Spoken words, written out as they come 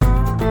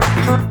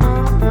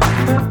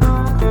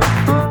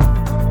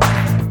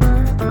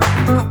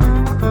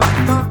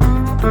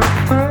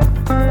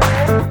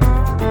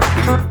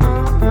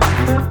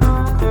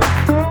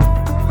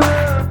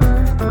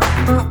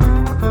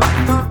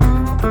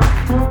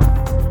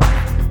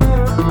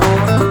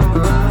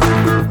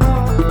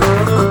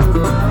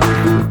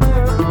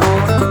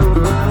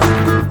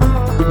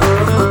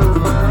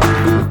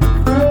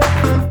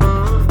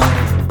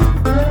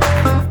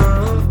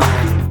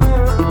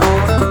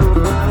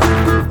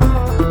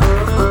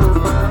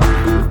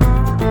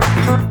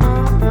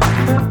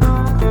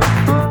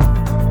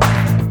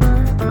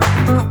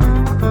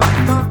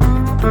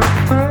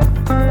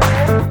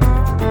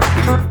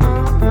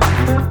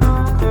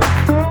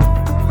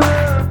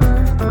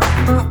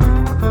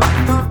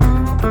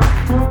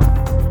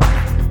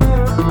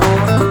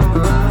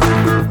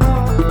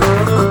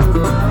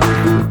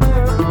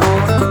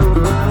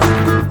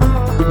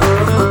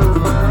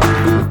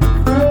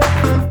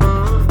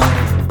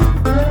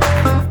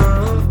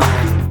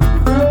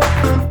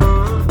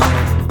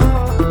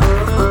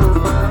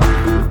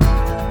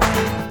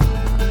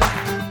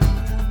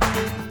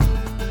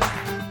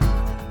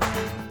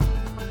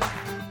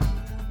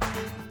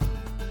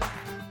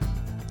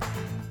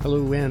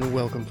Hello and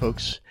welcome,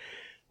 folks.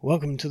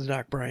 Welcome to the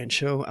Doc Bryant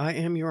Show. I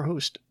am your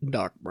host,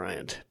 Doc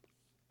Bryant.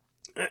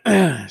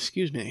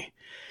 Excuse me.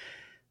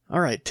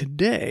 All right,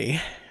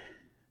 today,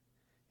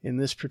 in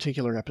this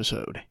particular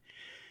episode,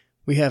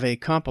 we have a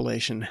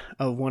compilation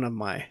of one of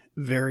my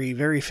very,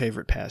 very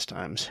favorite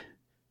pastimes,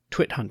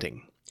 twit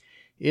hunting.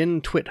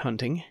 In twit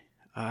hunting,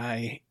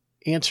 I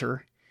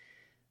answer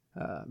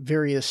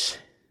various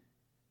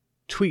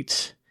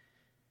tweets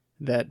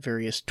that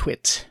various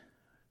twits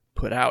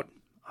put out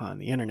on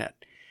the internet.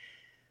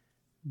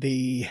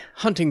 The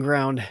hunting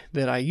ground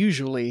that I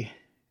usually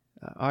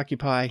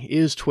occupy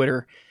is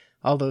Twitter,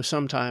 although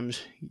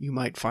sometimes you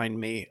might find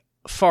me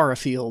far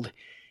afield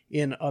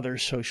in other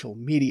social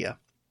media.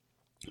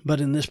 But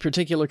in this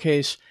particular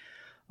case,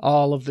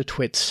 all of the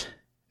twits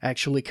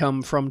actually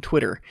come from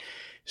Twitter.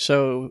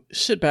 So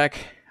sit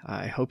back.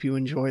 I hope you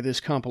enjoy this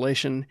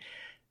compilation.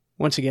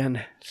 Once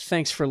again,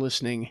 thanks for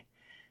listening,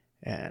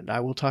 and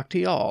I will talk to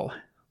y'all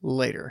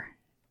later.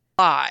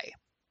 Lie.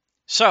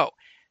 So,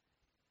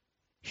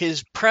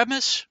 his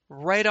premise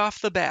right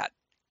off the bat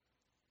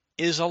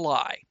is a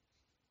lie.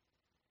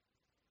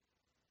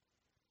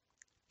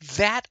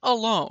 That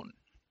alone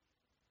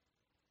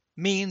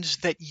means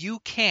that you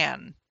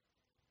can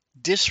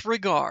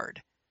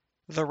disregard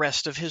the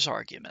rest of his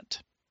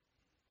argument.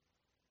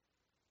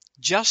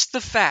 Just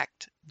the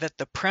fact that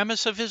the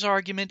premise of his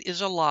argument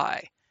is a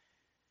lie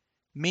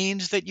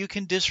means that you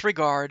can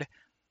disregard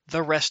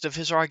the rest of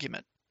his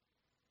argument.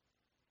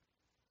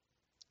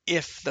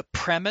 If the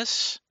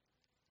premise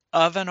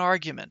of an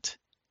argument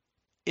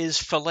is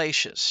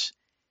fallacious,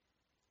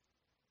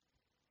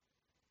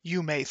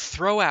 you may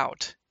throw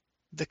out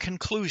the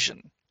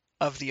conclusion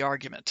of the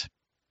argument.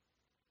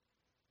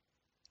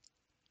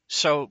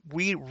 So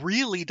we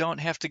really don't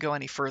have to go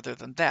any further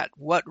than that.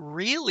 What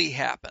really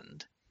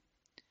happened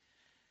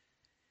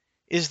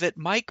is that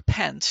Mike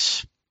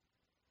Pence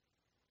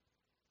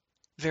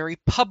very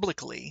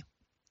publicly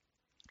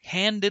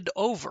handed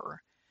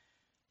over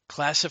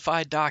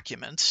classified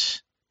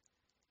documents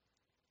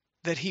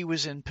that he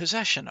was in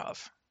possession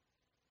of.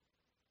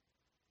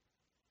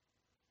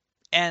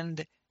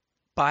 And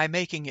by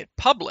making it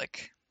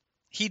public,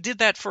 he did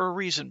that for a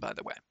reason, by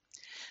the way.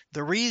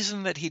 The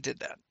reason that he did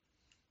that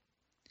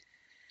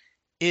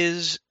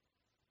is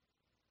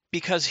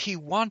because he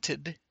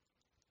wanted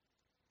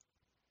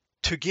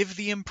to give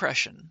the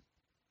impression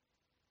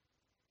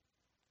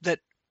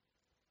that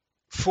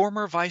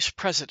former vice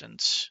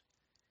presidents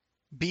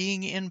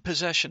being in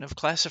possession of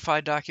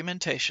classified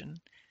documentation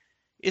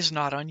is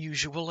not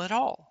unusual at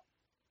all.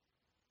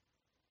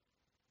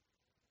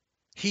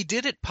 He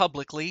did it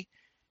publicly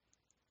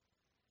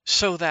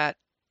so that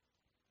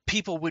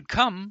people would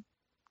come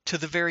to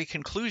the very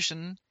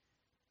conclusion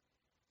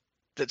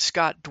that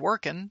Scott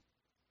Dworkin,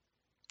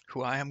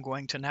 who I am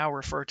going to now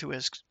refer to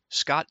as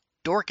Scott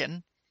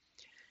Dorkin,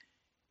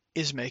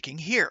 is making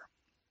here,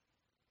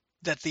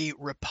 that the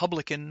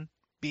Republican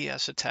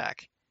BS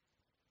attack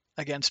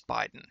against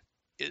Biden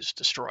is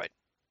destroyed.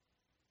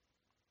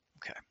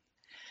 Okay.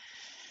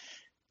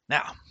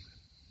 Now,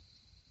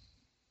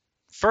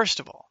 first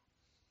of all,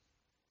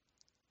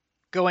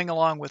 going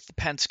along with the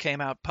Pence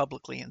came out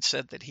publicly and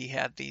said that he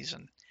had these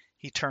and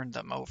he turned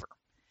them over.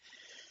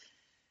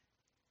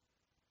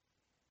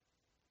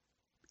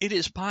 It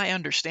is my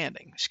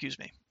understanding,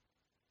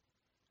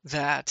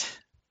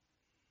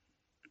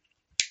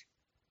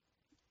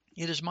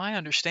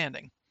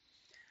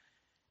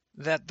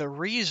 that the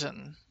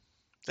reason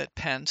that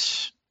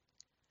Pence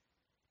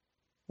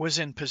was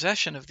in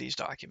possession of these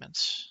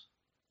documents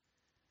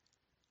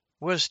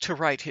was to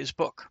write his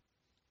book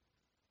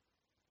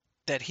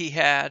that he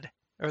had,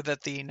 or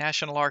that the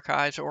National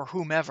Archives or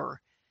whomever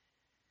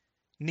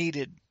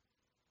needed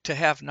to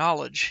have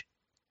knowledge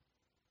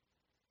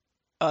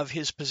of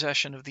his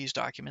possession of these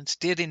documents,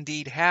 did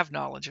indeed have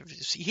knowledge of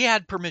this. He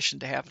had permission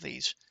to have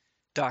these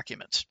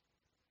documents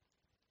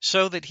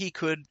so that he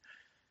could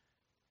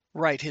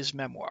write his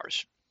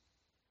memoirs,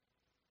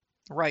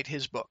 write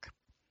his book.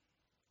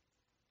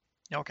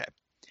 Okay.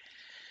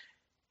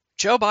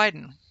 Joe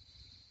Biden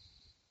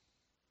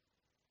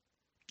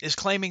is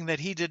claiming that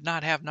he did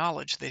not have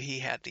knowledge that he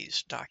had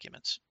these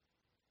documents.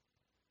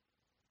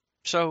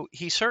 So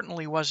he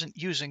certainly wasn't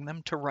using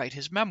them to write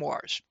his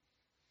memoirs.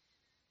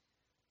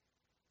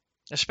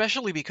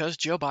 Especially because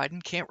Joe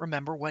Biden can't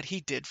remember what he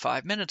did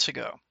 5 minutes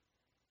ago.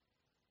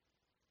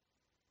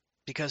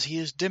 Because he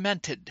is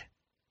demented.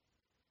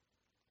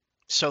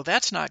 So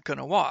that's not going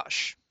to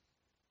wash.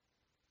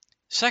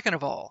 Second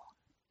of all,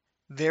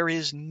 there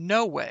is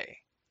no way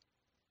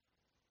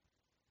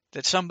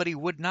that somebody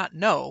would not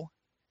know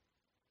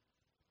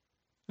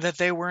that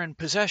they were in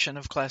possession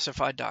of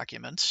classified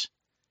documents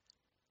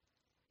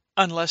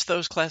unless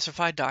those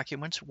classified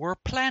documents were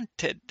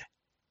planted.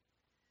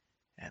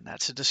 And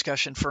that's a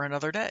discussion for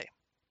another day.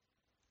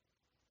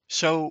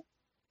 So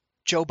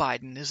Joe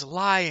Biden is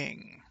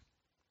lying.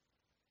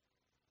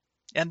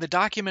 And the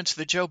documents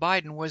that Joe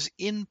Biden was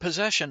in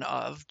possession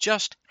of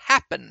just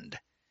happened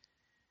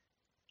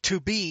to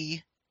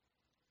be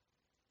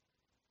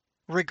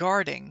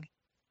regarding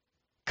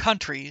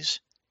countries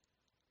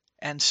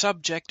and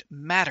subject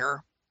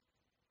matter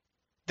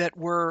that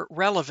were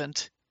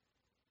relevant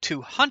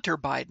to Hunter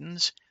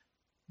Biden's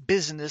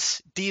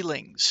business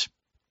dealings,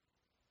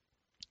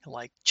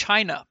 like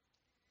China,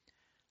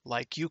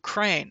 like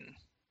Ukraine.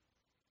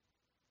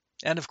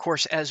 And of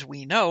course, as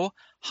we know,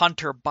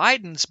 Hunter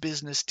Biden's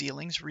business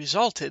dealings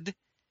resulted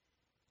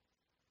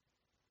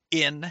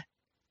in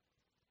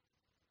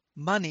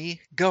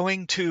money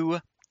going to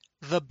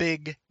the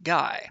big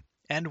guy.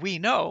 And we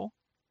know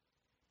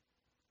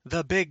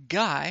the big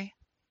guy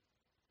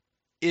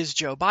is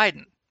Joe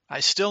Biden. I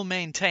still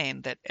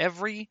maintain that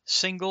every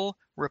single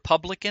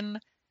Republican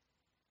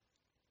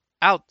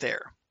out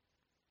there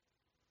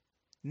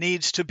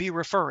needs to be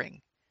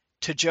referring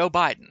to Joe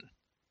Biden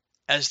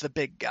as the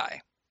big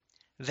guy.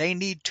 They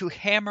need to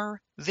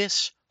hammer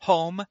this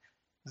home,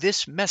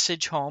 this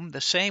message home,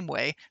 the same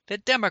way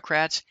that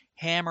Democrats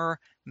hammer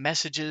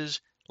messages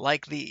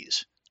like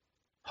these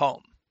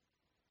home.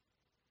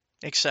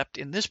 Except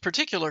in this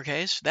particular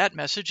case, that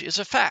message is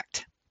a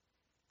fact.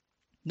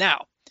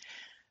 Now,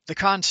 the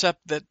concept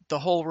that the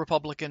whole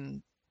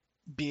Republican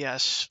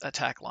BS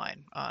attack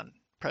line on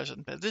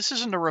President Biden, this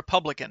isn't a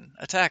Republican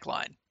attack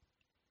line.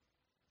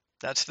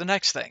 That's the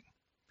next thing.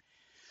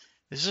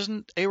 This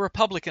isn't a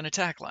Republican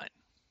attack line.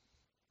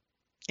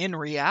 In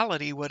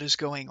reality, what is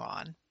going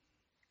on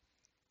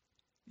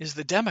is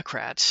the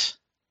Democrats,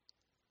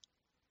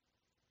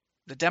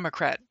 the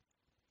Democrat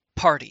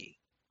Party,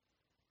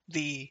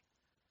 the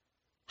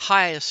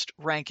highest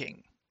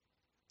ranking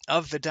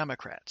of the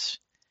Democrats,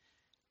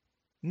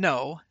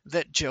 know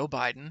that Joe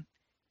Biden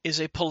is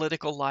a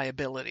political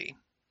liability.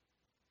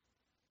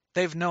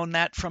 They've known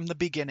that from the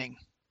beginning.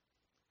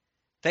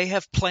 They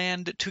have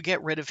planned to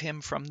get rid of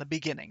him from the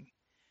beginning.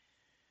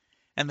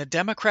 And the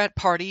Democrat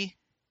Party,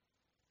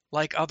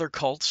 like other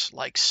cults,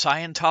 like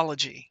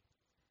Scientology,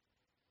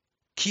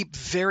 keep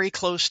very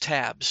close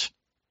tabs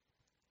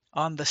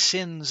on the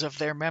sins of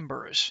their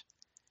members,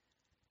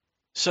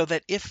 so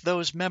that if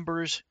those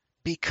members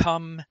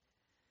become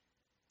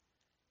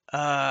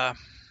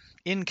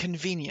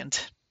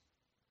inconvenient,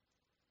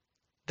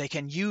 they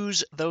can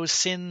use those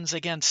sins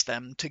against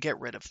them to get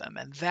rid of them.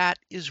 And that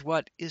is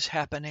what is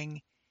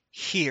happening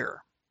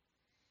here.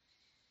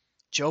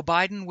 Joe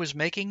Biden was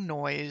making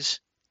noise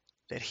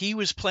that he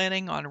was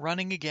planning on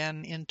running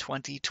again in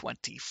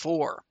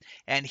 2024,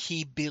 and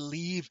he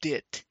believed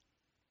it.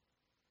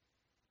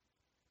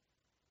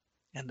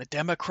 And the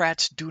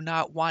Democrats do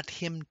not want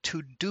him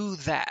to do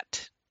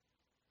that.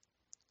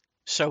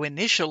 So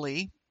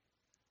initially,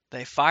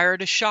 they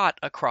fired a shot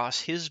across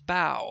his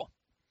bow.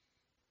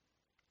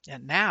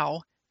 And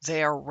now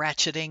they are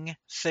ratcheting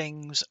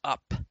things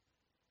up,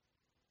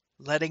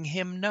 letting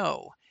him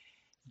know,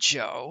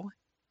 Joe.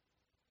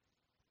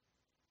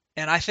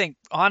 And I think,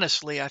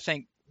 honestly,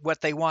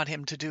 what they want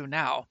him to do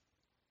now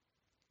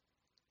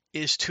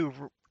is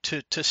to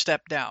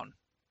step down.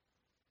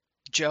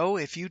 Joe,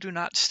 if you do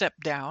not step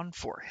down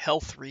for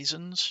health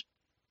reasons,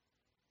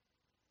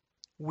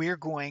 we're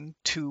going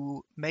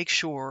to make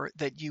sure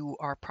that you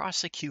are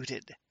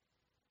prosecuted.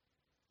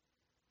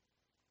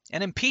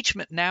 An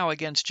impeachment now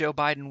against Joe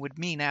Biden would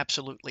mean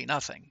absolutely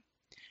nothing,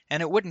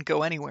 and it wouldn't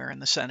go anywhere in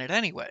the Senate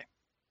anyway,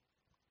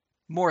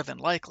 more than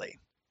likely.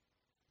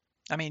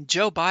 I mean,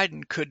 Joe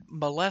Biden could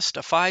molest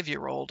a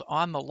 5-year-old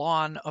on the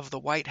lawn of the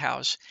White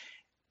House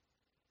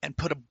and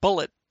put a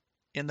bullet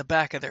in the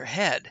back of their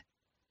head,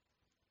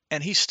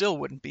 and he still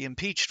wouldn't be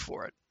impeached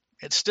for it.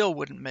 It still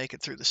wouldn't make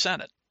it through the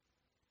Senate.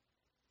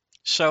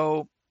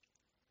 So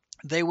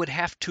they would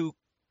have to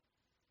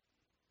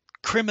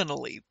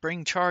criminally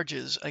bring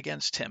charges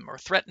against him or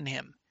threaten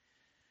him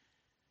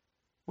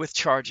with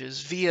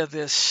charges via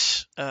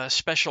this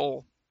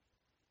special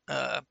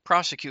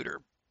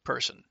prosecutor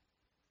person,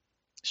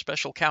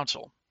 special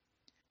counsel,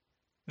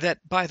 that,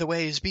 by the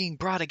way, is being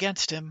brought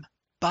against him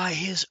by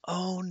his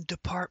own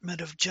Department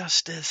of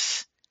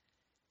Justice.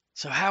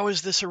 So how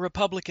is this a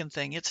Republican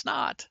thing? It's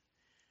not.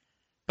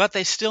 But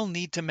they still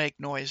need to make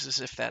noise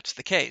as if that's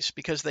the case,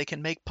 because they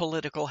can make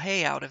political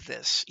hay out of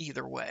this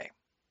either way.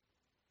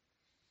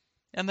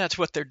 And that's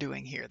what they're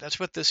doing here. That's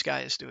what this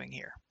guy is doing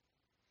here.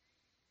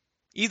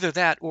 Either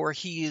that, or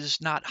he is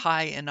not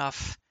highly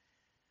enough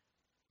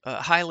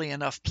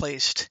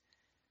placed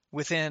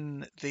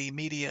within the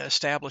media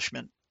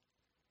establishment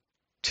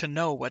to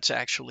know what's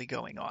actually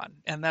going on.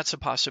 And that's a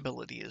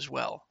possibility as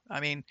well. I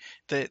mean,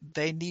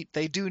 they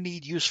do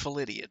need useful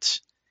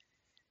idiots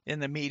in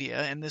the media,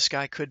 and this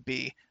guy could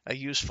be a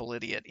useful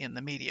idiot in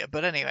the media.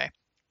 But anyway,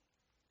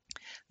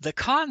 the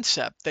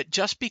concept that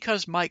just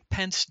because Mike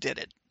Pence did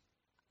it,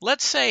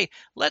 let's say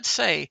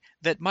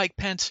that Mike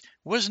Pence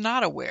was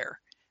not aware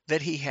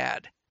that he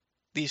had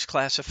these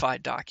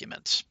classified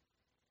documents.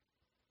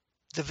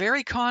 The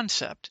very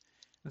concept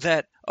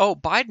that, oh,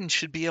 Biden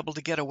should be able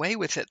to get away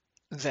with it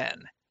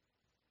then,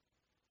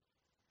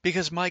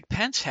 because Mike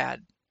Pence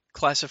had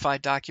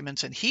classified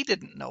documents and he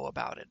didn't know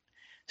about it,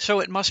 so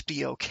it must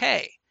be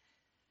okay.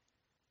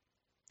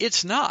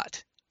 It's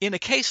not. In a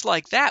case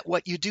like that,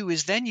 what you do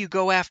is then you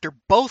go after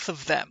both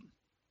of them.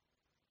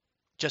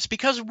 Just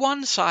because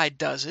one side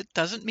does it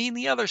doesn't mean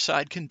the other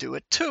side can do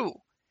it too.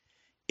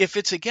 If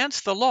it's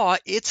against the law,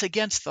 it's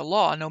against the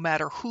law no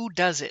matter who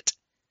does it.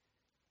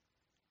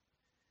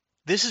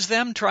 This is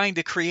them trying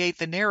to create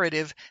the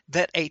narrative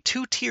that a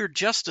two-tiered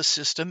justice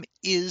system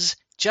is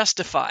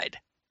justified.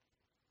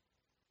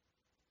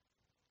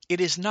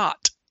 It is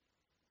not.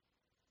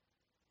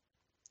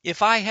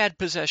 If I had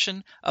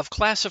possession of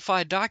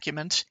classified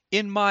documents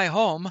in my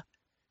home,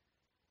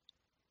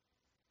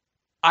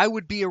 I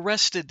would be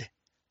arrested,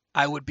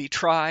 I would be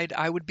tried,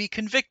 I would be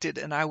convicted,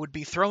 and I would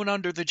be thrown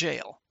under the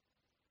jail.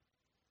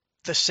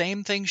 The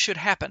same thing should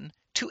happen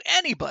to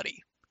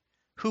anybody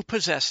who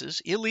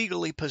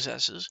illegally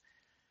possesses,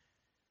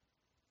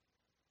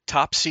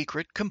 top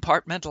secret,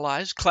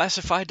 compartmentalized,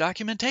 classified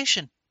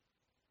documentation.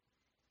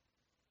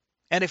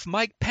 And if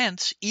Mike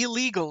Pence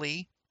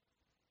illegally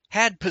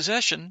had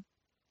possession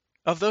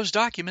of those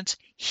documents,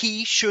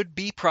 he should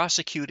be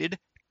prosecuted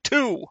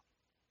too.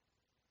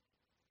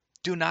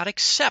 Do not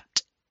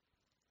accept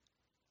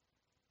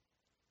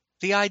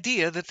the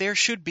idea that there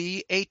should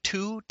be a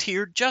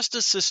two-tiered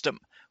justice system,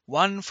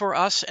 one for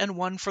us and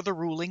one for the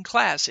ruling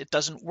class. It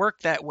doesn't work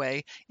that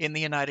way in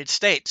the United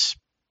States.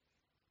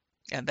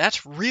 And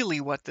that's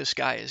really what this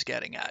guy is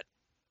getting at.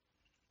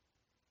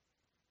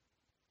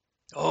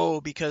 Oh,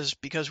 because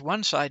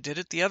one side did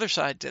it, the other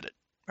side did it,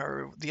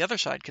 or the other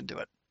side can do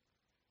it.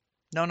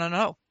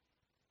 No.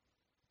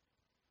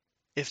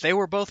 If they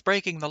were both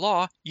breaking the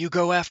law, you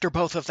go after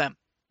both of them.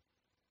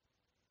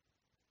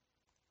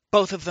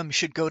 Both of them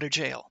should go to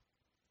jail.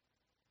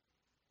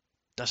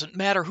 Doesn't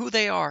matter who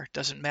they are,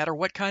 doesn't matter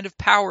what kind of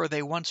power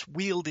they once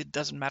wielded,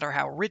 doesn't matter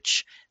how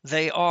rich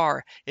they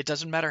are, it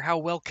doesn't matter how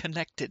well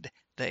connected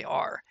they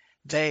are.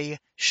 They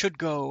should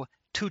go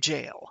to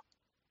jail.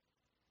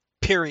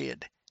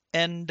 Period.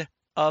 End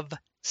of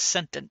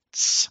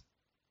sentence.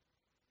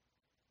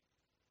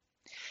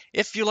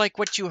 If you like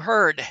what you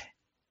heard,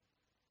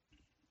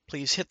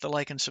 please hit the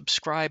like and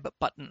subscribe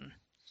button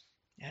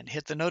and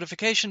hit the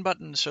notification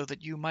button so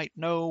that you might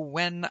know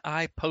when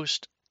I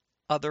post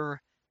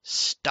other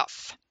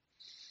stuff.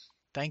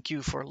 Thank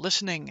you for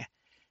listening,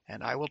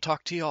 and I will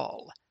talk to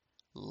y'all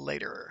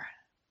later.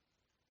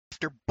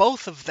 After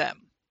both of them,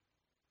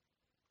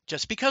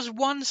 just because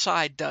one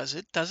side does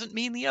it doesn't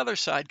mean the other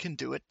side can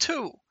do it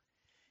too.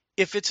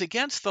 If it's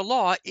against the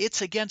law,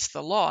 it's against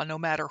the law no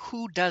matter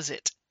who does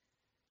it.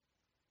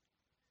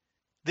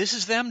 This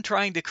is them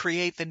trying to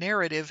create the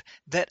narrative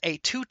that a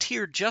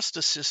two-tiered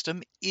justice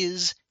system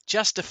is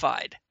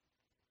justified.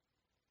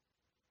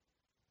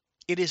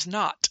 It is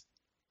not.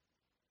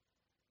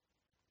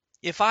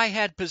 If I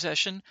had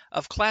possession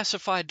of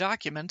classified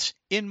documents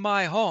in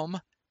my home,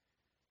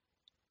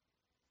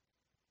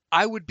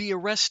 I would be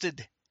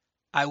arrested,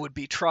 I would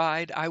be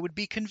tried, I would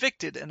be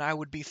convicted, and I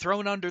would be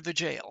thrown under the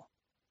jail.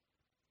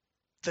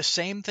 The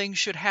same thing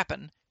should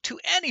happen to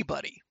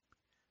anybody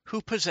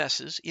who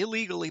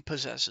illegally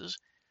possesses,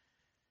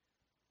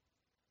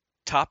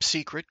 top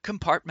secret,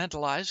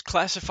 compartmentalized,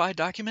 classified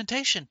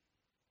documentation.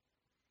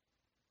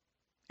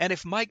 And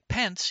if Mike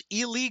Pence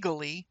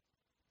illegally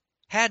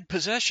had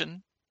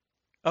possession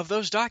of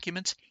those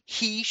documents,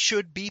 he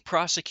should be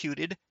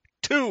prosecuted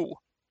too.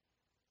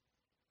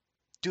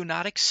 Do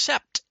not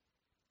accept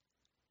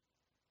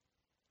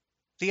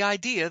the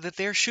idea that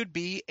there should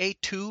be a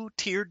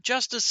two-tiered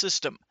justice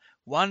system,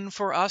 one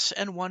for us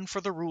and one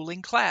for the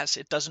ruling class.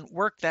 It doesn't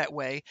work that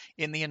way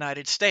in the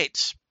United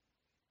States.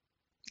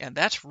 And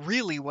that's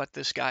really what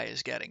this guy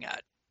is getting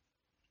at.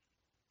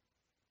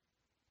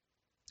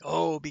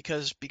 Oh,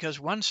 because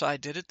one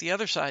side did it, the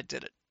other side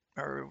did it,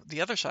 or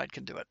the other side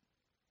can do it.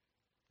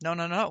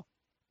 No.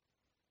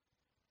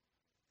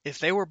 If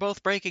they were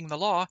both breaking the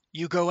law,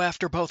 you go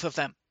after both of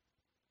them.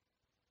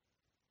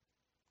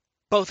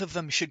 Both of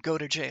them should go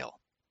to jail.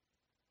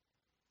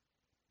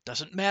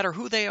 Doesn't matter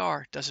who they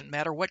are, doesn't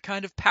matter what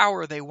kind of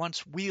power they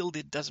once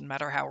wielded, doesn't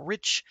matter how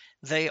rich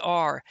they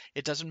are,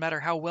 it doesn't matter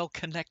how well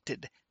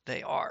connected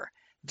they are.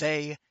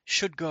 They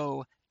should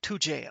go to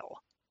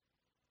jail.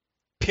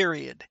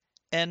 Period.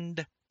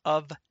 End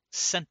of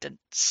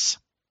sentence.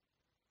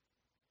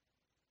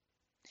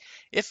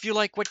 If you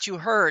like what you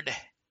heard,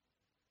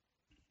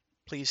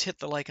 please hit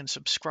the like and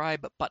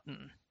subscribe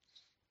button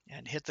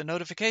and hit the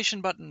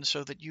notification button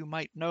so that you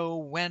might know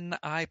when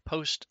I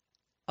post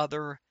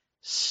other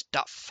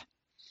stuff.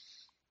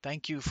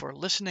 Thank you for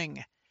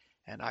listening,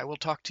 and I will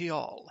talk to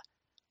y'all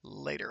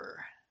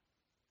later.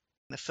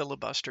 The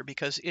filibuster,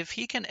 because if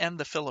he can end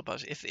the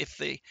filibuster, if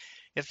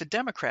the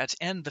Democrats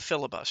end the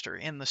filibuster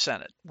in the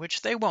Senate,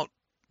 which they won't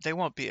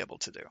be able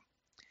to do.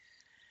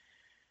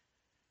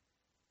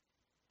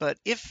 But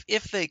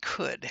if they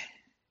could,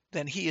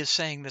 then he is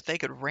saying that they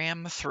could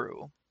ram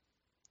through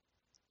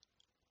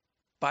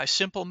by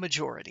simple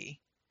majority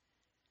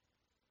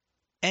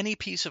any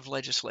piece of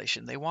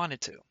legislation they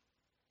wanted to.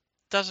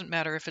 Doesn't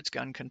matter if it's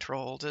gun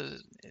control.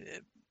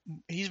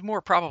 He's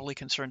more probably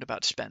concerned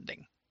about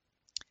spending.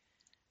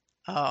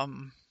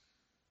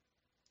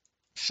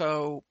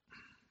 So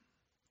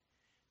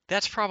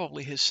that's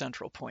probably his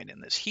central point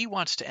in this. He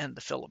wants to end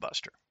the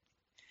filibuster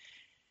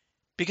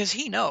because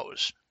he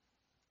knows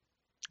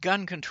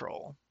gun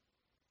control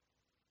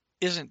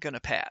isn't going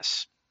to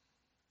pass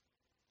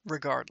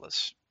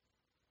regardless,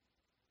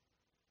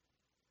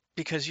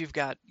 because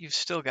you've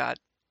still got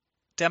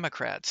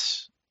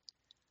Democrats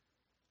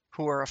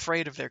who are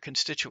afraid of their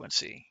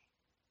constituency.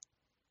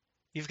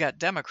 You've got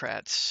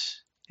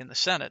Democrats in the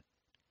Senate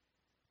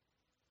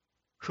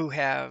who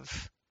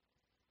have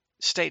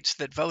states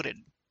that voted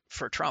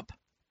for Trump,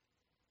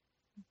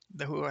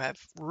 who have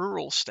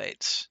rural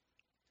states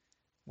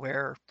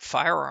where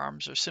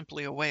firearms are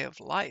simply a way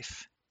of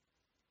life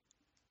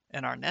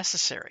and are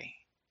necessary.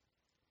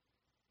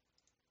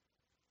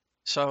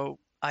 So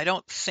I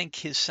don't think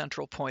his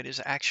central point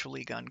is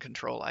actually gun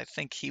control. I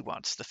think he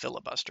wants the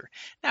filibuster.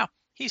 Now,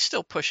 he's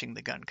still pushing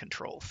the gun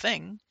control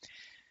thing,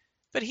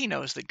 but he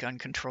knows that gun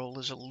control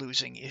is a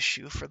losing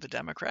issue for the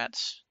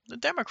Democrats. The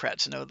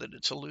Democrats know that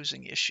it's a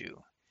losing issue.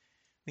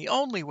 The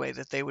only way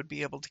that they would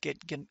be able to get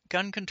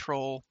gun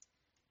control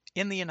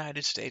in the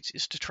United States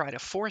is to try to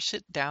force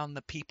it down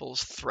the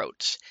people's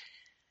throats.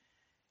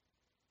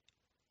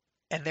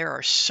 And there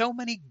are so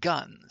many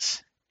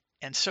guns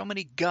and so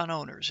many gun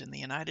owners in the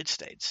United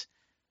States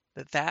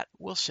that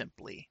will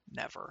simply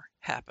never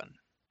happen.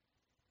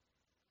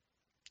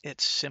 It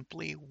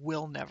simply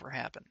will never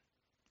happen.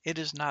 It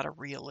is not a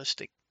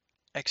realistic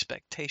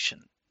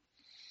expectation.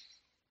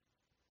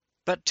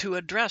 But to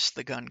address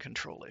the gun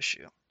control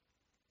issue,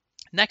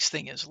 next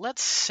thing is,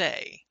 let's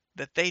say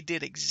that they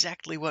did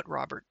exactly what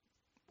Robert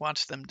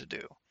wants them to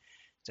do.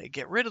 They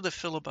get rid of the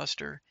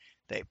filibuster,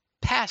 they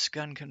pass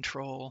gun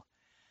control,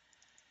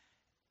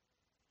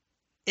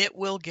 it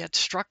will get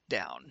struck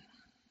down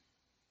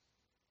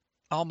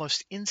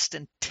almost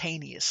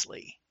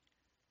instantaneously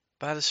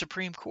by the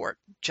Supreme Court,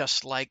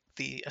 just like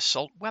the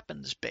assault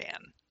weapons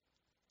ban.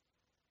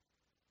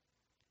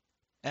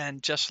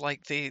 And just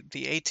like the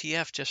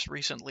ATF just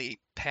recently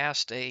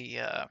passed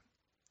a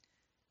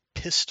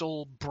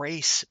pistol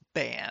brace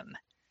ban,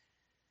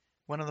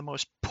 one of the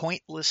most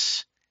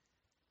pointless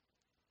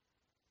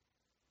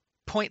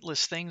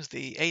things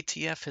the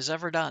ATF has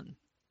ever done.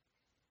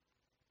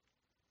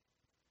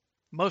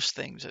 Most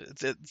things,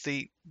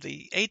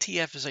 the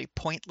ATF is a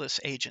pointless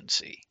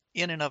agency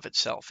in and of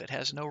itself. It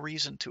has no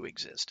reason to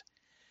exist.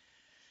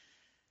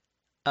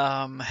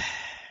 And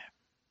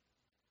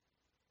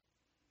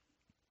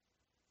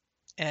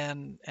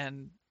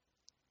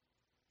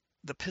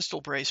the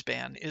pistol brace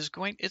ban it's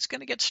going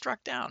to get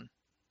struck down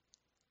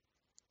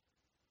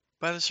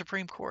by the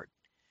Supreme Court.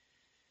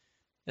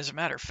 As a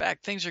matter of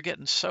fact, things are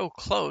getting so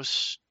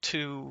close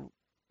to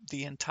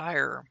the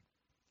entire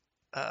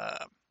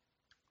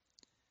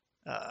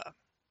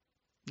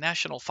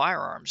National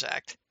Firearms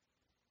Act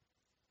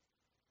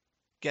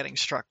getting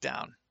struck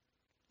down.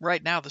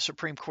 Right now, the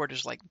Supreme Court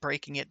is like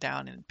breaking it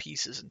down in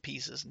pieces and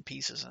pieces and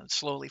pieces, and it's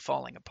slowly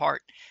falling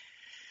apart.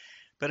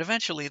 But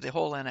eventually, the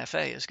whole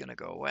NFA is going to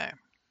go away,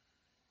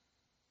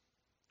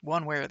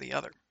 one way or the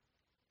other.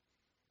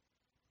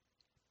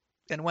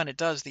 And when it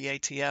does, the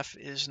ATF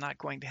is not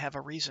going to have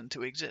a reason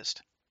to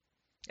exist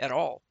at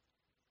all.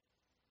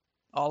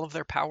 All of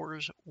their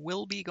powers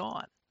will be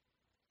gone.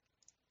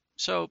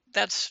 So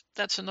that's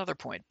another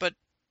point. But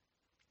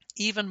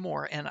even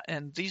more,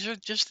 and these are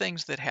just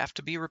things that have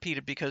to be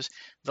repeated, because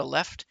the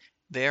left,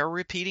 they're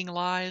repeating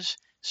lies,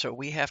 so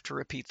we have to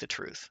repeat the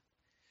truth.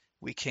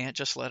 We can't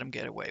just let them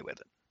get away with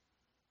it.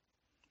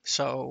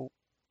 So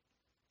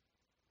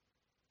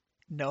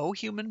no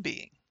human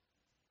being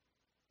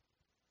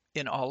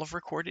in all of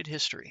recorded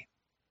history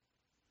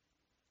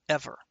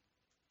ever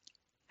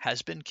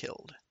has been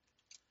killed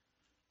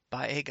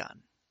by a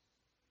gun.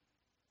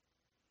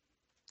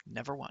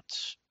 Never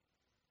once.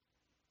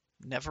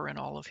 Never in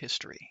all of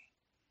history.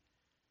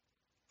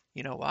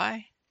 You know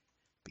why?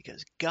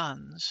 Because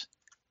guns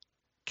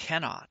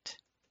cannot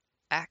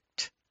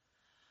act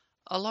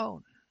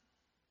alone.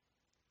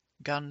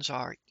 Guns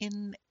are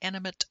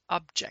inanimate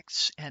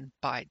objects, and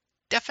by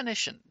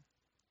definition,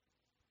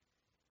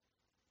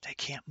 they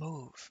can't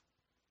move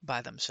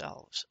by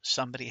themselves.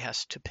 Somebody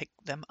has to pick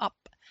them up.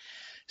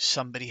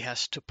 Somebody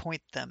has to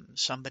point them.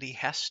 Somebody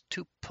has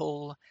to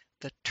pull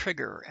the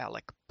trigger,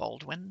 Alec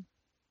Baldwin.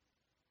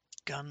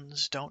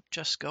 Guns don't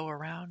just go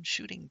around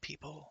shooting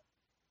people.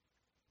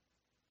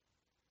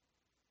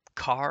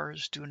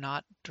 Cars do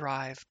not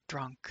drive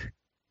drunk.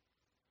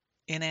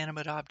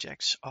 Inanimate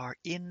objects are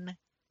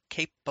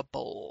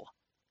incapable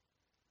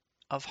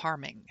of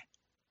harming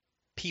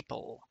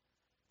people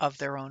of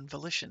their own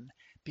volition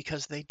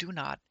because they do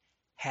not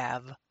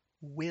have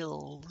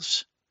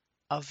wills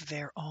of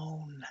their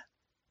own.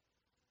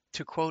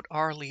 To quote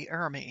R. Lee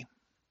Ermey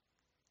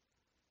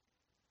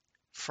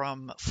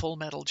from Full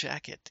Metal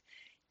Jacket,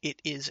 it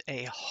is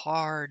a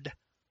hard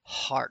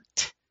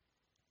heart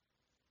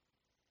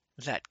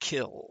that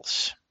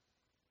kills.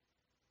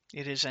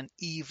 It is an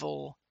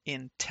evil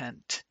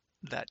intent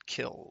that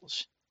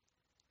kills.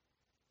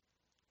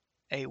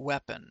 A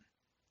weapon,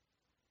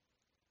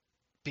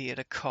 be it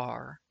a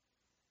car,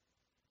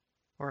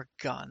 or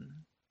a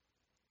gun,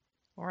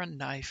 or a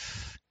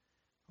knife,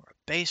 or a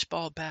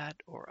baseball bat,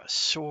 or a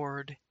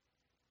sword,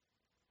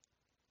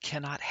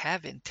 cannot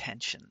have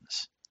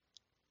intentions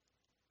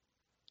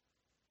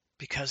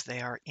because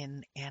they are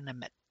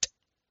inanimate.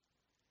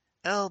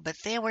 Oh, but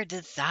they were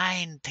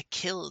designed to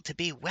kill, to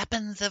be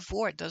weapons of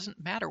war. It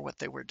doesn't matter what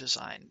they were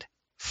designed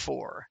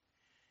for.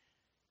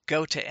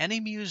 Go to any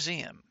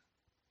museum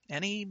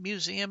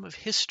of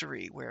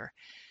history where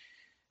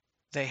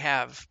they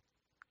have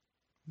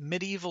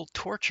medieval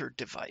torture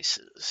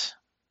devices,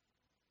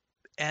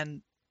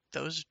 and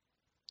those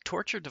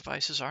torture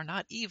devices are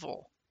not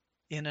evil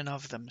in and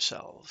of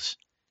themselves.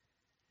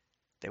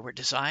 They were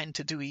designed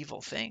to do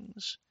evil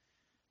things,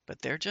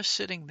 but they're just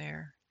sitting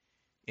there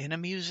in a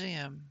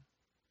museum,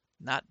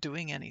 not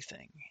doing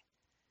anything.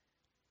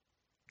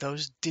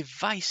 Those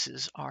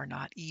devices are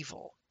not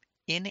evil.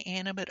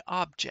 Inanimate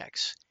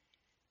objects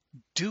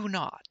do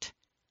not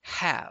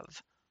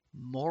have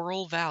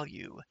moral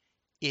value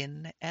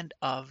in and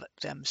of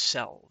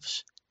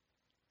themselves.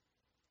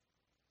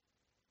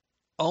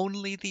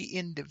 Only the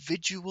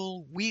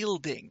individual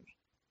wielding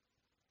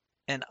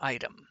an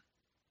item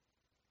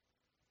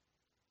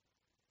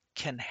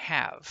can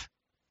have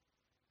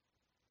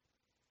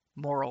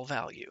moral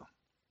value,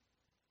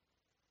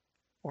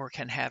 or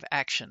can have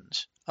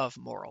actions of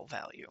moral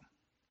value,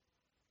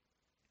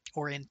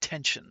 or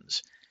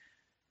intentions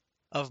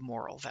of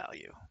moral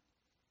value.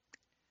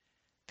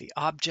 The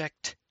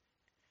object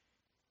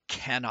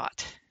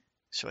cannot.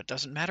 So it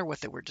doesn't matter what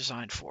they were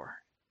designed for.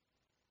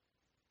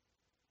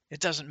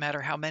 It doesn't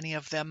matter how many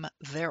of them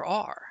there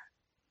are.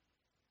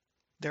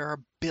 There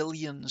are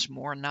billions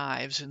more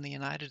knives in the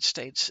United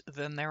States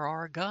than there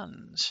are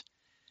guns.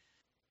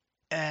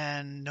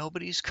 And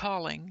nobody's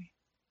calling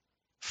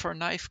for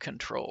knife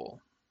control.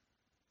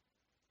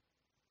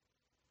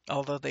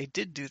 Although they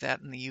did do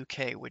that in the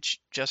UK, which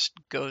just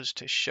goes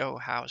to show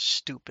how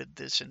stupid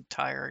this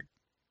entire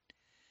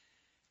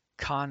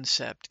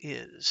concept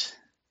is.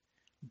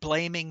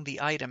 Blaming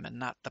the item and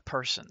not the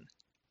person.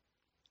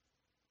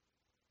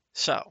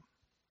 So,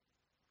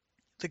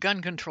 the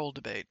gun control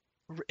debate,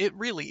 it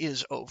really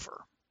is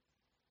over.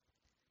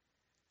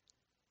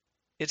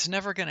 It's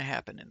never going to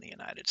happen in the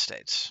United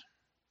States.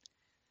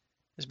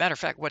 As a matter of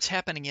fact, what's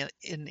happening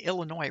in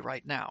Illinois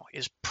right now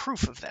is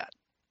proof of that.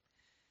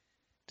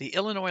 The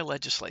Illinois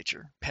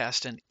legislature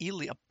passed a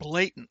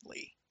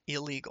blatantly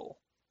illegal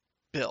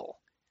bill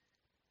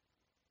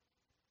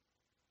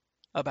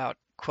about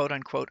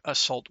quote-unquote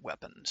assault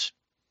weapons,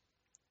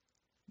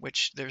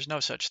 which there's no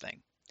such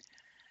thing.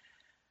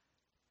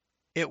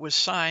 It was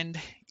signed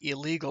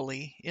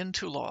illegally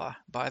into law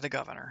by the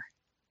governor.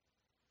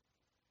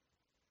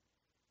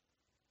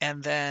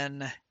 And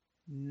then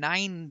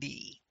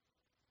 90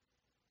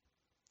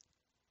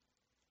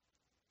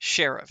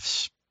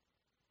 sheriffs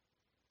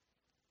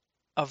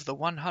of the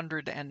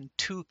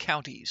 102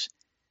 counties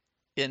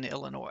in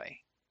Illinois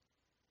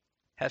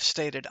have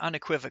stated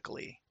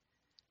unequivocally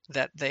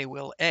that they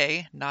will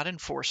A, not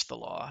enforce the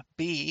law,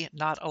 B,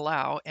 not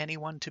allow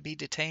anyone to be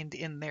detained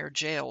in their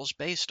jails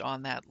based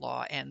on that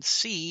law, and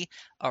C,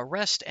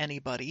 arrest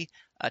anybody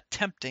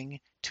attempting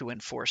to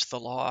enforce the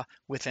law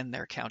within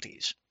their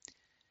counties.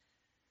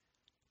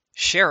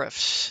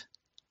 Sheriffs,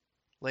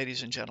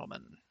 ladies and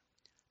gentlemen,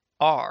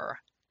 are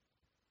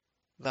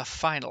the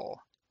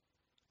final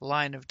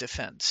line of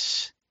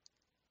defense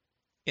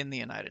in the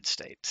United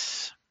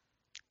States.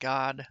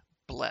 God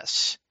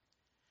bless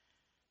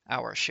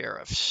our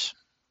sheriffs.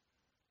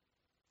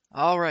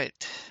 All right,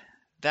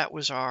 that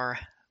was our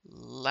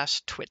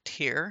last twit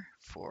here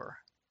for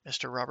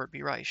Mr. Robert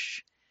B.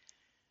 Reich.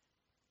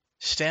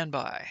 Stand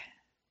by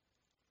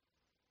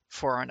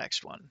for our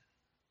next one.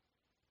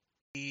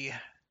 The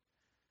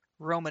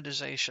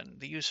Romanization,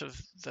 the use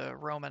of the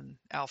Roman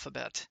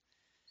alphabet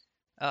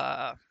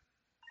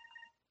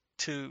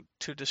to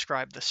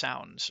describe the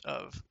sounds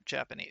of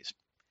Japanese.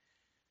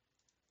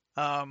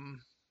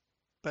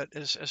 But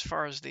as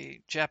far as the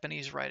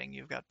Japanese writing,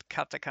 you've got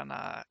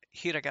katakana,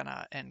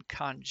 hiragana, and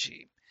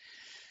kanji.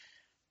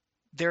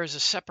 There is a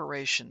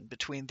separation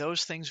between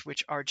those things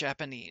which are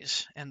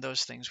Japanese and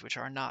those things which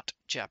are not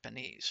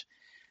Japanese.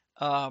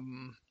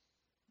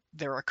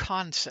 There are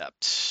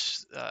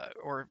concepts,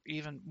 or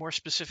even more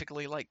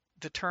specifically, like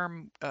the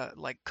term,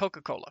 like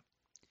Coca-Cola.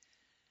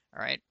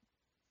 All right.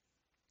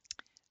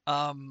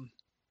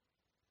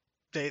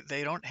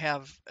 They don't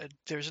have.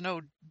 There's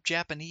no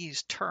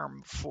Japanese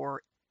term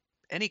for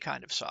any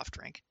kind of soft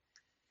drink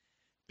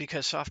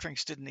because soft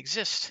drinks didn't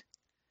exist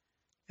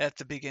at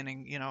the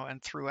beginning,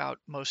 and throughout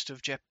most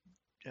of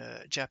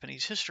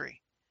Japanese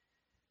history.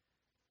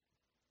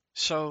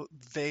 So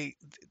they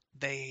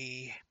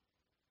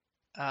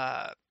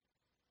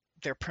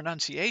their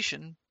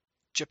pronunciation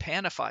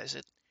Japanifies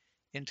it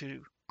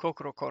into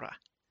kokurokora.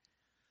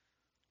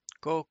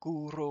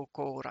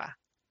 Kokurokora.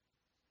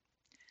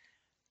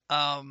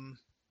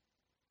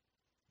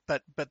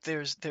 But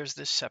there's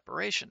this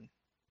separation.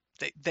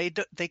 They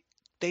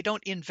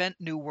don't invent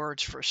new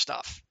words for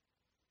stuff.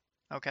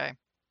 Okay?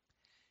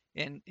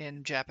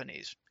 In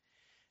Japanese.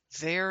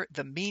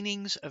 The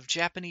meanings of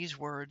Japanese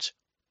words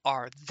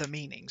are the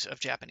meanings of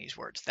Japanese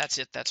words. That's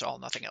it. That's all.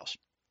 Nothing else.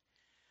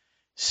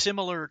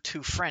 Similar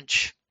to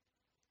French.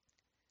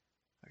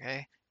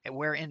 Okay?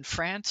 Where in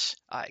France,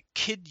 I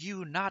kid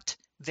you not,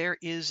 there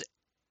is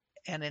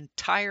an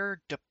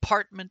entire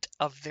department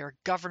of their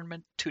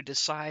government to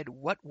decide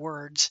what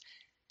words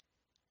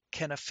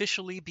can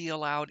officially be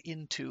allowed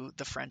into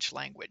the French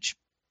language.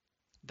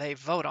 They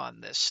vote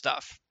on this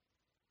stuff.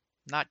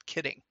 Not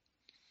kidding.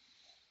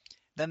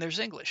 Then there's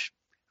English.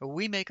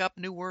 We make up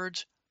new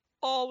words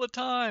all the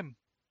time.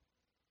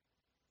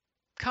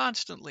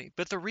 Constantly.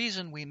 But the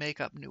reason we make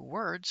up new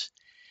words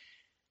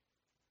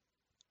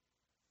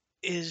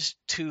is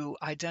to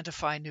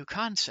identify new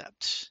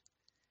concepts.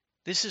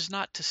 This is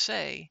not to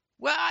say,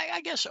 well,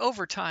 I guess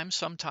over time,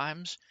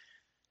 sometimes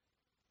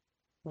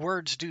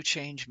words do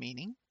change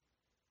meaning.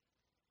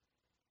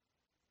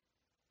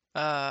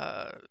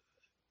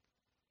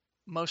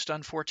 Most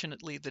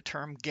unfortunately, the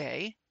term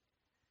gay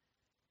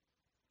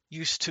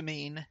used to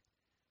mean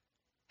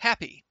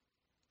happy,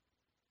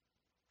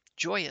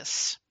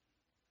 joyous,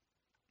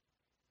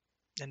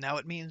 and now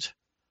it means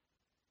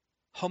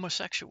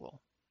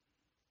homosexual.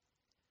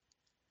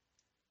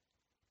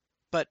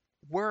 But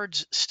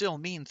words still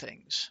mean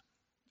things,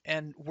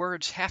 and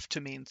words have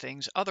to mean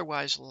things,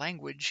 otherwise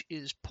language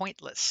is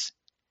pointless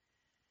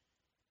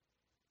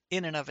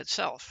in and of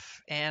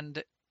itself.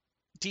 And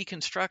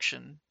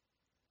deconstruction,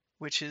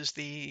 which is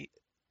the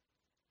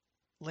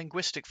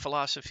linguistic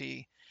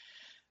philosophy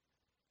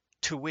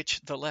to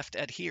which the left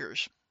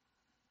adheres,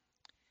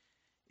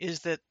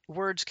 is that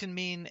words can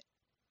mean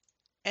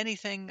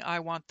anything I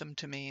want them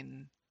to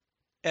mean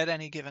at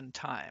any given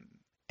time.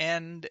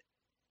 And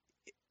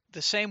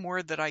the same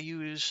word that I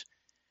use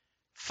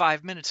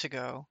 5 minutes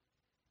ago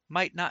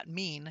might not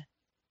mean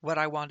what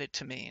I want it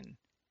to mean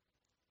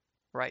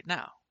right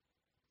now,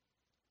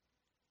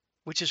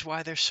 which is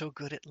why they're so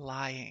good at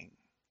lying.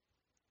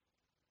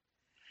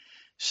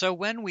 So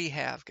when we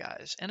have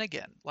guys, and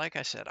again, like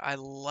I said, I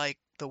like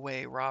the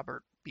way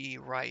Robert B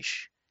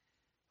Reich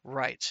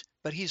writes,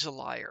 but he's a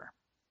liar.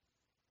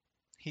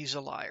 He's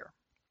a liar.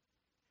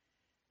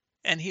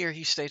 And here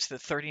he states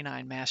that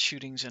 39 mass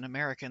shootings in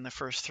America in the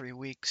first 3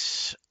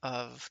 weeks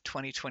of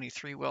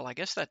 2023. Well, I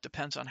guess that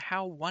depends on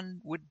how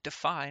one would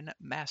define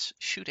mass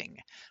shooting.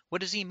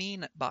 What does he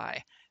mean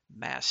by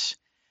mass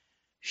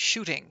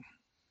shooting?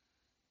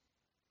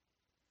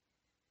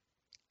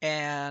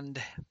 And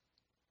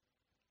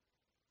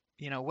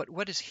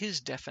what is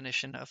his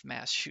definition of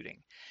mass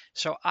shooting?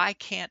 So I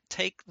can't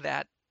take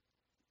that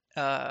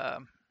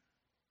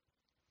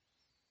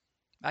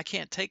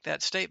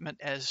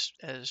statement as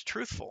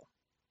truthful,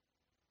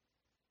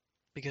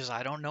 because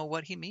I don't know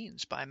what he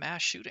means by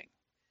mass shooting.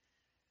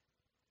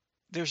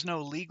 There's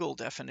no legal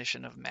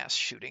definition of mass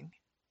shooting.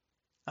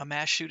 A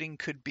mass shooting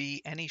could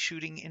be any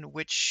shooting in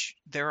which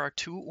there are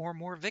 2 or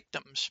more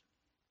victims.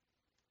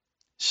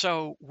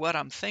 So what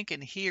I'm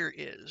thinking here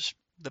is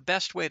the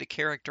best way to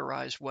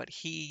characterize what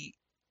he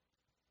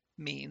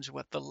means,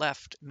 what the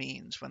left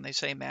means when they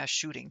say mass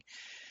shooting,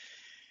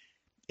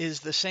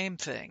 is the same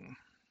thing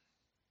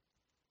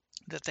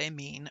that they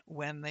mean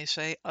when they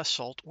say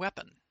assault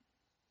weapon.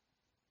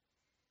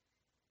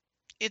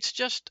 It's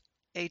just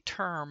a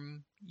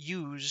term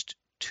used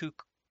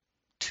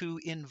to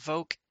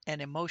invoke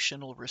an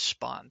emotional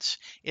response.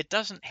 It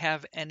doesn't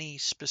have any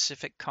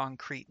specific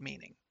concrete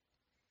meaning.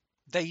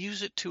 They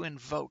use it to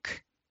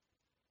invoke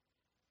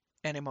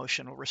an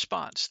emotional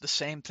response. The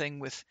same thing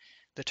with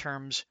the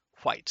terms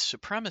white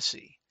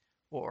supremacy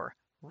or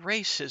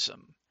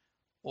racism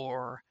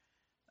or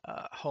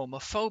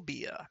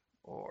homophobia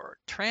or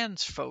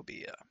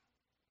transphobia.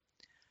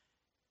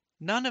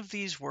 None of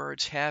these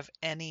words have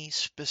any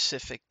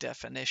specific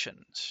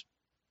definitions.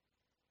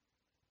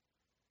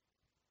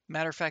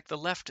 Matter of fact, the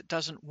left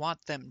doesn't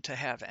want them to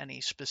have any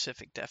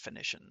specific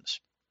definitions.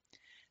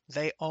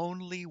 They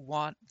only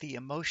want the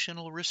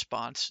emotional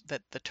response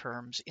that the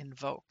terms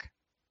invoke.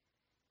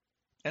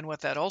 And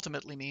what that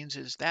ultimately means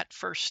is that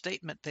first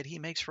statement that he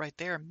makes right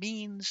there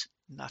means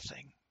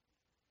nothing.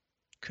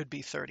 Could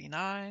be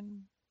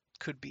 39,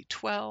 could be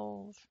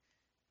 12,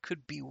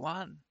 could be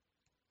 1.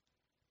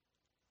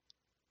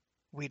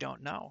 We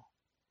don't know,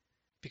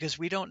 because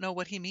we don't know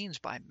what he means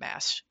by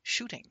mass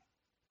shooting.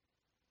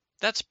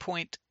 That's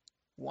point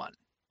 1.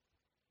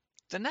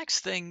 The next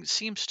thing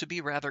seems to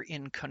be rather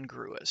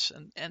incongruous,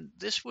 and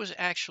this was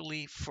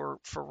actually, for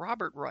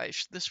Robert Reich,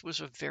 this was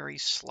a very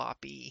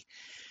sloppy,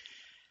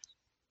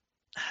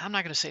 I'm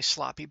not going to say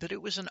sloppy, but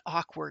it was an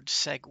awkward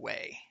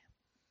segue.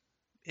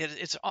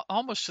 It's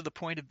almost to the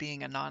point of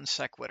being a non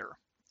sequitur.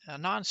 A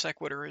non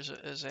sequitur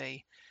is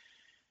a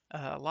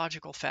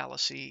logical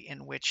fallacy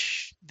in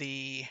which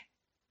the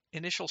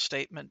initial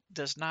statement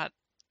does not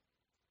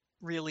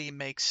really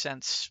make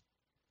sense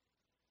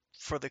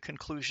for the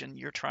conclusion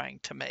you're trying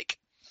to make.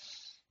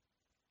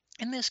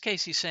 In this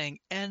case, he's saying,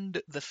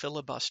 end the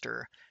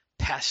filibuster,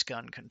 pass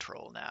gun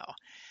control now.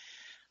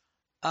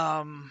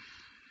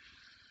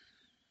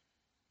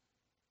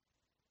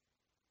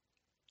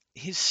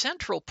 His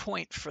central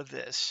point for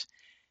this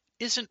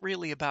isn't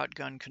really about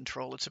gun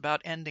control. It's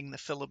about ending the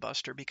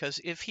filibuster, because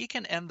if he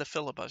can end the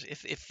filibuster,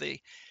 if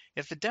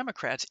the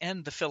Democrats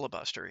end the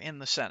filibuster in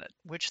the Senate,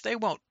 which they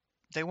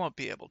won't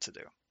be able to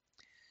do.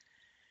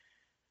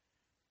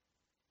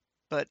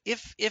 But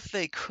if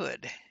they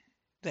could,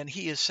 then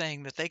he is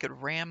saying that they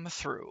could ram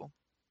through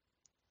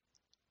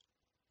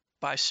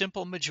by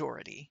simple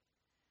majority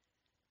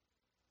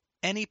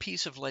any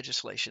piece of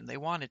legislation they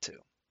wanted to.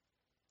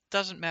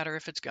 Doesn't matter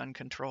if it's gun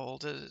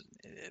controlled.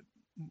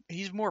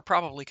 He's more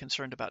probably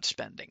concerned about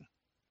spending.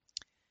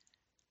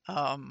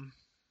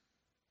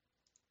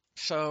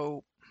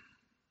 So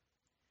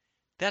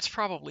that's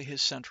probably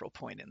his central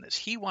point in this.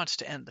 He wants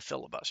to end the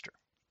filibuster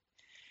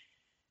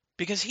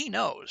because he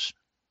knows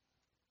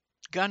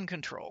gun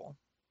control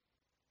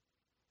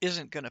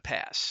isn't going to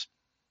pass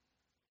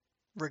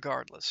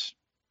regardless,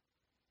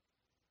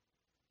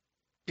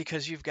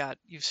 because you've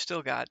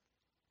still got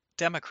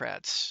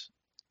Democrats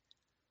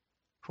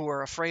who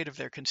are afraid of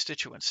their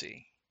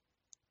constituency.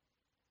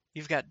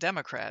 You've got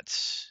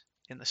Democrats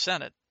in the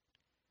Senate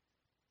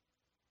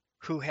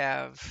who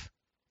have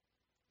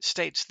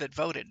states that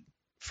voted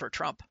for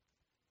Trump,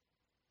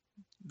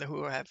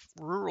 who have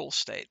rural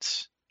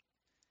states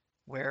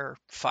where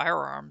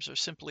firearms are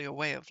simply a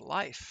way of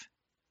life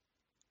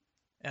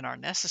and are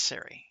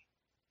necessary.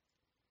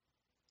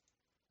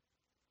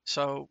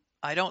 So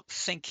I don't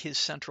think his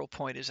central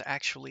point is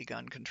actually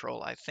gun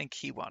control. I think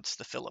he wants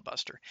the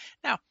filibuster.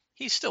 Now,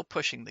 he's still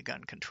pushing the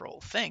gun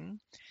control thing,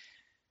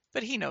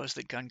 but he knows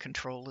that gun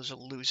control is a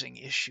losing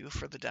issue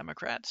for the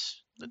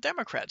Democrats. The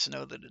Democrats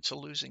know that it's a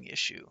losing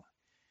issue.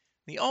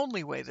 The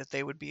only way that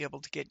they would be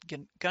able to get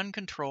gun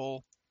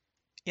control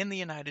in the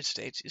United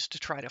States is to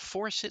try to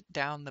force it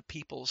down the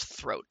people's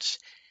throats.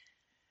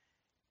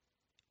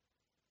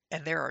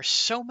 And there are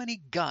so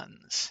many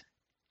guns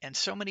and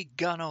so many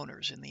gun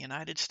owners in the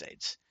United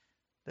States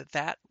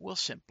that will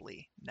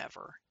simply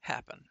never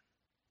happen.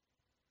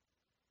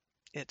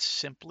 It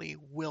simply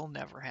will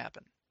never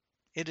happen.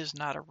 It is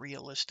not a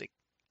realistic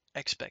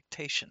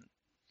expectation.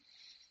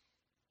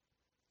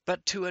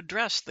 But to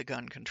address the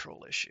gun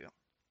control issue,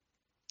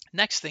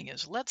 next thing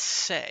is, let's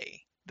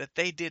say that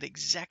they did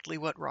exactly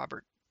what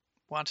Robert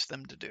wants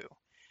them to do.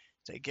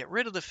 They get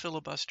rid of the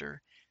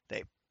filibuster,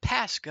 they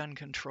pass gun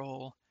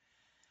control,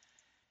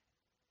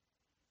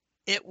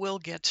 it will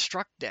get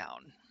struck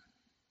down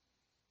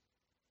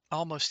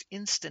almost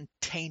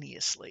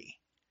instantaneously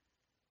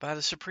by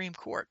the Supreme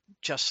Court,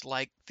 just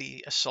like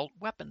the assault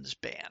weapons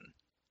ban.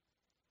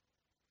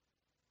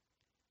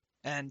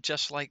 And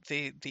just like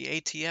the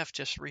ATF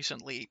just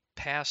recently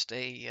passed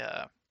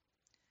a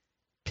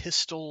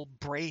pistol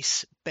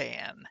brace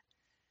ban,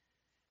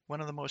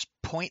 one of the most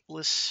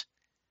pointless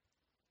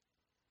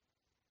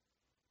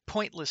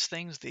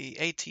things the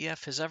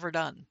ATF has ever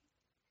done.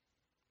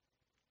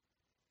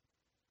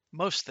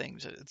 Most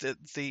things,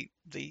 the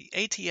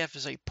ATF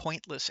is a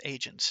pointless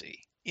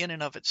agency in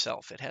and of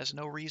itself. It has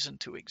no reason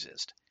to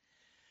exist.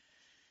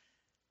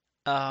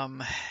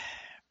 And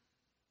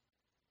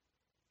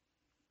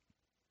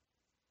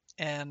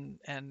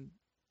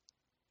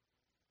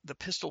the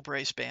pistol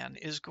brace ban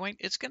it's going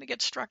to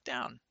get struck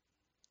down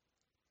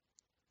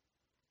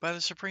by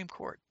the Supreme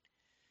Court.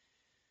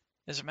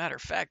 As a matter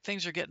of fact,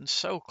 things are getting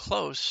so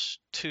close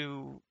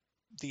to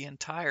the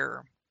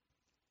entire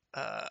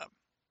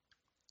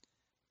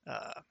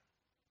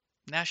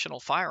National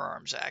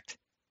Firearms Act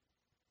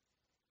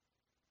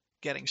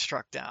getting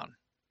struck down.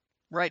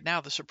 Right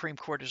now, the Supreme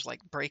Court is like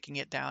breaking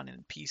it down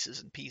in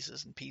pieces and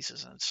pieces and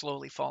pieces, and it's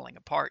slowly falling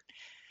apart.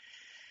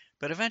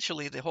 But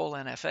eventually, the whole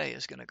NFA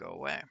is going to go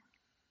away,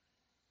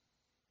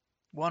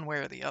 one way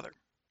or the other.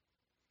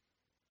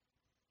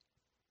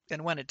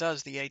 And when it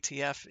does, the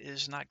ATF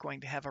is not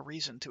going to have a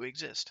reason to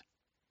exist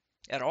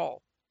at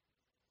all.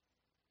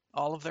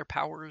 All of their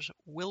powers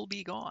will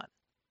be gone.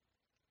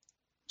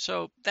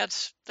 So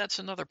that's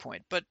another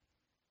point. But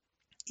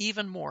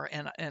even more,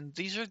 and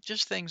these are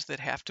just things that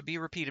have to be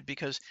repeated,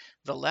 because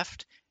the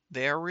left,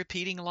 they're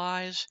repeating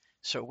lies.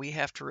 So we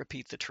have to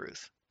repeat the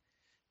truth.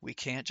 We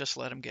can't just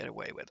let them get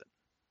away with it.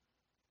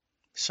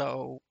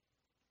 So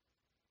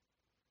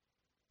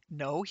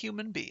no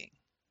human being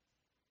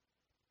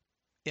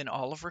in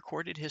all of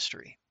recorded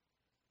history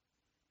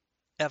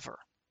ever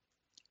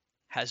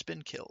has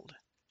been killed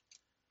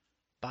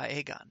by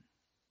a gun.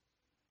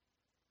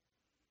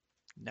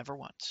 Never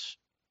once.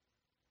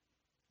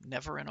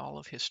 Never in all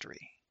of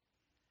history.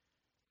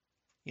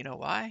 You know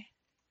why?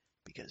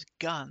 Because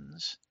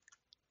guns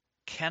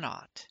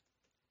cannot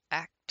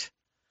act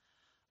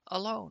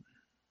alone.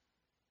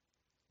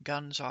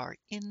 Guns are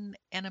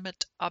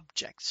inanimate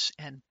objects,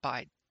 and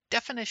by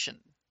definition,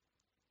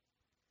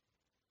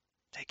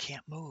 they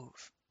can't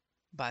move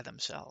by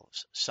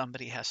themselves.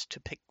 Somebody has to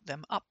pick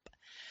them up.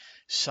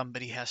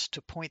 Somebody has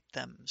to point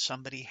them.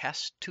 Somebody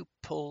has to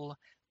pull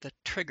the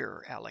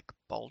trigger, Alec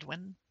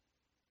Baldwin.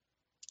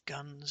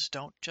 Guns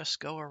don't just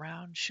go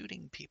around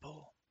shooting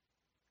people.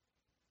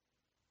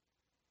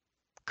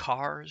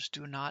 Cars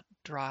do not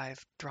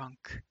drive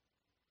drunk.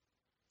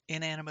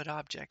 Inanimate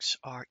objects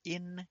are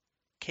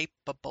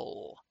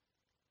incapable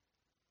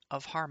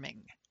of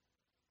harming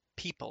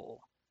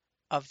people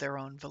of their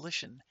own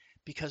volition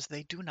because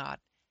they do not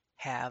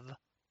have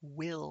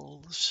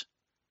wills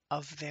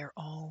of their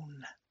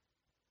own.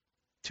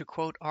 To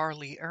quote R.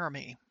 Lee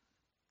Ermey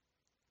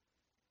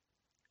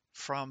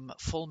from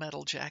Full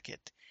Metal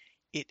Jacket,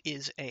 it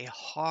is a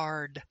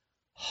hard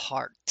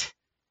heart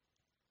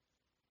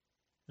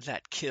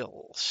that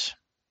kills.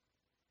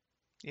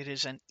 It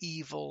is an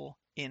evil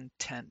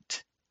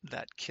intent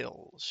that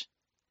kills.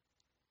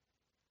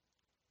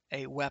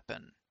 A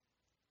weapon,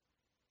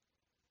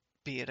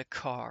 be it a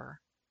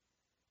car,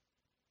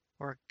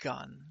 or a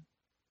gun,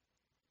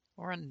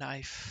 or a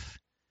knife,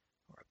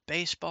 or a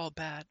baseball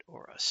bat,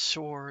 or a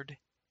sword,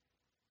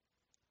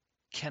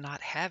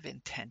 cannot have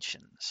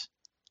intentions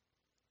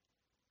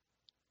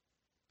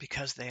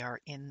because they are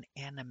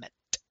inanimate.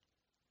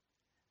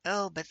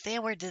 Oh, but they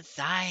were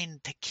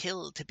designed to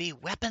kill, to be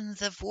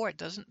weapons of war. It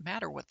doesn't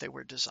matter what they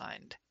were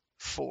designed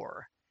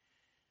for.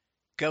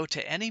 Go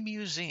to any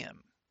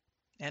museum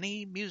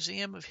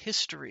of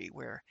history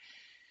where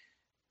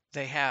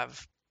they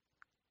have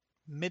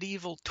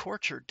medieval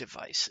torture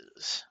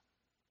devices,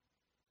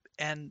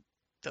 and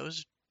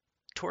those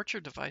torture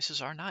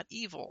devices are not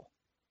evil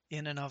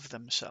in and of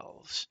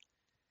themselves.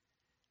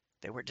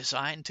 They were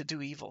designed to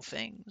do evil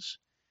things,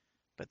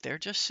 but they're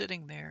just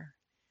sitting there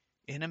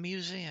in a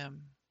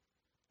museum,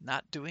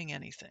 not doing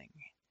anything.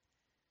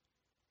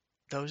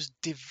 Those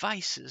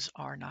devices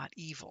are not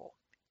evil.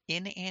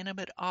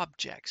 Inanimate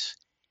objects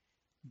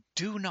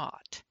do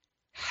not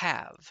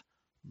have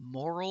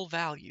moral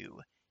value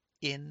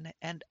in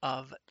and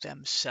of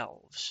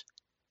themselves.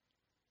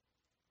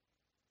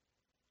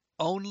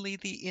 Only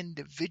the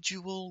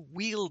individual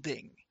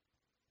wielding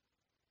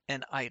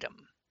an item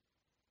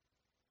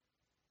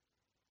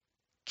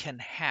can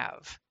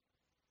have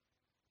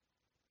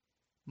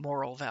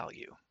moral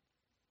value,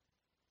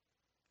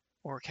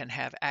 or can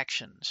have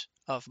actions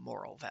of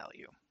moral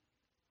value,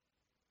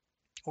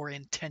 or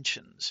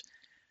intentions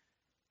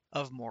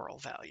of moral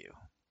value.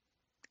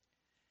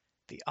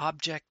 The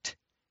object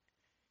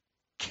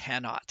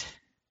cannot.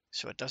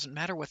 So it doesn't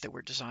matter what they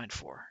were designed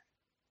for.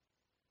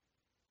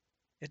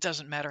 It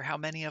doesn't matter how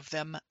many of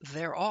them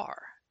there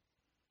are.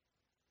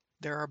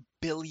 There are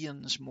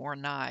billions more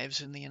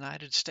knives in the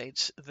United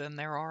States than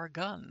there are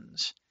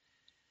guns.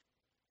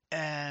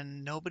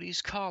 And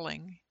nobody's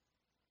calling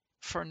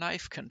for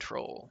knife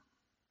control.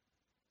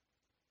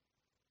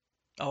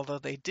 Although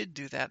they did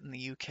do that in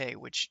the UK,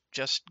 which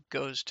just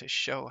goes to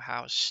show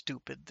how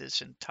stupid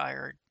this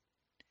entire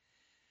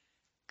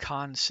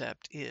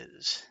concept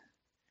is.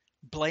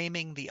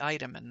 Blaming the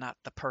item and not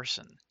the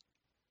person.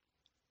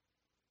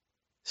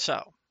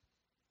 So,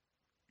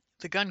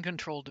 the gun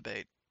control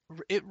debate,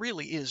 it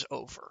really is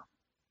over.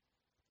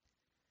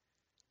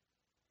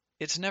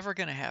 It's never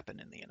going to happen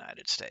in the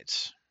United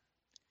States.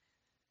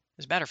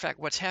 As a matter of fact,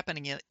 what's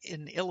happening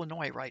in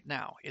Illinois right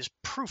now is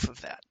proof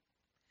of that.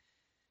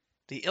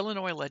 The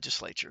Illinois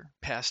legislature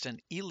passed a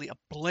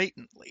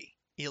blatantly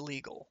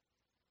illegal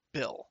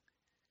bill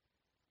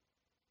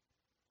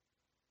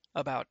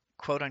about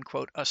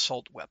quote-unquote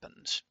assault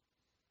weapons,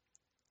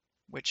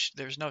 which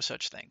there's no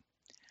such thing.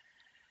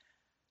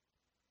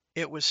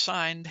 It was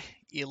signed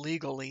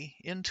illegally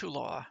into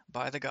law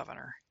by the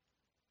governor.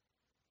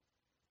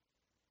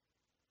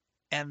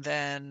 And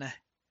then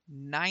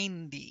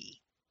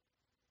 90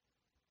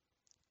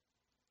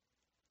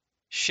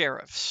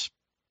 sheriffs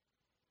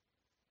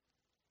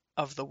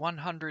of the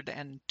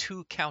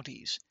 102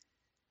 counties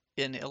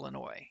in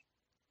Illinois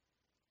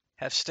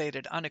have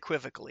stated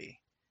unequivocally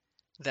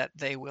that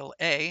they will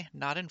A,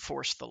 not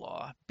enforce the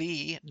law,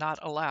 B, not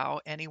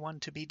allow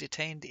anyone to be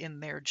detained in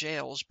their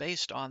jails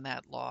based on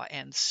that law,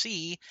 and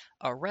C,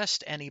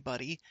 arrest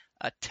anybody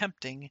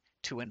attempting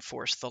to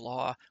enforce the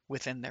law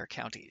within their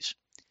counties.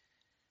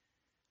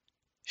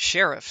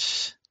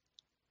 Sheriffs,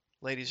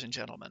 ladies and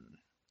gentlemen,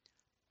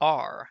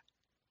 are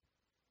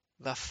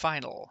the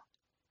final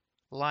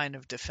line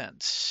of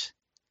defense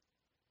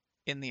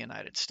in the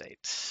United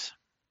States.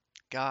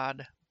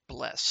 God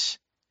bless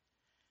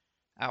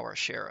our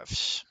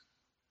sheriffs.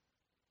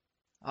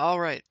 All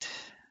right,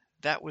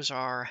 that was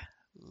our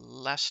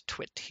last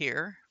twit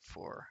here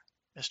for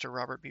Mr.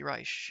 Robert B.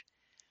 Reich.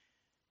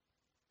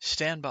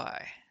 Stand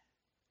by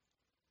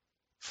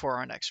for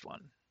our next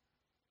one.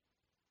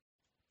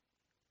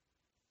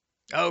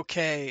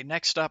 Okay,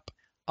 next up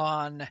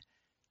on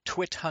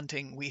twit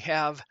hunting, we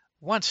have,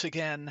 once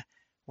again,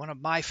 one of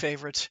my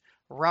favorites,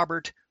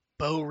 Robert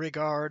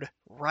Beauregard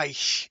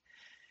Reich.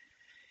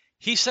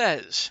 He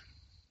says,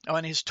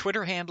 and his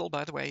Twitter handle,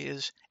 by the way,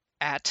 is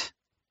at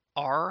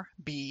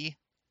RB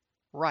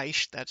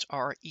Reich, that's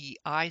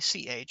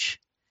REICH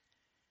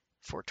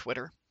for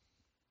Twitter.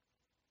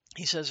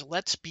 He says,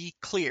 let's be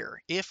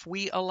clear. If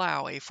we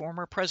allow a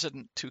former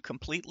president to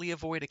completely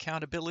avoid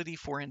accountability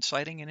for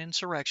inciting an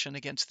insurrection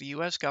against the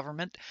U.S.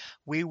 government,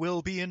 we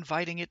will be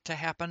inviting it to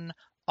happen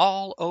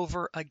all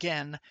over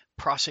again.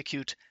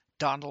 Prosecute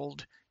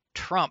Donald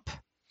Trump.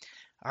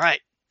 All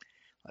right,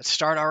 let's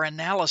start our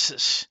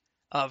analysis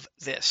of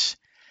this.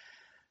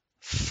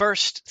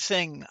 First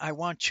thing I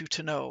want you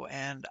to know,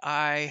 and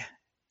I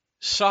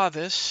saw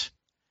this,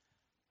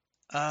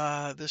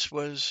 this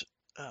was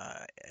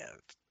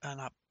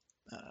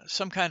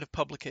some kind of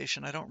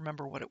publication. I don't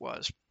remember what it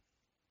was.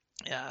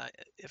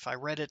 If I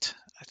read it,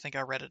 I think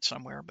I read it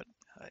somewhere, but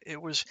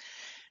it was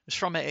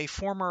from a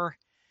former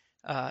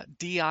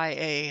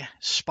DIA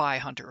spy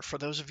hunter. For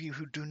those of you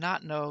who do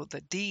not know,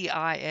 the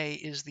DIA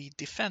is the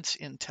Defense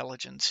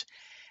Intelligence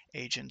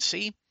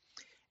Agency,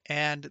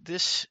 and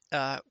this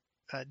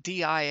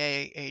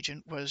DIA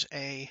agent was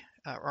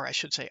or I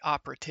should say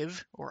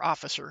operative or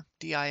officer,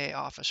 DIA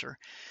officer,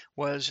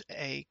 was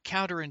a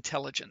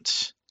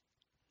counterintelligence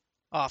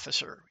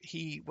officer.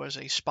 He was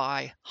a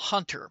spy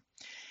hunter,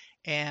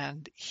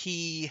 and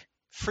he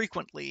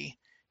frequently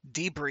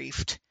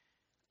debriefed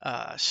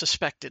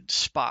suspected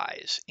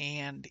spies.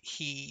 And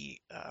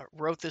he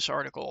wrote this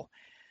article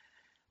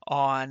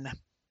on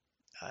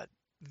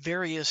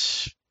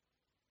various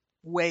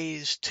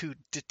ways to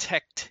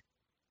detect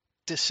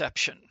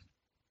deception.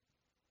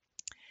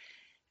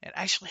 And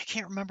actually, I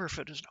can't remember if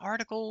it was an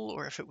article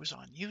or if it was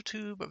on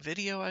YouTube, a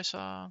video I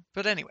saw.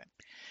 But anyway,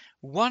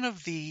 one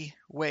of the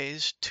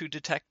ways to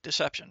detect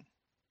deception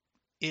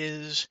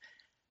is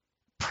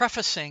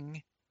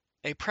prefacing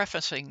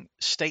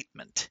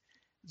statement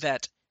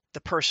that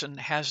the person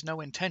has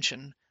no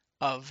intention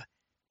of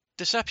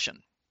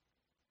deception.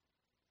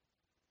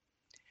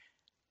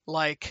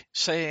 Like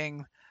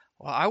saying,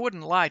 well, I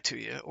wouldn't lie to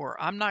you, or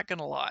I'm not going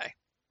to lie,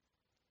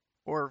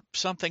 or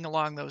something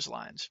along those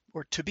lines.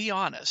 Or to be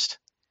honest,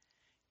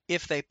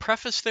 if they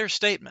preface their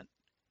statement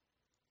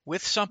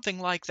with something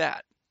like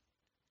that,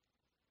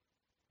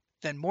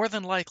 then more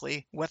than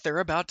likely what they're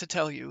about to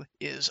tell you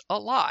is a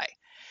lie.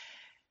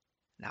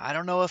 Now, I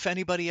don't know if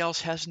anybody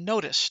else has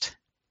noticed,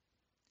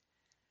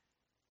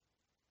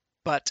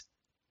 but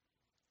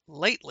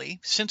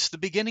lately, since the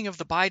beginning of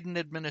the Biden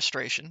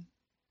administration,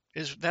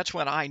 that's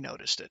when I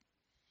noticed it.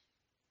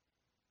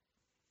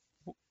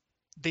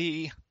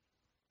 The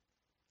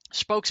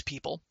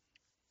spokespeople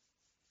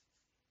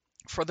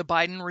for the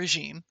Biden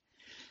regime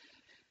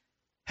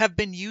have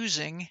been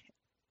using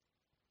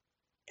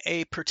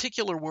a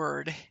particular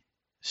word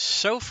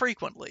so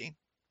frequently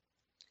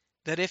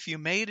that if you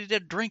made it a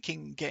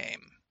drinking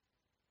game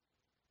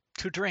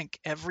to drink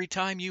every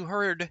time you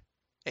heard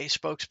a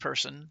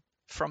spokesperson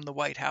from the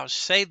White House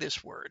say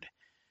this word,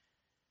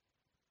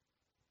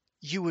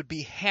 you would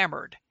be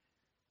hammered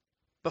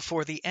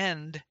before the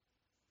end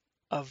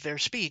of their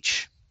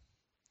speech.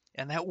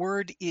 And that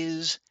word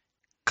is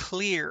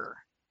clear.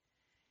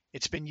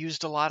 It's been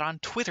used a lot on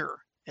Twitter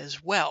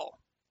as well.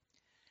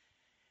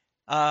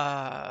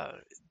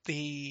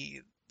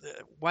 The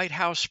White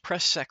House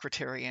press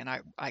secretary, and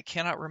I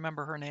cannot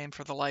remember her name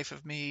for the life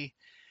of me,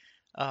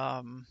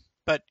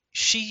 but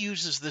she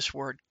uses this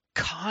word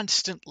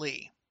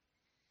constantly.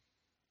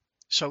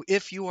 So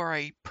if you are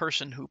a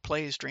person who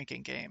plays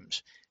drinking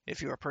games,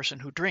 if you're a person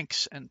who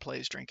drinks and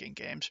plays drinking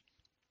games,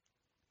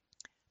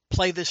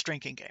 play this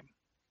drinking game.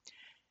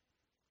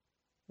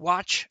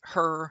 Watch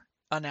her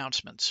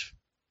announcements.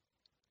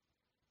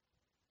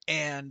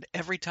 And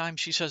every time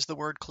she says the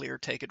word clear,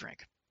 take a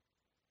drink.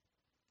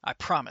 I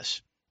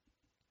promise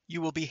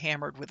you will be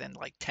hammered within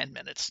like 10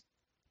 minutes,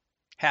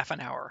 half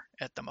an hour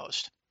at the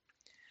most.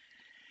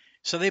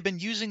 So they've been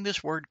using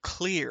this word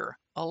clear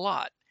a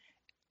lot.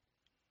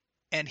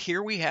 And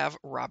here we have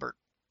Robert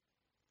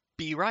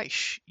B.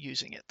 Reich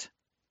using it.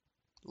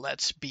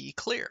 Let's be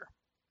clear.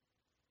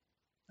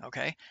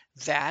 Okay,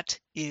 that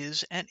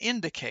is an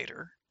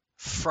indicator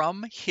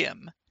from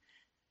him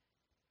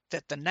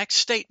that the next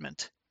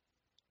statement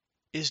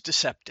is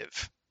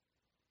deceptive.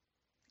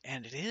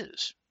 And it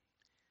is.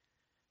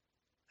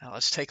 Now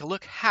let's take a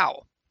look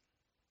how.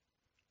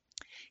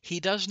 He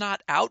does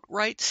not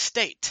outright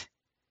state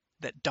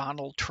that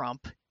Donald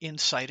Trump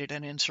incited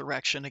an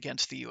insurrection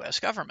against the U.S.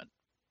 government.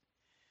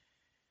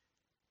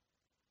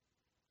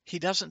 He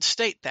doesn't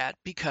state that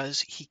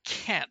because he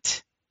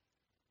can't.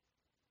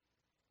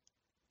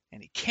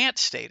 And he can't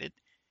state it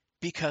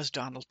because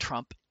Donald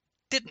Trump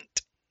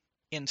didn't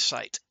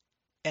incite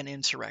an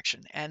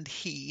insurrection, and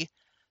he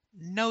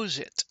knows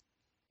it.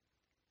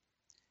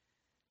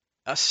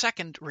 A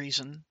second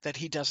reason that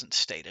he doesn't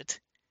state it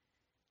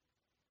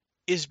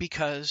is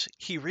because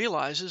he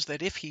realizes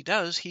that if he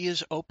does, he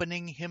is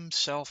opening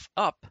himself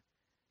up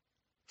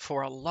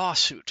for a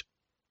lawsuit.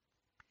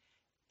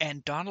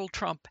 And Donald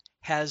Trump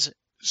has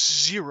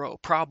zero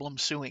problem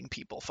suing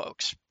people,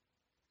 folks.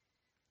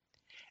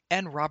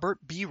 And Robert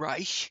B.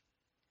 Reich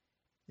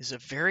is a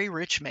very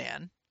rich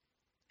man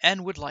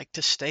and would like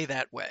to stay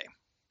that way.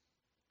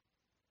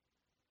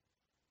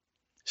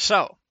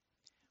 So,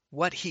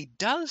 what he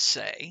does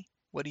say,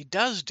 what he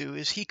does do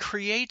is he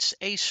creates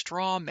a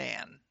straw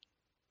man.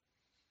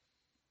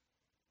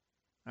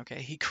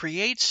 Okay, he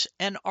creates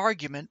an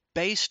argument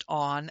based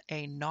on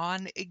a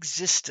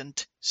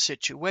non-existent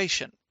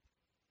situation.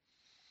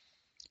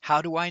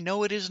 How do I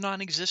know it is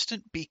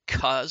non-existent?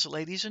 Because,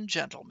 ladies and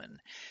gentlemen,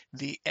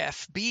 the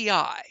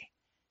FBI,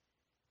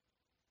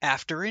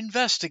 after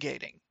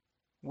investigating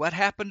what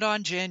happened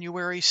on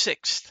January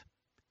 6th,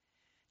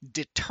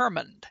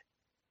 determined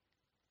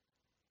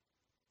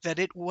that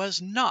it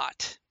was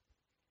not,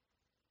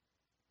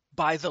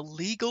 by the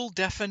legal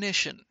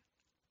definition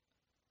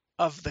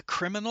of the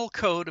Criminal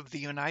Code of the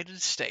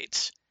United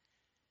States,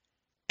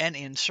 an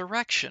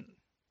insurrection.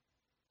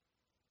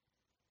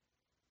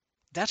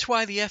 That's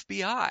why the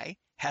FBI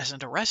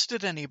hasn't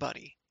arrested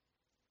anybody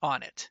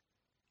on it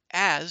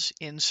as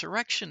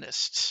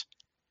insurrectionists.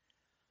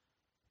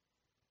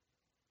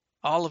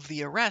 All of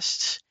the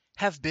arrests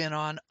have been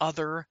on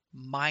other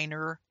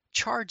minor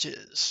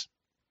charges.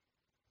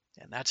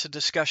 And that's a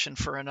discussion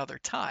for another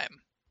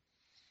time.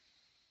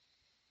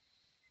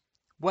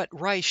 What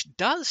Reich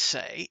does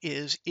say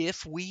is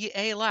if we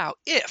allow,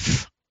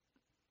 if,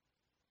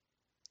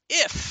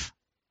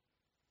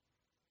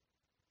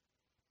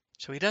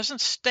 so he doesn't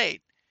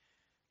state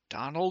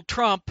Donald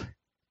Trump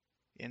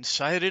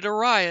incited a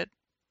riot.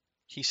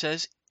 He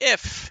says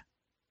if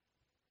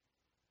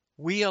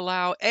we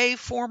allow a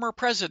former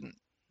president,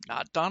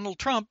 not Donald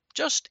Trump,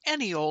 just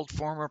any old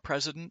former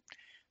president,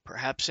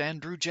 perhaps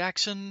Andrew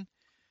Jackson,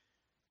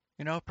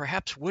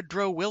 perhaps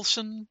Woodrow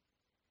Wilson,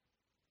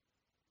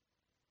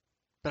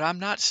 but I'm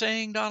not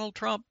saying Donald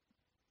Trump,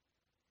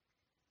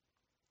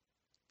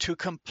 to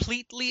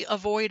completely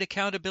avoid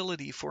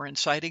accountability for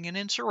inciting an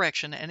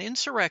insurrection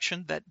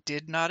that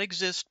did not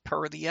exist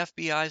per the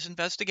FBI's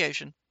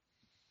investigation,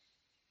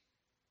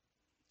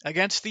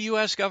 against the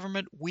U.S.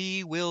 government,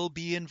 we will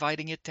be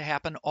inviting it to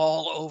happen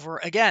all over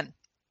again.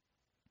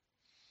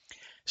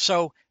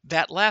 So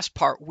that last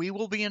part, we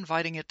will be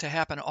inviting it to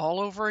happen all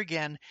over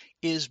again,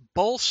 is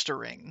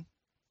bolstering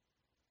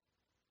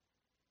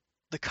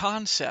the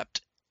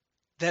concept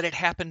that it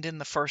happened in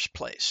the first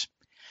place.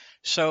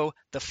 So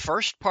the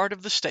first part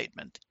of the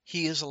statement,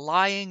 he is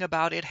lying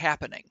about it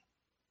happening.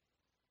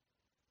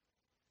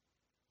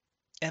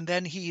 And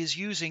then he is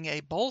using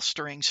a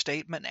bolstering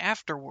statement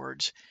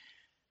afterwards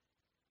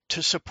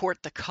to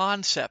support the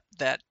concept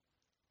that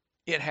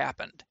it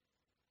happened,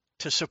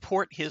 to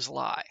support his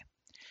lie.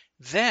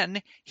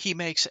 Then he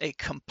makes a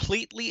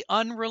completely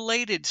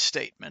unrelated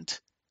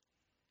statement,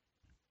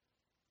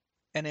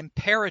 an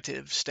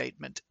imperative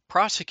statement,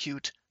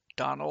 prosecute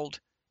Donald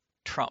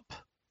Trump.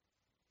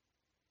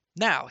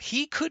 Now,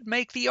 he could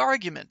make the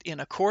argument in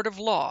a court of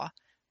law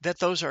that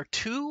those are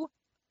two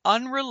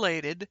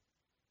unrelated,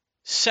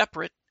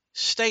 separate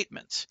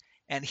statements,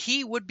 and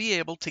he would be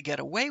able to get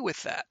away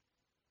with that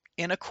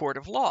in a court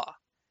of law,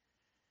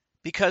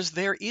 because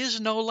there is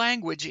no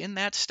language in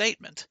that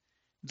statement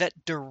that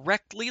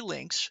directly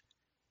links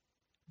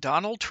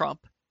Donald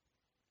Trump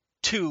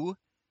to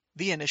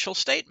the initial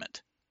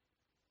statement.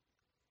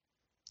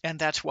 And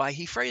that's why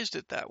he phrased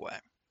it that way.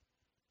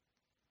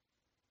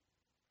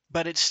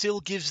 But it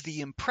still gives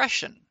the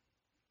impression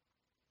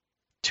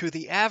to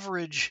the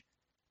average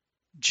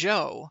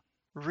Joe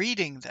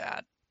reading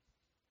that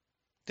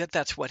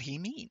that's what he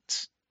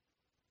means.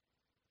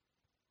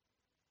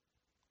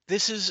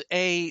 This is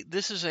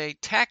a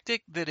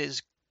tactic that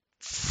is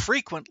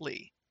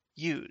frequently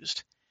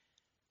used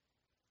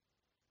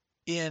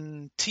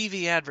in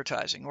TV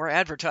advertising, or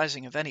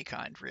advertising of any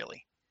kind,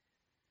 really.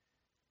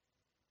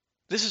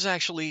 That's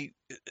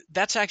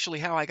actually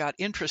how I got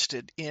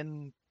interested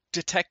in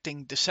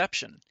detecting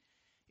deception,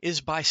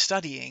 is by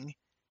studying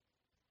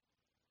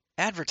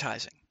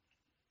advertising.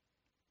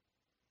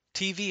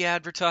 TV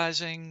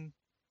advertising,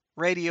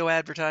 radio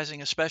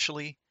advertising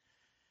especially.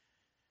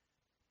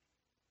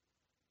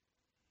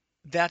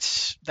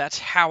 That's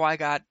how I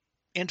got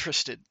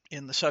interested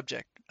in the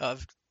subject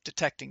of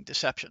detecting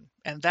deception.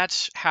 And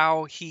that's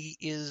how he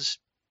is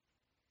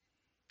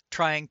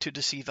trying to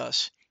deceive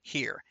us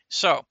here.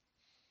 So,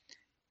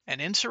 an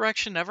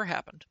insurrection never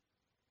happened.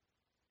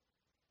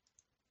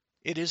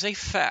 It is a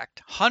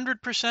fact,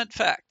 100%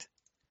 fact,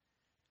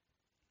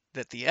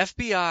 that the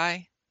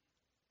FBI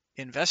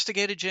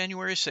investigated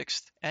January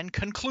 6th and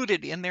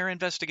concluded in their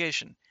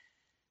investigation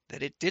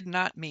that it did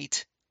not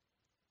meet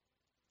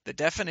the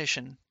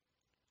definition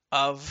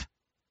of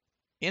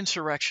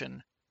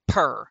insurrection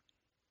per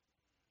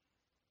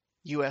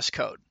U.S.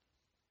 code.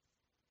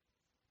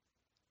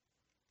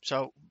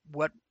 So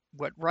what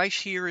Reich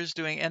here is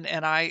doing,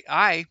 and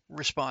I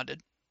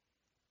responded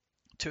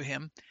to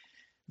him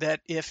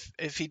that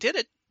if he did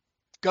it,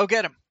 go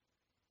get him.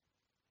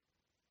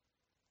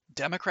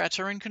 Democrats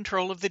are in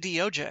control of the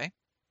DOJ.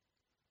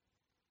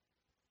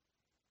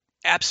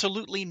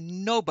 Absolutely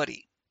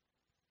nobody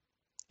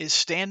is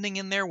standing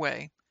in their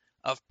way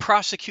of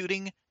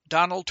prosecuting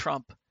Donald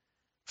Trump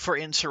for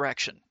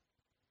insurrection.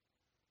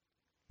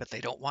 But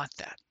they don't want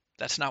that.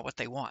 That's not what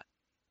they want.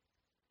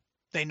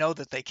 They know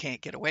that they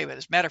can't get away with it.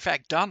 As a matter of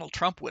fact, Donald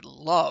Trump would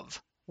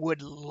love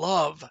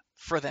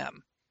for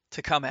them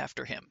to come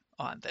after him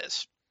on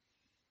this.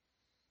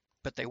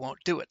 But they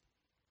won't do it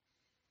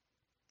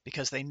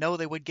because they know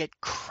they would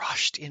get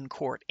crushed in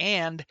court.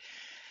 And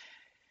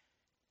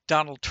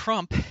Donald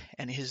Trump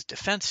and his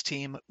defense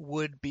team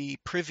would be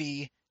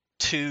privy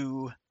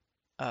to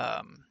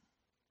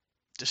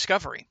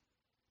discovery.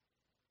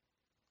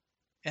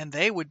 And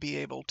they would be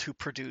able to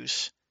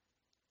produce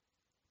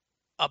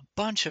a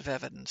bunch of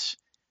evidence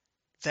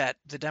that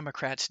the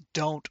Democrats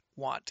don't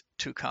want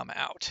to come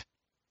out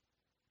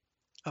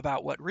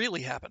about what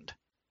really happened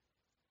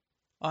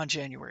on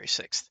January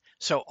 6th.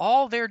 So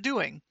all they're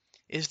doing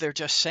is they're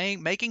just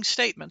making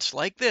statements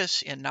like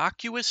this,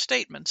 innocuous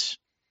statements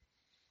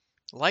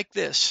like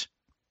this,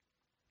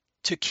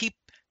 to keep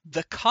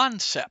the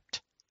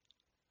concept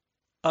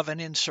of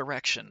an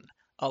insurrection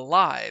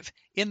alive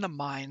in the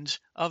minds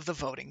of the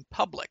voting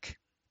public.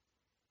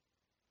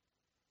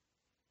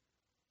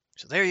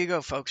 So there you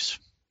go, folks.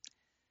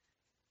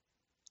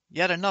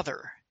 Yet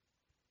another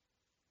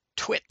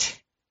twit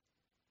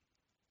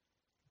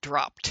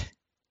dropped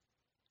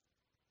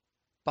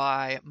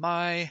by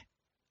my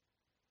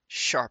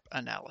sharp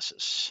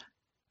analysis.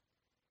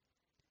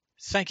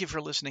 Thank you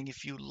for listening.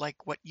 If you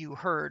like what you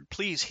heard,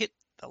 please hit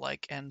the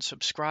like and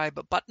subscribe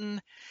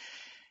button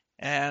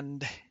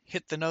and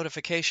hit the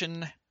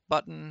notification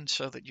button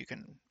so that you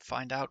can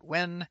find out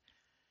when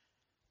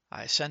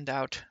I send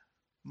out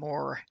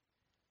more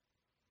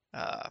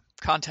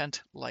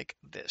content like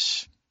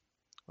this.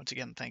 Once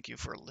again, thank you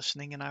for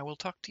listening, and I will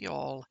talk to you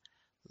all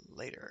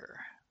later.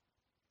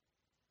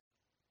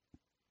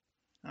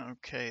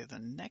 Okay, the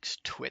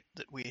next twit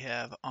that we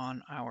have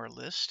on our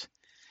list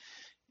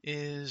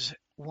is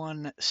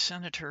one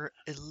Senator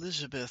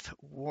Elizabeth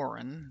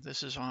Warren.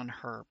 This is on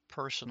her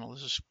personal,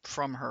 this is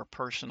from her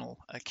personal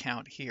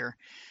account here,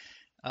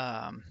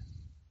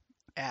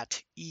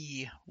 at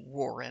E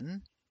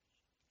Warren.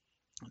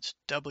 It's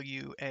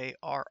WARREN.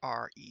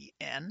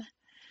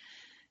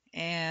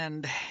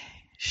 And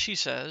she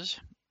says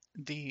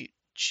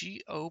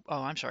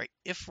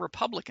if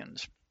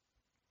Republicans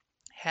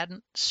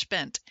hadn't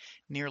spent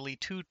nearly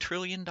 $2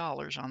 trillion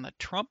on the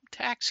Trump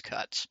tax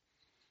cuts,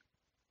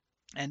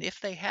 and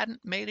if they hadn't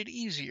made it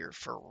easier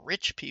for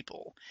rich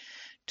people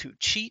to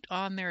cheat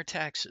on their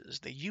taxes,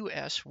 the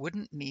U.S.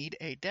 wouldn't need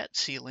a debt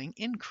ceiling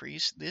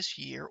increase this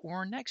year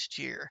or next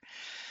year.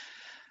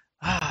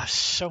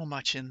 So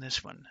much in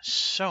this one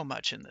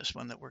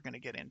that we're going to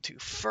get into.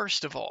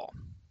 First of all,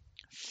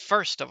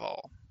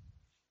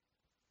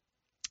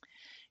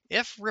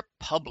 if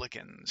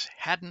Republicans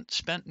hadn't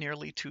spent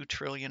nearly $2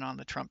 trillion on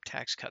the Trump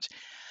tax cuts,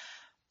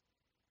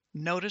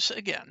 notice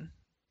again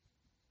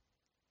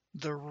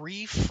the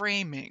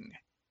reframing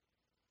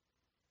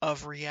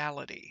of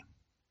reality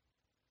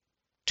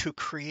to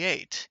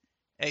create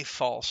a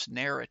false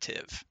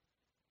narrative.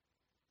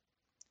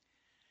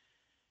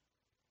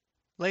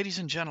 Ladies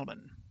and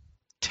gentlemen,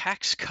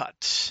 tax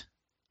cuts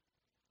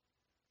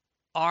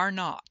are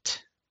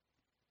not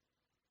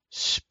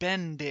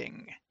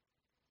spending.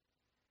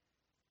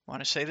 I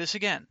want to say this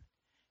again.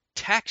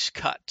 Tax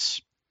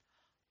cuts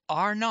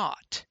are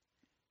not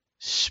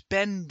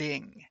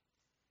spending.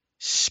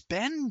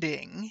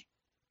 Spending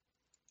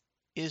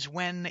is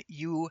when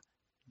you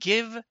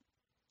give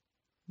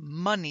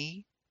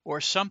money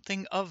or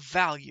something of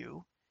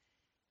value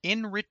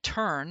in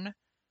return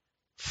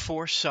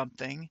for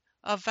something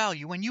of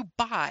value. When you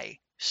buy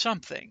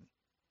something,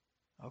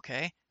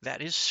 okay,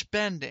 that is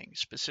spending.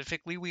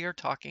 Specifically, we are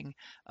talking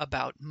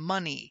about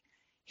money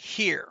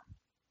here.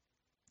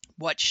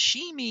 What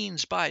she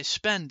means by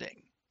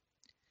spending,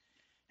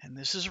 and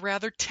this is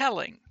rather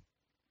telling,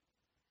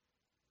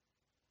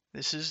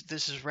 this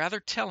is rather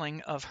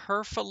telling of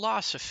her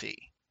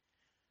philosophy.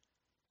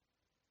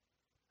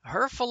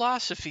 Her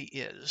philosophy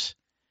is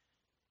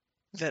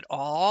that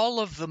all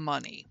of the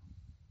money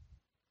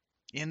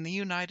in the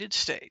United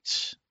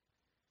States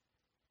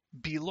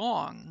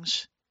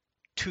belongs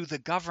to the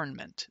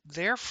government.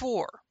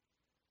 Therefore,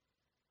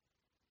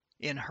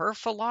 in her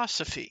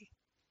philosophy,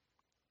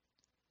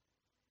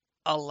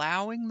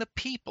 allowing the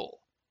people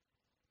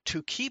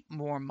to keep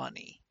more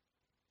money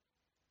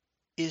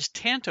is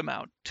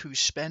tantamount to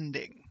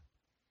spending,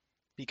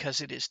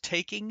 because it is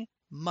taking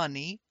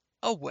money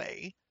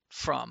away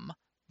from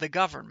the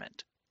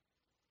government,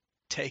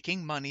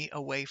 taking money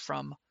away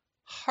from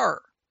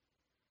her.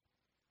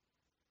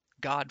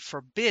 God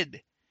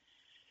forbid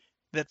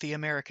that the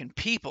American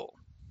people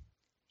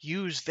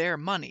use their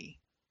money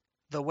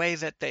the way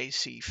that they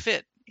see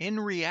fit. In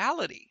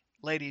reality,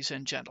 ladies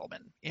and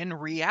gentlemen. In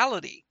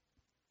reality,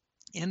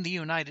 in the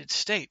United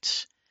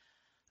States,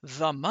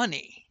 the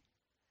money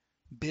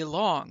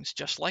belongs,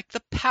 just like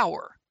the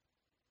power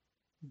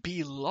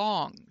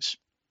belongs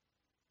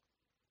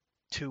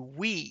to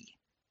we,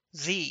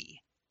 the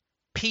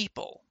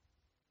people.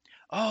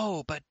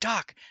 Oh, but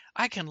Doc,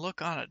 I can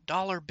look on a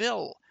dollar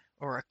bill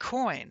or a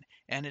coin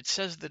and it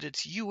says that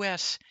it's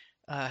U.S.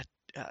 Uh,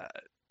 uh,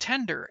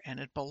 tender and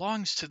it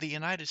belongs to the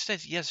United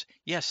States. Yes,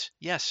 yes,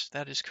 yes,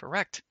 that is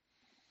correct.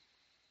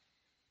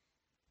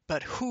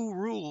 But who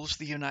rules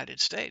the United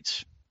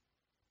States?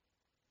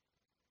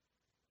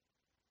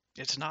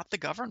 It's not the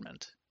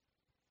government.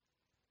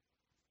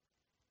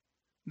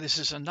 This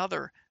is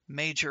another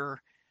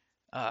major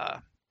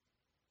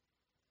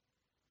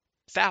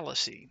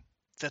fallacy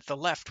that the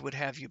left would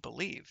have you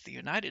believe. The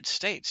United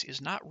States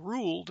is not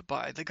ruled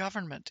by the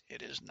government.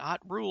 It is not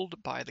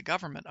ruled by the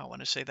government. I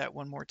want to say that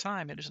one more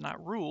time. It is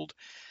not ruled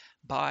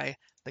by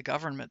the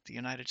government. The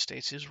United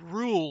States is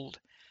ruled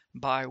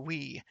by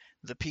we,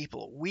 the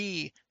people.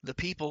 We, the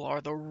people,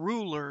 are the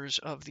rulers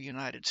of the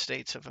United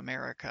States of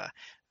America.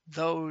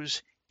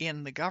 Those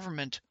in the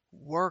government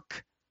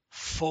work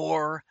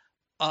for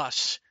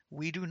us.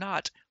 We do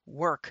not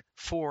work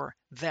for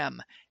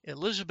them.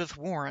 Elizabeth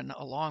Warren,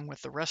 along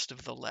with the rest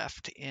of the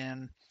left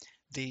in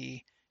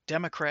the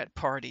Democrat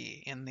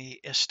Party, in the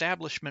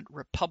establishment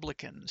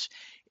Republicans,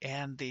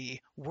 and the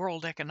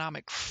World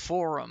Economic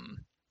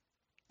Forum,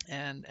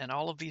 and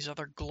all of these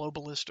other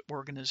globalist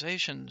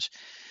organizations,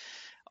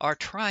 are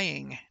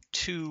trying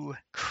to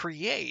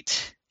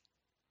create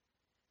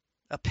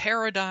a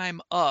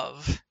paradigm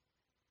of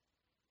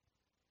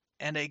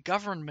and a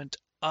government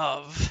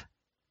of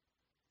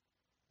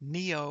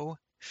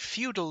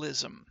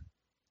neo-feudalism,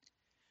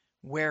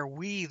 where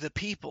we, the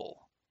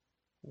people,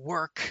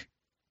 work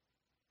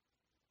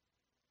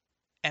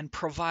and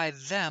provide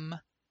them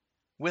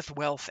with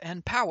wealth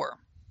and power.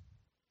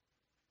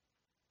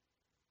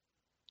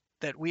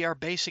 That we are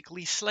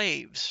basically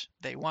slaves.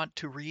 They want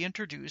to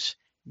reintroduce,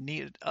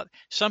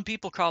 some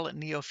people call it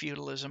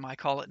neo-feudalism, I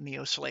call it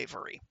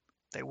neo-slavery.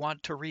 They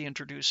want to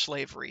reintroduce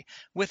slavery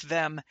with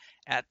them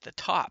at the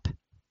top.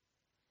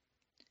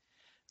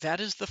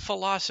 That is the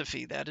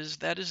philosophy, that is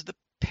the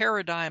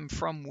paradigm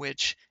from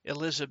which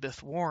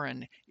Elizabeth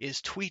Warren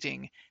is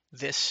tweeting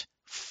this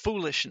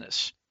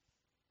foolishness.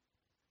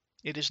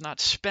 It is not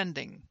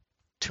spending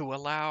to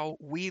allow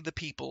we the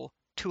people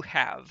to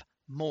have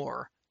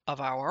more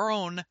of our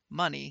own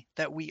money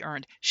that we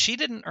earned. She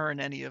didn't earn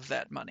any of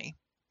that money.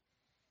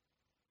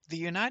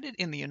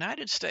 In the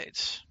United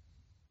States,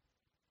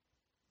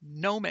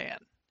 no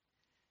man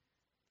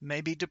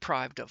may be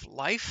deprived of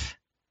life,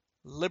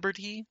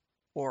 liberty,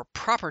 or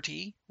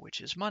property,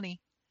 which is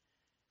money,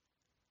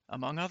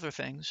 among other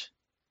things,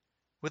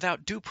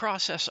 without due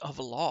process of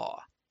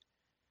law.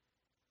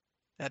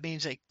 That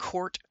means a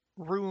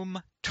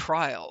courtroom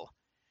trial.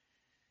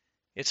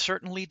 It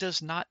certainly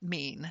does not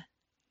mean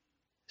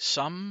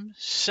some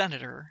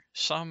senator,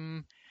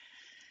 some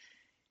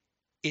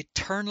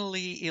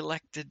eternally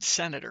elected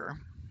senator,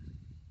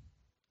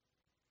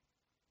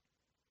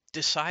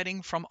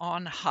 deciding from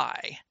on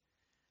high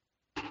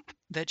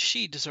that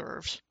she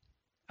deserves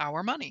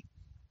our money.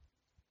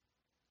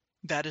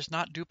 That is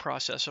not due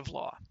process of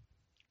law.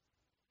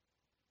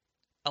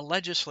 A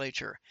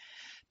legislature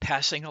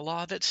passing a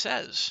law that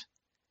says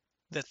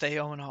that they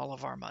own all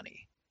of our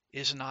money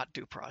is not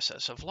due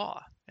process of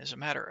law. As a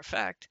matter of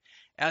fact,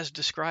 as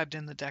described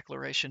in the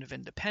Declaration of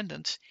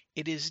Independence,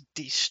 it is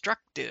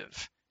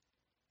destructive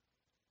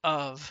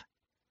of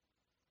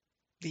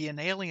the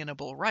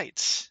inalienable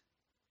rights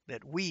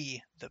that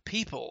we, the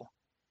people,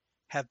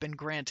 have been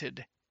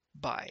granted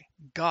by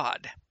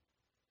God,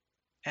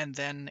 and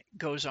then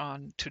goes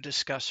on to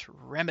discuss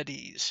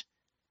remedies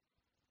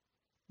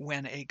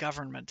when a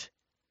government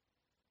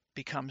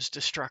becomes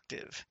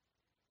destructive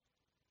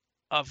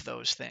of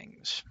those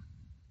things.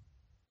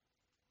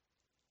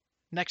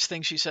 Next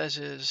thing she says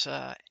is,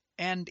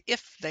 and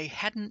if they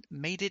hadn't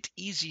made it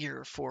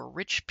easier for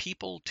rich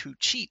people to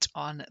cheat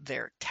on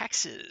their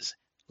taxes.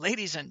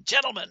 Ladies and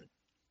gentlemen,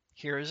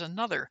 here is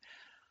another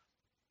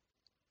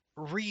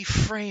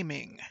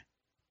reframing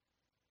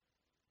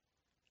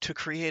to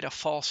create a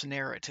false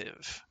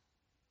narrative.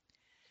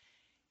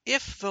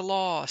 If the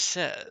law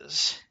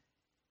says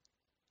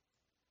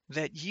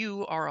that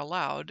you are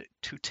allowed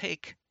to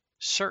take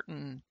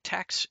certain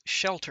tax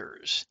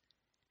shelters,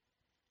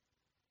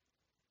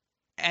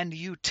 and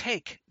you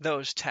take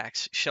those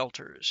tax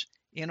shelters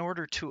in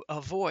order to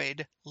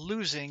avoid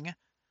losing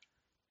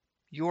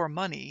your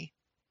money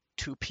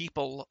to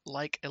people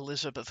like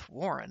Elizabeth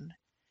Warren,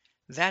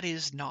 that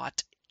is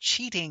not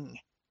cheating.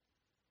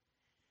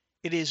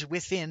 It is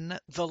within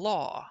the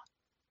law.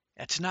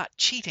 That's not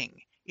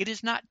cheating. It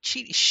is not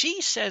cheating.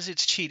 She says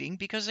it's cheating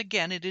because,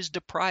 again, it is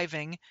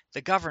depriving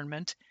the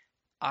government,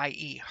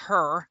 i.e.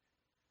 her,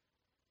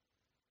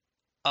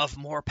 of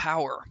more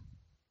power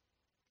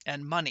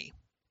and money.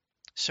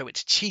 So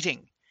it's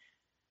cheating.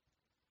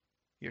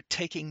 You're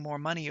taking more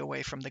money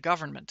away from the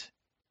government.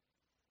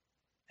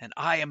 And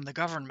I am the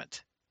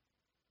government.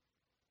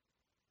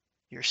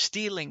 You're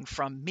stealing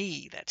from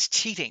me. That's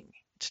cheating.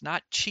 It's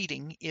not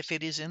cheating if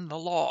it is in the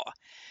law.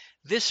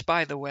 This,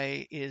 by the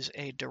way, is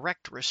a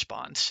direct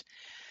response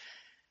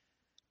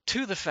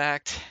to the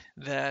fact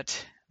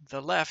that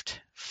the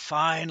left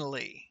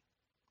finally,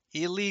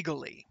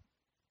 illegally,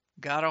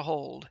 got a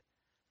hold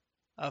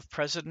of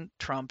President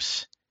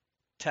Trump's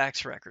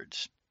tax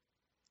records.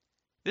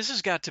 This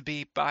has got to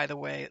be, by the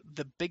way,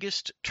 the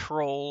biggest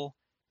troll,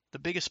 the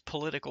biggest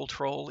political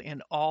troll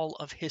in all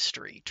of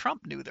history.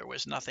 Trump knew there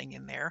was nothing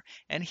in there,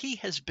 and he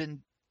has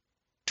been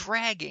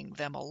dragging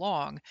them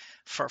along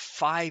for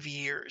 5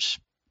 years.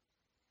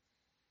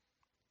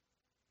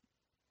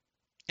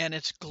 And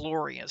it's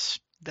glorious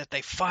that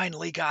they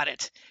finally got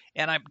it.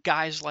 And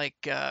guys like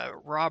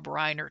Rob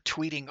Reiner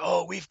tweeting,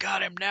 "Oh, we've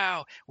got him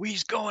now.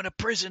 He's going to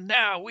prison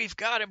now. We've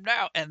got him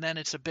now." And then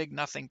it's a big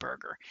nothing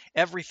burger.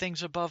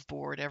 Everything's above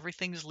board.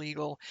 Everything's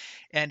legal.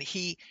 And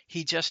he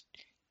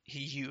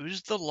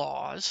used the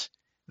laws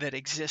that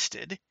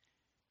existed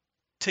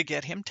to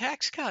get him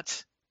tax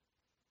cuts.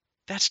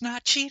 That's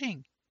not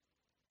cheating.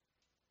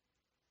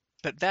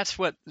 But that's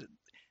what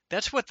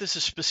this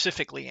is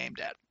specifically aimed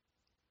at.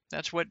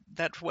 That's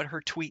what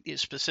her tweet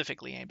is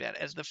specifically aimed at,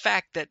 as the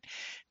fact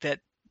that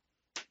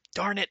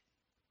darn it,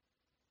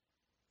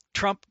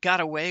 Trump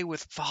got away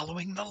with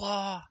following the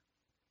law.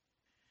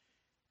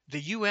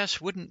 The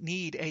U.S. wouldn't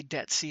need a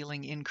debt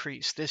ceiling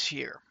increase this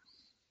year.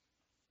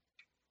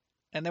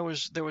 And there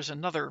was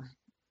another,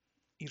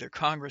 either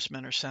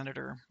congressman or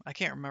senator, I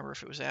can't remember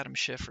if it was Adam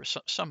Schiff or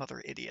some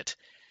other idiot,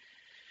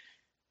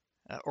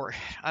 or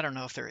I don't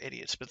know if they're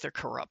idiots, but they're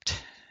corrupt.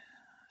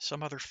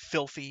 Some other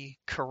filthy,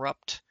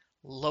 corrupt,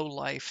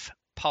 low-life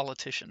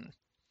politician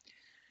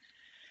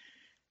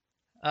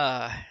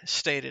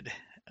stated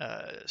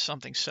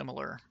something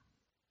similar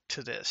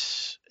to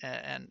this,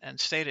 and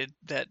stated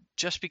that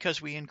just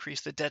because we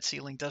increase the debt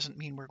ceiling doesn't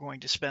mean we're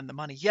going to spend the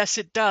money. Yes,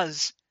 it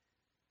does.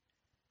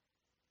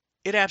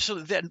 It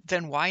absolutely.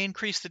 Then why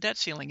increase the debt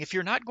ceiling? If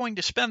you're not going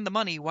to spend the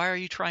money, why are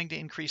you trying to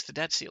increase the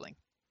debt ceiling?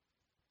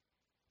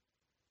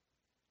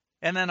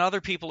 And then other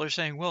people are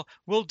saying, well,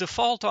 we'll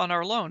default on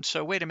our loans.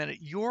 So wait a minute,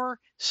 you're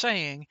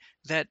saying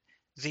that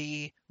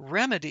the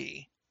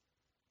remedy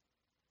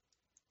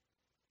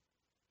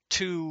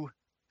to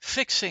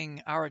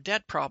fixing our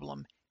debt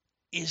problem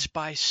is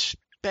by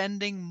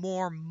spending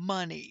more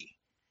money,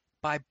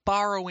 by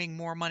borrowing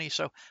more money.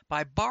 So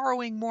by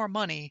borrowing more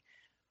money,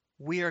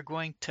 we are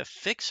going to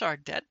fix our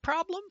debt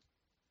problem?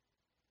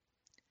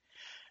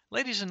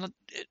 Ladies and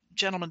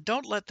gentlemen,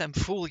 don't let them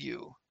fool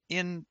you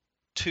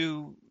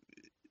into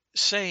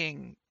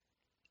saying,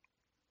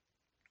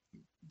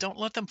 don't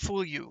let them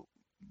fool you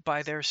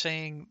by their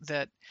saying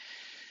that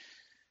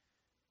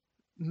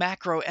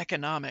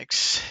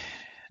macroeconomics,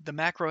 the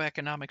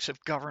macroeconomics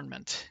of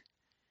government,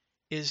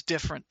 is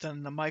different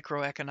than the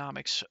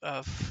microeconomics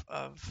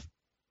of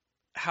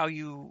how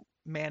you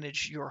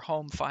manage your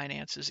home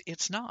finances.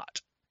 It's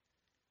not.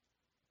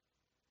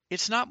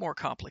 It's not more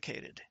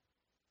complicated.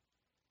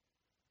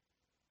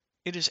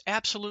 It is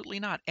absolutely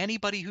not.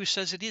 Anybody who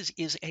says it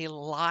is a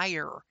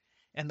liar.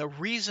 And the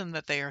reason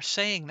that they are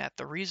saying that,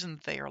 the reason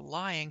that they are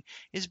lying,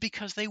 is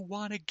because they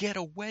want to get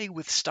away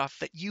with stuff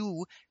that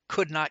you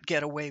could not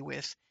get away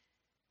with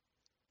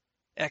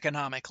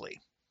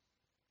economically.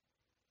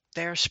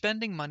 They are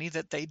spending money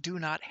that they do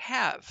not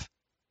have.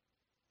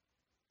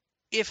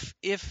 If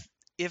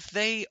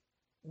they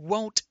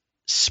won't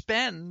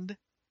spend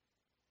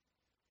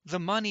the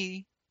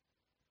money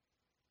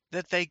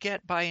that they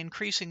get by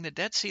increasing the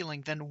debt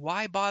ceiling, then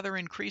why bother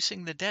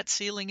increasing the debt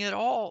ceiling at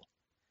all?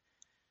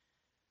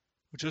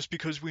 Just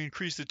because we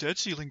increase the debt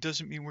ceiling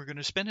doesn't mean we're going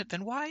to spend it.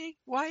 Then why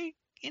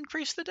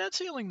increase the debt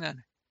ceiling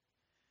then?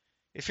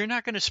 If you're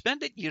not going to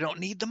spend it, you don't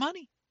need the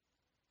money.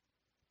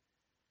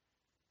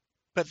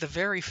 But the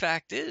very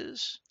fact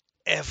is,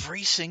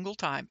 every single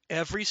time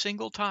in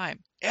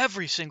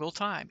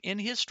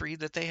history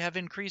that they have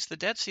increased the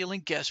debt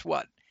ceiling, guess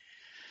what?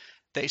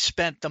 They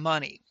spent the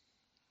money.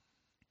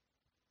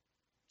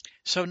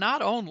 So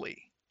not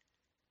only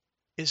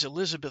is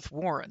Elizabeth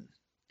Warren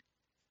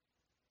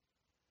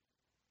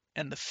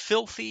and the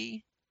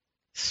filthy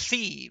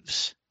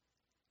thieves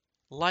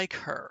like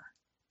her,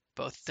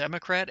 both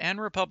Democrat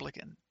and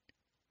Republican,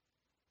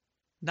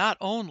 not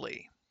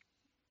only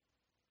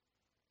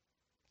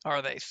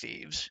are they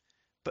thieves,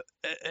 but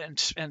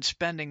and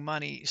spending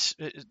money,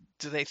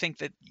 do they think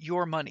that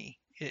your money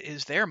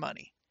is their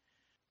money?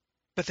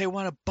 But they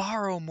want to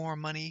borrow more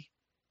money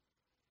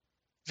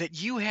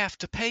that you have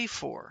to pay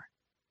for.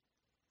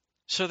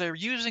 So they're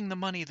using the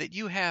money that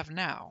you have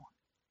now,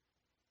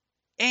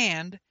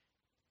 and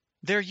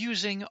they're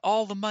using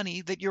all the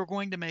money that you're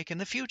going to make in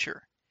the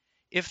future.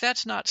 If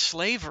that's not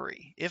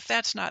slavery, if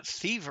that's not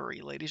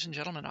thievery, ladies and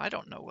gentlemen, I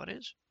don't know what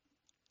is.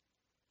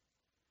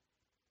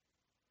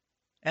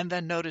 And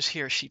then notice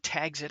here, she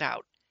tags it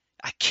out.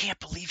 I can't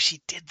believe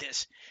she did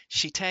this.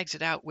 She tags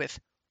it out with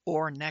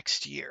 "or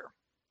next year."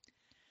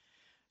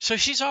 So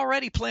she's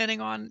already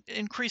planning on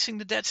increasing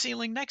the debt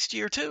ceiling next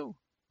year too.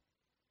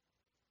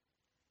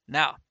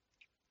 Now,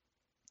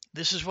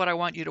 this is what I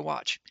want you to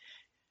watch.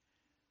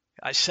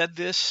 I said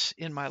this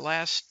in my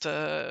last,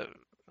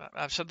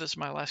 I've said this in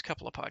my last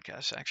couple of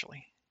podcasts,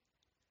 actually.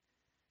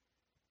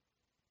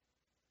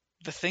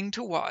 The thing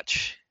to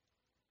watch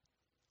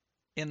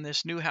in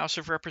this new House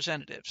of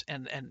Representatives,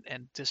 and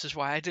this is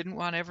why I didn't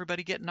want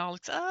everybody getting all,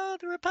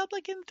 the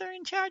Republicans are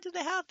in charge of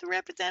the House of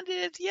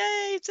Representatives.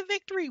 Yay, it's a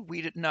victory.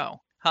 We didn't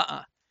know.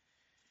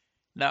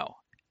 No.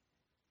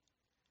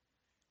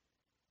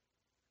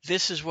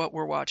 This is what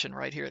we're watching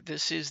right here.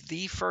 This is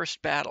the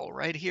first battle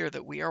right here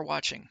that we are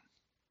watching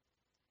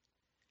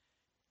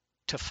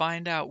to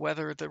find out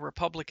whether the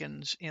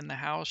Republicans in the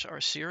House are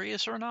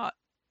serious or not,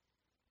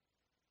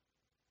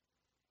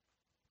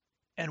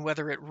 and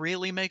whether it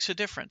really makes a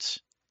difference,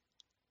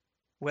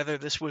 whether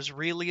this was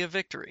really a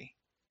victory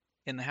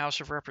in the House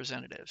of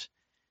Representatives.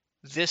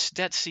 This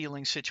debt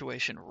ceiling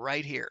situation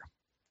right here.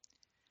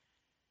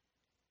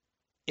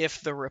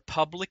 If the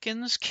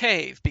Republicans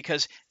cave,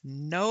 because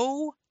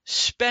no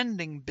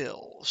spending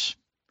bills,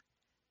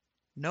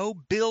 no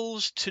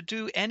bills to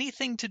do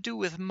anything to do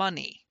with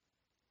money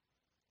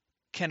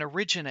can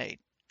originate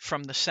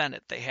from the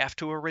Senate. They have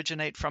to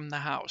originate from the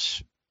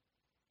House.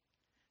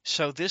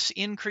 So this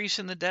increase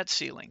in the debt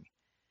ceiling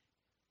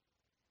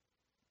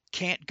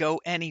can't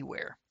go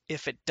anywhere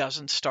if it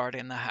doesn't start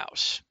in the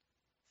House.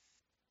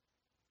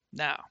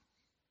 Now,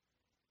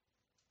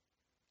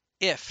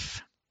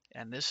 if,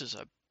 and this is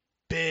a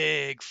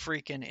big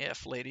freaking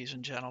if, ladies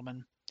and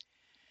gentlemen,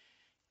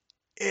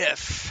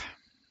 if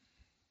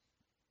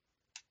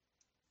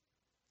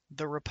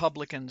the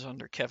Republicans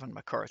under Kevin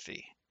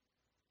McCarthy,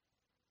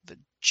 the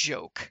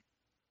joke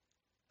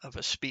of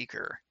a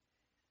speaker,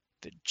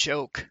 the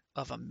joke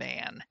of a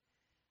man,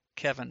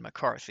 Kevin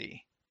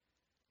McCarthy,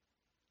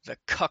 the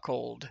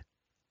cuckold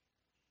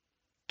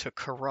to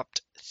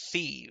corrupt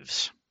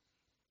thieves,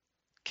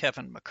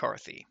 Kevin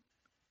McCarthy,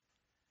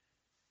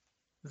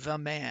 the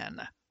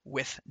man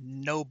with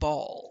no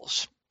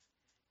balls,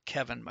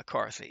 Kevin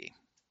McCarthy.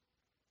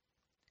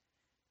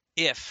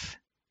 If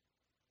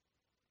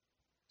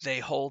they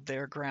hold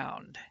their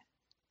ground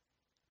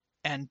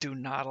and do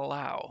not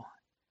allow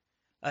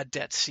a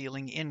debt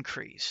ceiling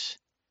increase,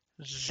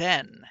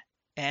 then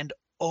and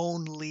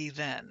only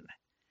then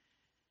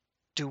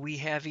do we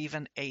have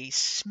even a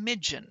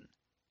smidgen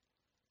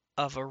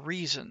of a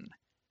reason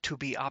to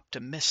be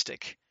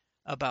optimistic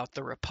about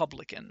the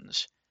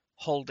Republicans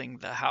holding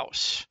the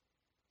House.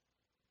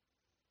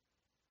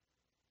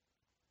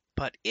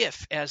 But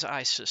if, as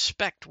I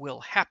suspect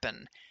will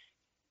happen,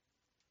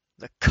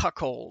 the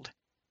cuckold,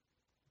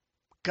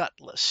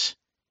 gutless,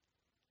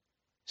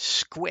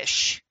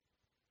 squish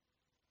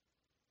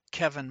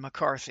Kevin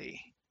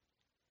McCarthy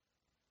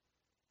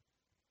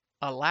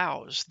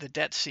allows the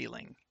debt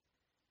ceiling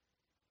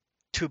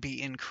to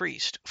be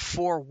increased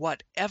for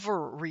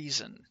whatever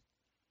reason,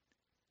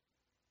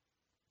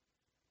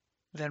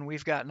 then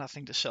we've got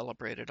nothing to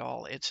celebrate at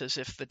all. It's as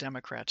if the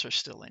Democrats are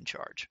still in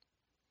charge.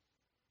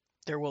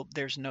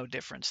 There's no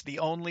difference. The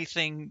only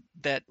thing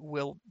that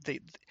will,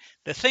 the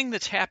thing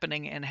that's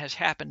happening and has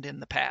happened in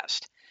the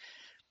past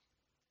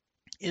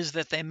is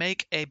that they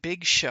make a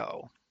big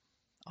show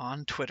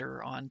on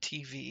Twitter, on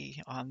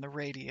TV, on the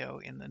radio,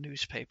 in the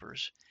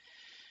newspapers,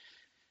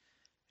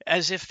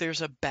 as if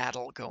there's a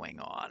battle going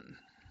on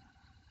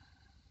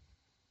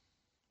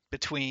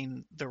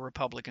between the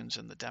Republicans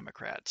and the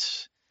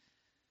Democrats.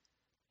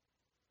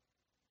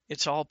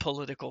 It's all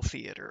political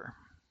theater.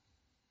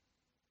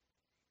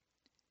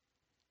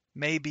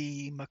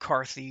 Maybe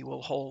McCarthy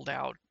will hold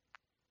out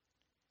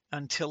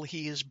until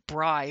he is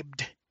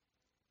bribed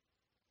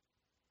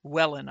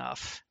well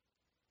enough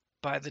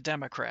by the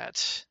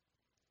Democrats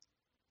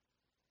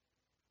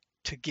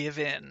to give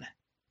in,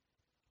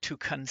 to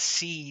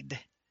concede,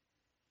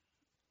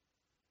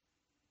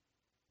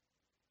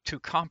 to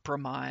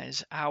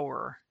compromise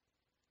our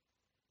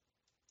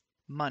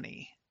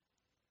money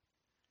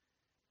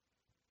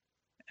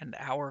and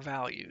our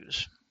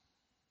values.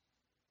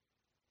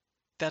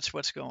 That's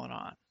what's going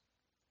on.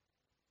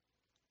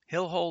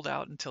 He'll hold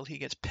out until he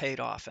gets paid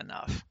off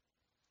enough.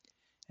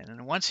 And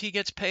then once he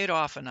gets paid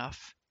off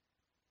enough,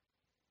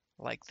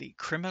 like the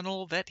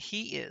criminal that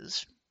he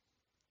is,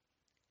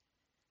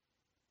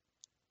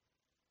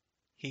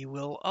 he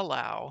will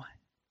allow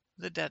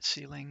the debt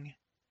ceiling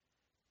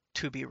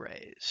to be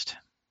raised.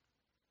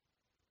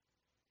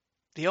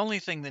 The only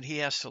thing that he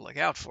has to look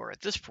out for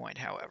at this point,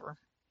 however,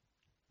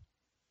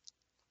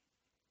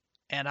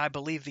 and I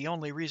believe the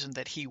only reason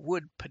that he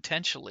would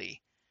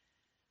potentially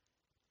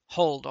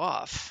hold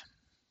off,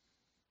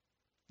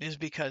 is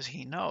because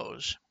he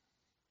knows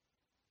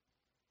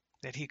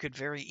that he could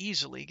very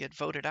easily get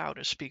voted out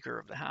as Speaker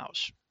of the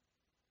House.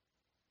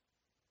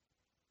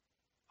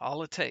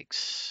 All it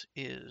takes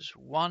is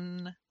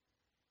one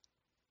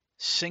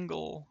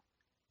single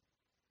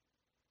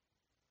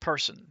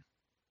person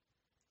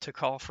to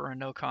call for a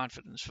no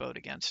confidence vote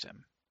against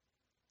him.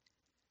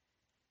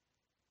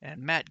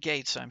 And Matt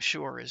Gaetz, I'm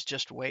sure, is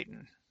just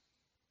waiting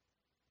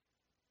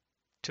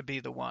to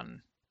be the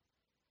one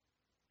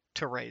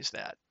to raise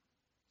that.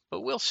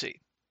 But we'll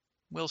see.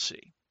 We'll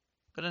see.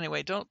 But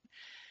anyway,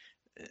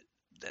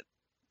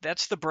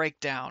 That's the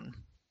breakdown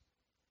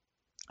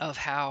of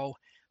how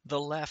the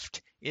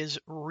left is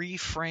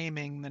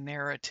reframing the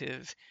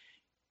narrative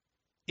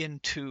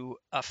into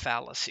a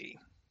fallacy.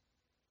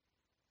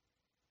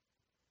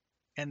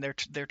 And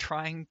they're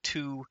trying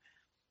to,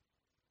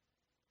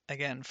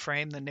 again,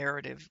 frame the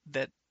narrative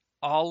that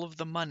all of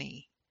the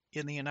money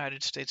in the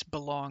United States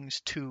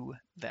belongs to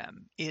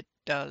them. It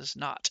does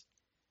not.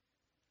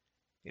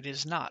 It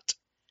is not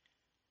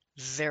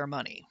their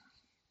money,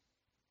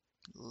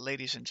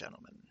 ladies and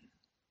gentlemen.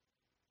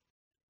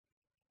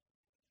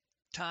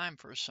 Time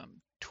for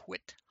some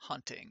twit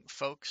hunting,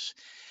 folks.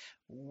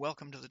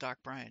 Welcome to the Doc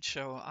Bryant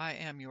Show. I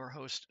am your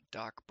host,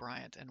 Doc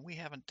Bryant, and we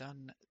haven't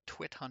done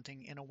twit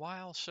hunting in a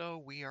while,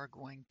 so we are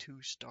going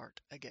to start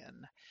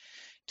again.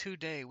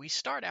 Today, we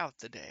start out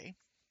the day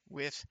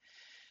with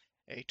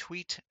a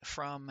tweet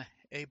from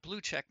a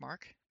blue check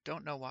mark.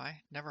 Don't know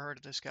why. Never heard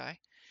of this guy.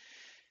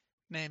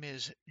 Name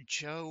is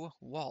Joe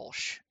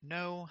Walsh.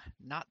 No,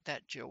 not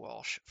that Joe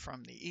Walsh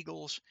from the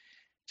Eagles.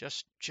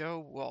 Just Joe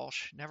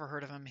Walsh. Never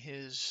heard of him.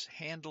 His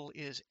handle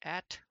is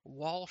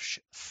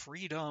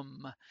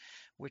 @WalshFreedom,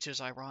 which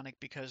is ironic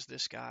because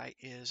this guy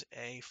is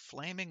a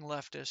flaming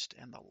leftist,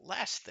 and the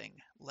last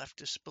thing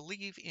leftists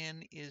believe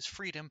in is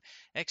freedom,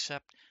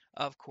 except,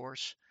 of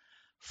course,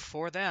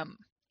 for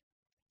them.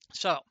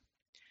 So,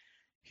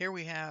 here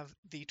we have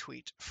the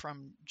tweet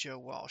from Joe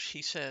Walsh.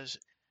 He says,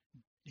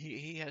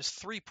 he has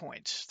 3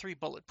 points, 3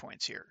 bullet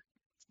points here.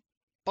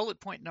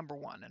 Bullet point number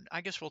 1, and I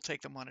guess we'll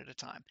take them one at a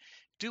time.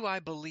 Do I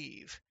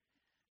believe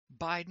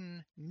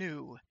Biden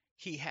knew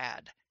he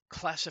had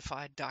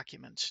classified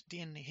documents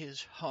in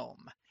his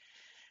home?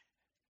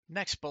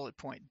 Next bullet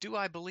point. Do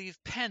I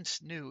believe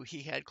Pence knew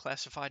he had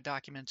classified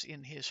documents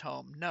in his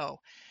home?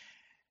 No.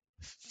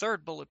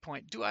 Third bullet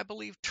point. Do I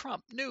believe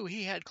Trump knew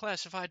he had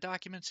classified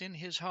documents in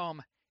his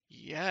home?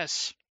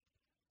 Yes.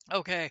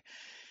 Okay.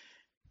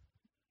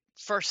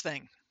 First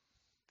thing.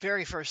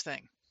 Very first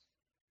thing.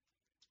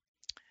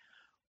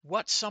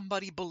 What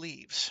somebody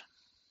believes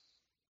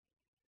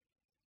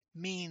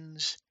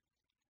means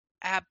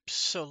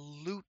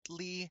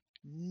absolutely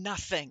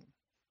nothing.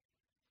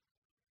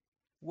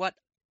 What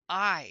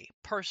I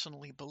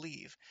personally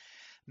believe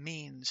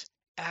means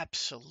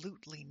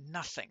absolutely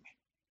nothing.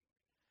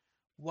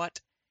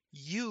 What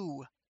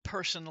you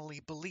personally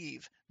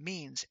believe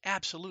means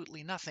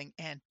absolutely nothing,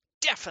 and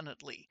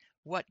definitely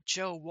what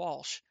Joe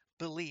Walsh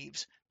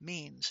believes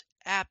means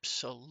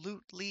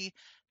absolutely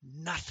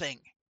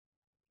nothing.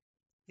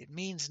 It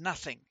means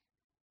nothing.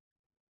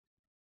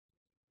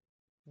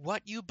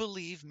 What you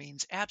believe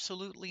means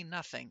absolutely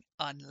nothing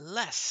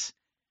unless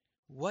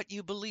what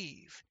you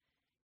believe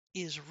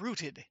is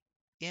rooted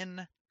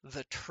in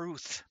the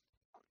truth.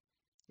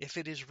 If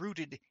it is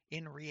rooted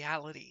in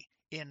reality,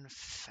 in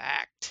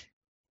fact.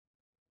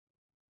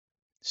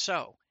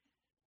 So,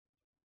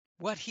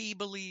 what he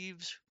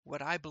believes,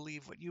 what I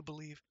believe, what you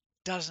believe,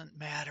 doesn't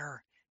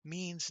matter,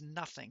 means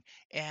nothing,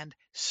 and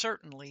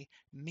certainly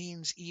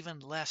means even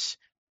less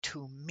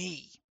to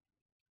me.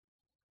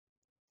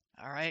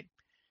 All right?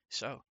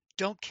 So,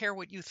 don't care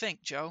what you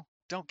think, Joe.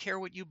 Don't care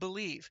what you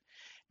believe.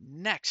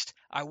 Next,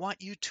 I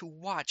want you to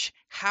watch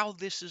how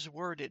this is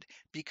worded,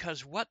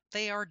 because what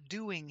they are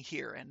doing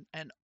here,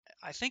 and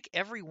I think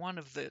every one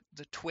of the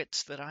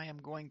twits that I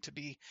am going to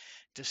be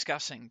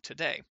discussing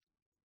today,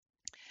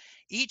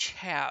 each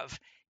have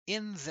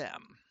in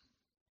them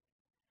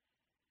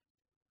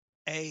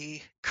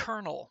a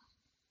kernel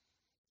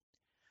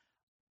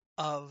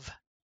of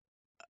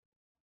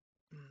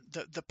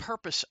the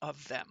purpose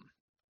of them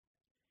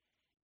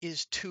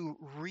is to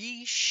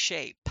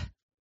reshape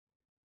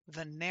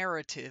the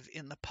narrative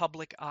in the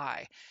public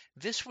eye.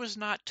 This was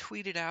not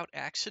tweeted out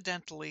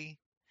accidentally.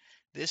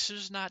 This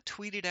is not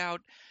tweeted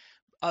out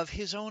of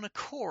his own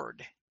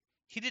accord.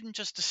 He didn't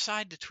just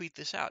decide to tweet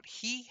this out.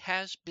 He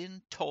has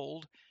been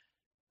told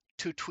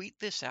to tweet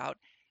this out,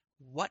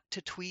 what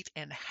to tweet,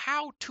 and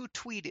how to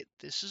tweet it.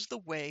 This is the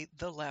way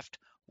the left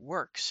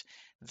works.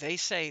 They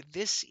say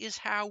this is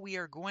how we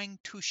are going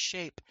to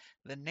shape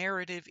the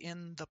narrative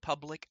in the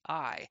public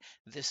eye.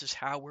 This is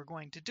how we're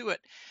going to do it.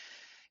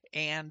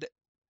 And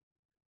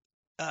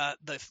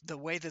the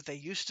way that they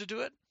used to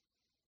do it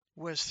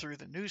was through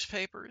the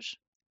newspapers.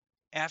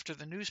 After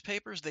the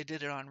newspapers, they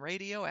did it on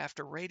radio.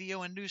 After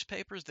radio and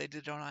newspapers, they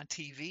did it on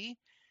TV.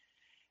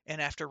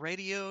 And after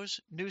radios,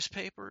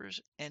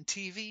 newspapers, and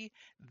TV,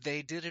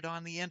 they did it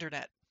on the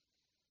internet.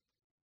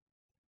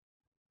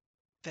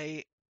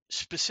 They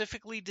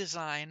specifically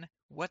design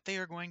what they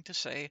are going to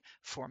say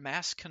for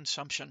mass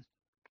consumption.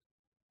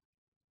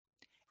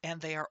 And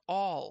they are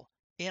all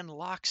in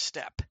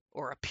lockstep,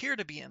 or appear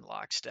to be in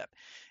lockstep.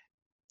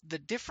 The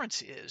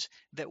difference is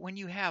that when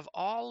you have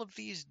all of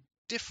these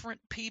different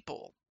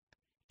people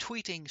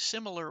tweeting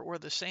similar or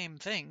the same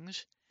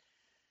things,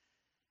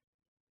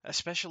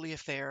 especially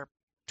if they're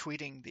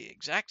tweeting the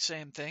exact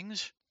same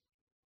things,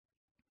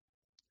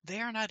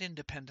 they are not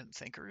independent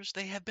thinkers.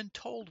 They have been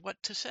told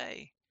what to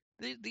say.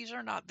 These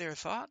are not their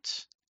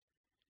thoughts.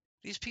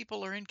 These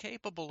people are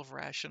incapable of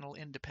rational,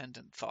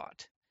 independent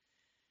thought.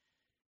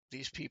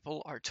 These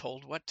people are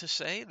told what to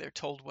say, they're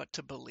told what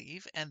to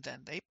believe, and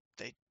then they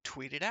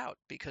tweet it out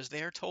because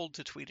they are told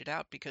to tweet it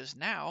out, because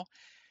now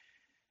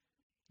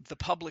the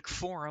public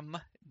forum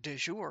du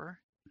jour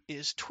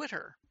is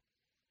Twitter.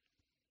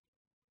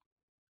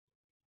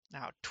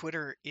 Now,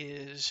 Twitter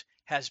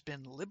has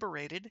been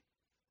liberated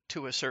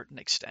to a certain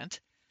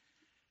extent,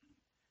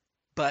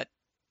 but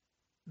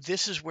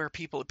this is where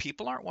people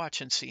aren't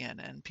watching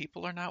CNN,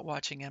 people are not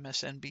watching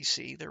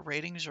MSNBC. Their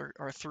ratings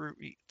are through,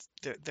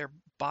 they're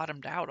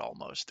bottomed out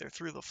almost. They're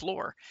through the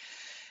floor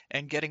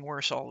and getting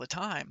worse all the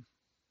time.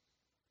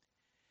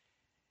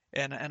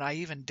 And I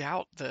even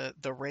doubt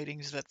the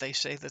ratings that they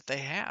say that they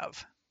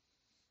have.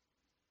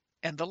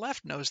 And the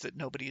left knows that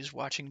nobody is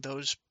watching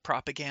those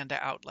propaganda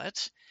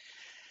outlets.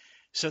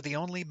 So the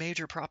only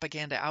major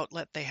propaganda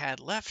outlet they had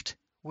left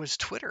was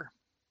Twitter,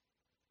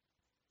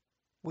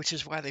 which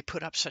is why they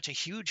put up such a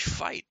huge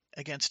fight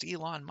against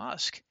Elon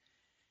Musk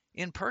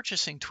in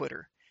purchasing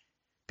Twitter,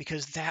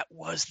 because that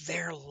was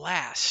their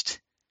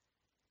last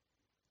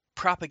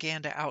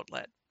propaganda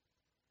outlet,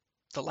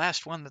 the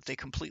last one that they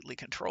completely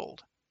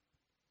controlled.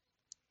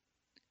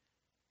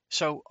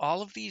 So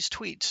all of these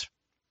tweets,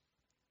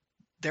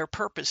 their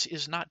purpose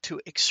is not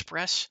to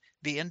express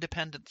the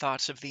independent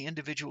thoughts of the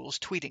individuals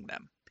tweeting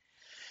them.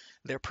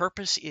 Their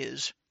purpose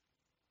is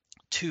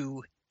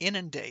to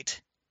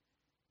inundate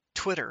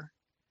Twitter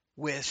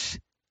with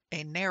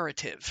a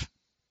narrative.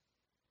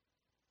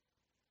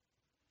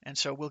 And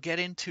so we'll get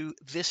into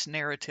this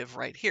narrative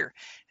right here.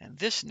 And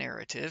this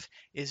narrative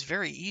is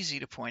very easy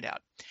to point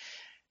out.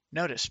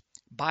 Notice,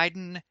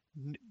 Biden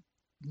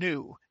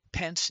knew,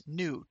 Pence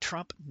knew,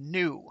 Trump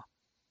knew,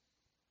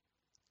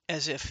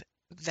 as if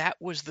that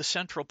was the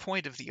central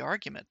point of the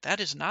argument. That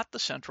is not the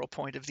central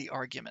point of the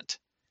argument.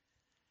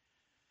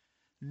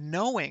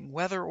 Knowing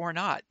whether or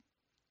not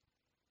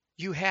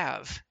you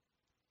have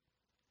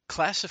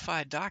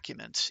classified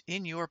documents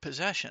in your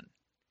possession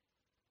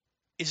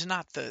is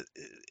not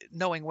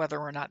knowing whether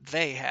or not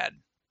they had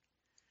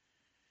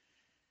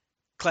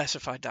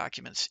classified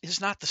documents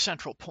is not the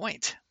central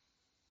point.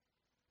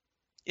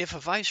 If a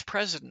vice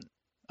president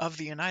of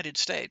the United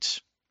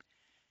States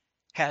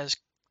has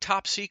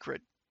top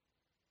secret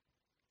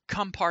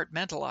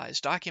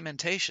compartmentalized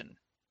documentation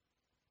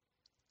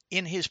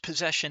in his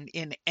possession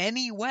in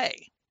any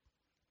way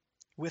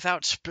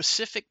without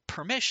specific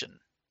permission,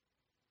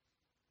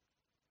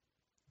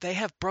 they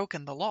have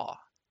broken the law.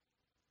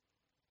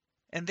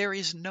 And there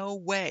is no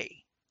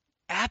way,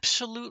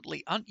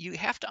 absolutely, you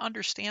have to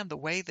understand the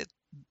way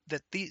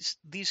that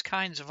these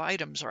kinds of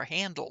items are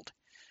handled.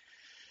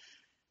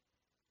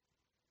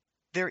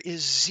 There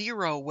is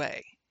zero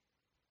way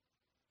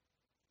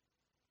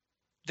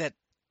that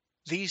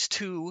these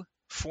two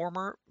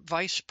former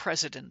vice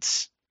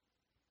presidents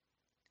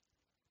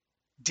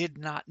did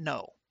not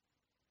know.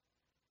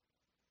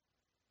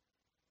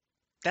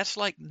 That's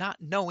like not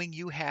knowing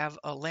you have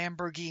a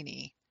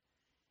Lamborghini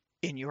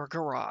in your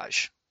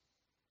garage.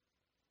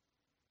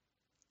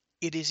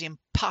 It is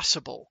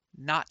impossible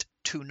not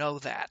to know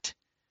that,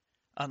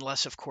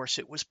 unless, of course,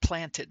 it was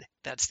planted.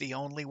 That's the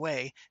only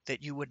way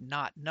that you would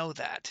not know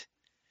that.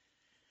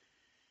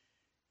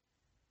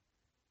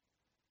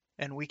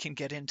 And we can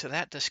get into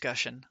that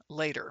discussion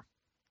later.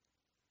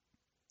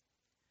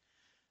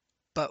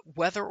 But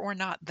whether or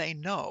not they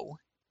know,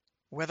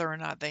 whether or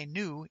not they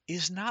knew,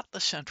 is not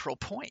the central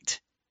point.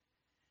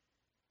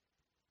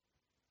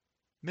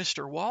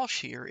 Mr.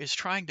 Walsh here is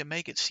trying to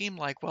make it seem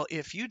like, well,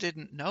 if you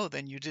didn't know,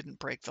 then you didn't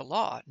break the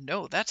law.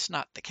 No, that's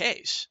not the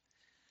case.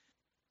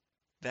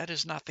 That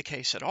is not the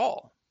case at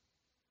all.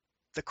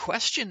 The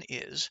question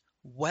is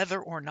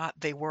whether or not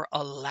they were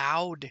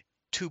allowed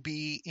to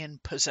be in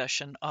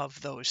possession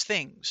of those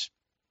things,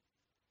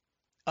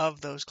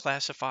 of those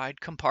classified,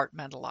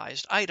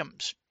 compartmentalized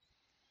items.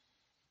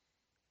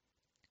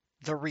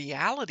 The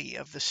reality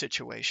of the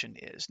situation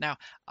is, now,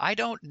 I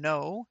don't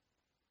know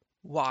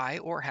why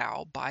or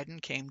how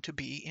Biden came to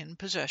be in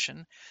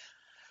possession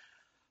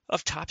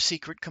of top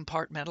secret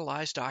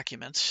compartmentalized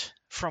documents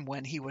from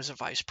when he was a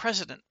vice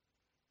president.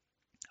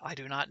 I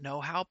do not know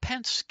how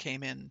Pence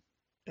came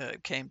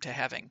to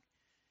having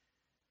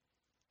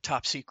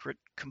top secret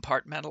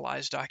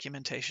compartmentalized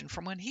documentation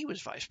from when he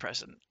was vice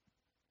president.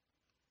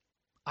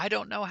 I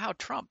don't know how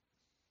Trump,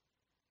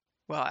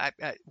 well,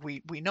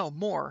 we know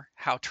more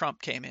how Trump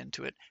came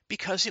into it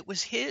because it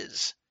was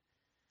his.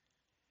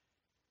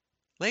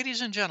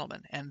 Ladies and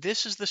gentlemen, and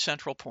this is the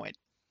central point.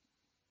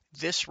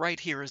 This right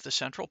here is the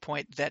central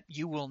point that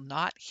you will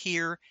not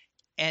hear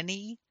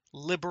any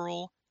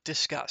liberal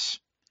discuss.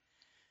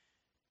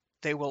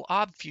 They will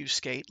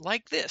obfuscate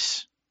like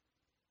this,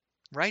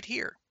 right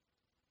here.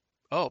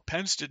 Oh,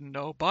 Pence didn't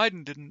know,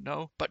 Biden didn't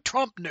know, but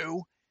Trump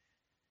knew.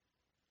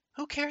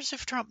 Who cares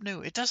if Trump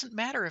knew? It doesn't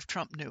matter if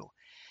Trump knew.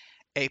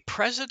 A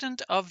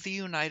president of the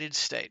United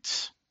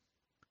States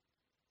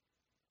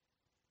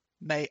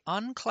may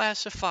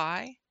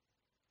unclassify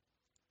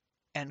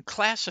and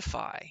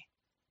classify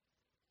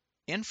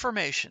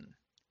information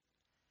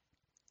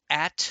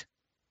at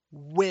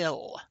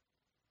will.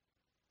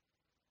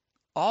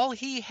 All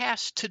he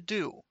has to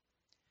do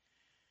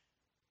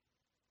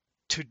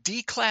to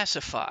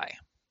declassify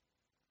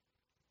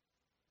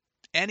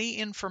any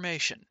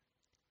information,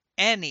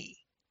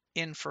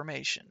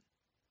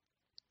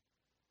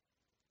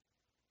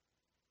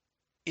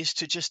 is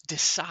to just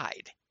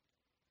decide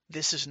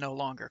this is no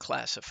longer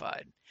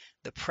classified.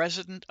 The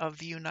President of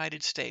the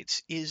United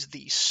States is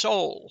the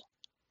sole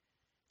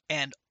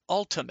and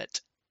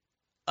ultimate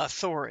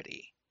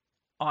authority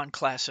on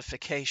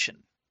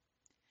classification.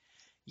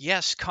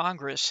 Yes,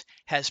 Congress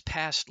has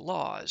passed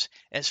laws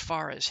as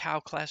far as how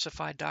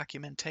classified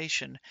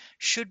documentation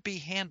should be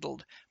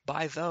handled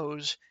by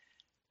those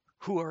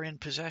who are in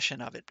possession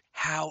of it.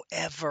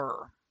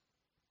 However,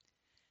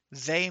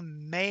 they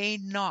may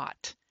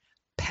not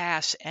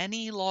pass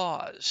any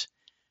laws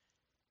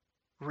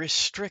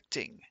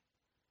restricting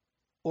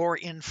or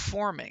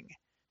informing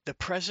the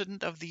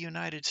President of the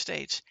United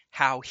States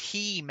how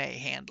he may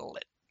handle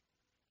it,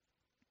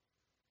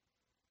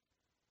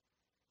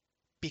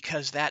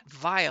 because that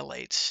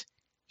violates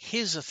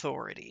his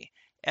authority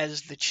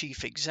as the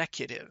chief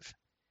executive.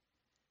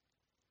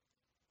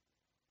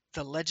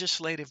 The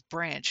legislative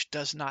branch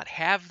does not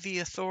have the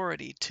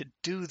authority to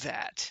do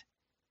that.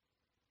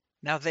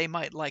 Now, they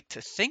might like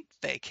to think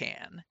they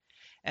can,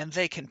 and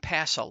they can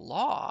pass a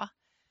law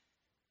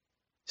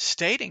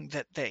stating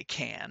that they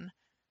can,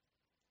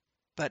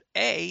 but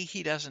A,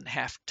 he doesn't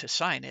have to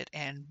sign it,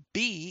 and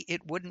B,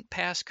 it wouldn't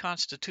pass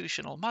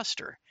constitutional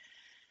muster,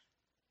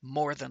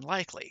 more than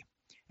likely.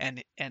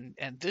 And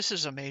this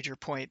is a major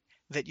point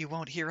that you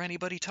won't hear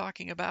anybody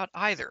talking about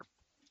either,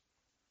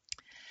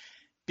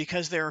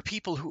 because there are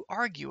people who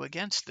argue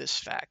against this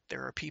fact.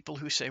 There are people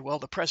who say, well,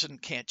 the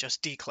president can't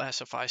just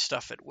declassify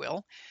stuff at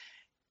will.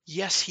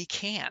 Yes, he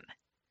can.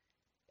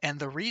 And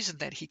the reason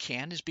that he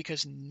can is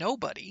because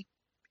nobody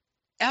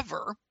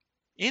ever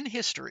in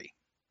history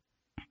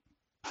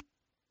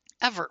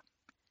ever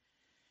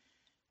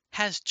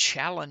has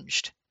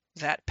challenged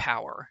that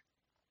power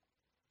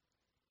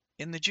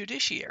in the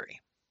judiciary.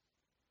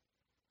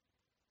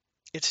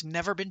 It's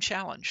never been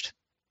challenged.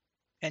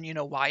 And you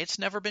know why it's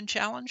never been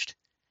challenged?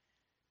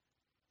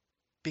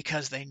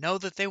 Because they know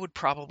that they would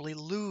probably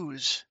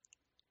lose.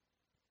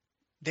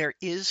 There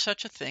is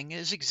such a thing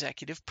as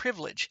executive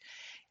privilege.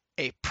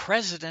 A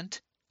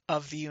president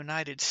of the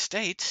United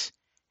States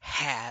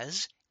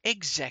has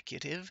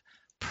executive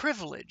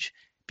privilege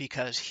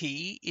because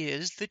he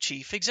is the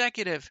chief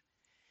executive.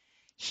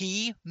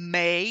 He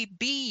may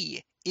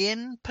be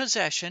in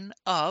possession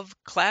of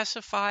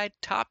classified,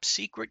 top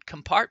secret,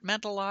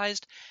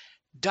 compartmentalized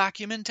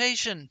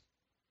documentation.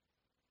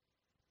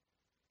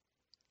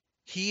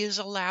 He is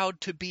allowed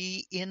to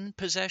be in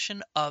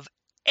possession of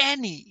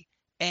any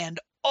and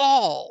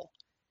all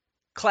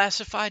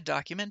classified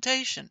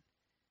documentation.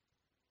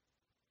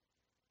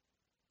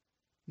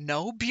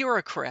 No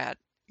bureaucrat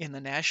in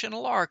the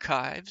National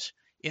Archives,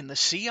 in the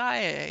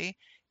CIA,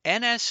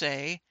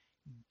 NSA,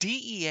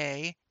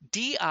 DEA,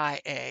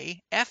 DIA,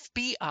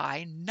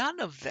 FBI, none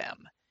of them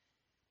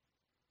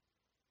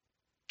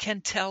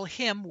can tell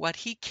him what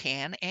he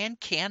can and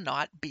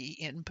cannot be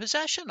in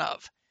possession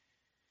of,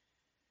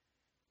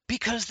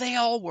 because they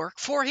all work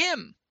for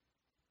him.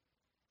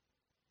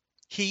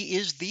 He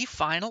is the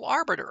final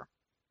arbiter.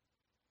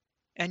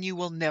 And you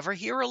will never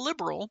hear a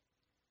liberal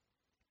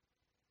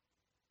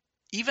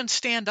even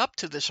stand up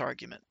to this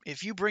argument.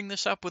 If you bring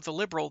this up with a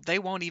liberal, they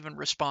won't even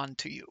respond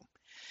to you,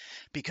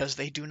 because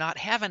they do not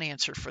have an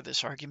answer for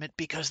this argument,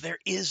 because there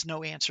is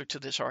no answer to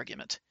this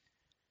argument.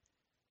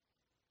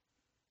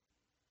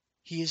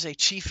 He is a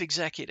chief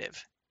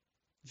executive,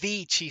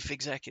 the chief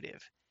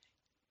executive.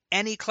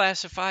 Any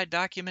classified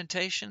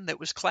documentation that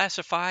was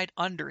classified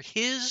under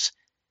his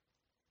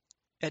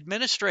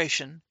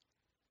administration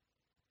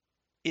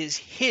is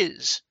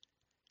his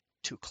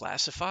to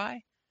classify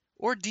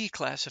or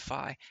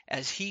declassify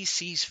as he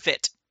sees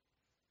fit.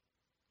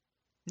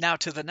 Now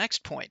to the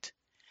next point.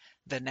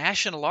 The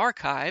National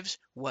Archives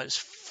was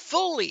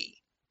fully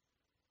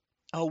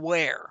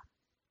aware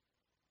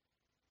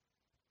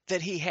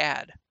that he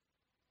had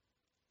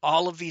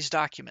all of these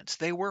documents.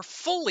 They were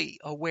fully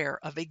aware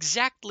of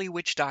exactly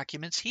which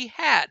documents he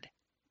had.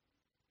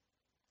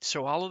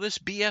 So all of this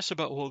BS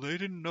about, well, they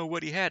didn't know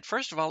what he had.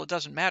 First of all, it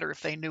doesn't matter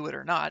if they knew it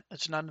or not.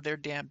 It's none of their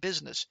damn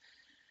business.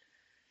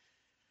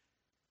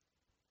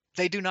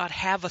 They do not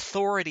have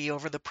authority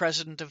over the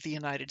President of the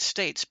United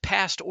States,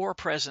 past or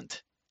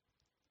present.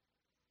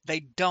 They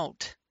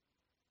don't.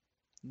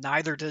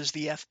 Neither does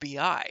the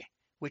FBI,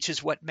 which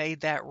is what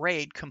made that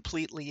raid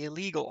completely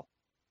illegal.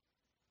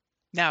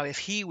 Now, if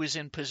he was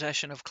in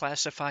possession of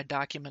classified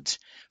documents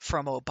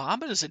from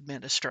Obama's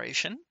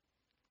administration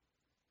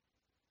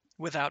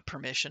without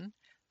permission,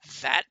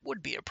 that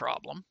would be a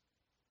problem.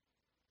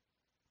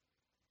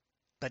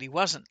 But he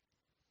wasn't.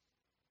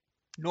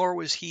 Nor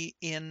was he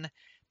in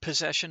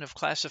possession of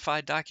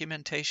classified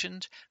documentation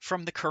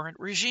from the current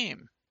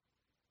regime.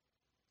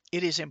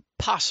 It is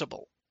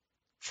impossible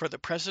for the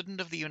President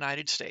of the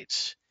United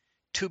States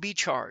to be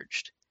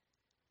charged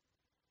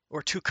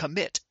or to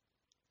commit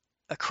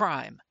a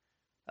crime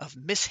of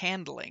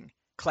mishandling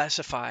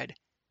classified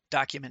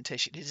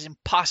documentation. It is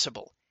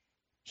impossible.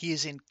 He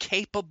is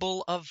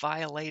incapable of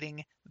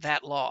violating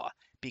that law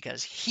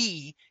because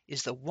he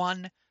is the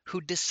one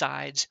who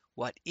decides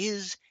what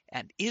is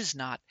and is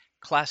not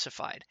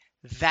classified.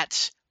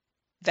 That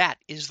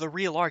is the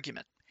real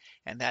argument.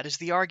 And that is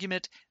the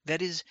argument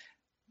that is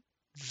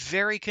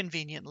very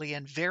conveniently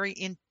and very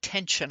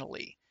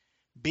intentionally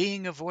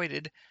being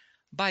avoided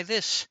by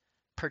this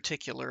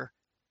particular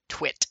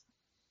twit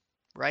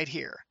right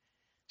here.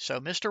 So,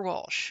 Mr.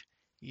 Walsh,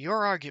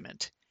 your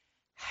argument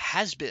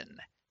has been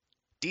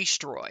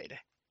destroyed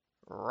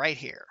right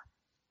here.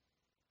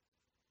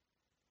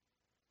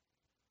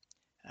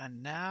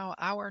 And now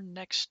our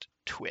next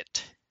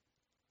twit.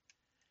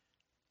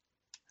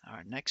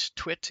 Our next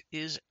twit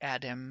is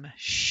Adam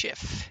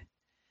Schiff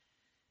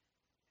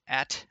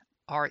at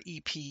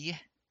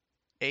REPADAMSCHIFF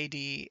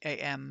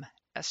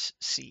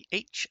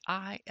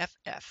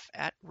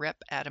at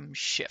Rep Adam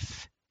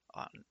Schiff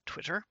on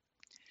Twitter.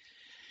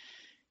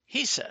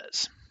 He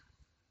says,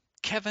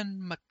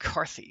 Kevin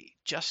McCarthy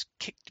just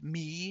kicked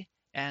me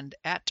and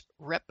at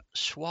Rep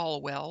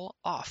Swalwell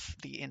off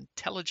the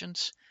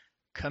Intelligence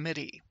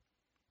Committee.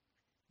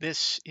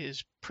 This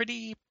is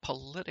pretty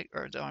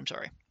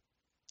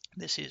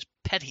this is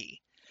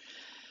petty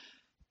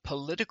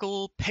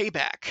political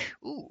payback.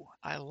 Ooh,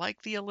 I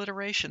like the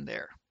alliteration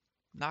there.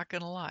 Not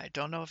gonna lie,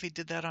 don't know if he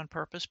did that on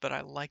purpose, but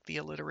I like the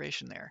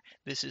alliteration there.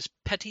 This is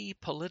petty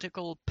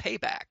political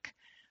payback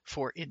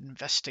for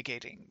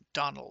investigating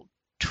Donald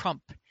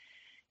Trump.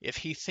 If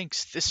he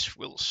thinks this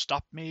will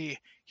stop me,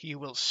 he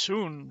will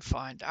soon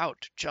find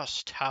out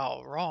just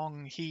how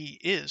wrong he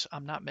is.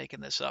 I'm not making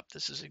this up.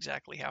 This is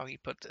exactly how he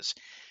put this.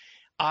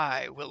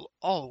 I will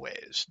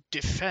always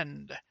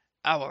defend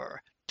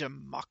our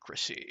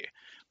democracy.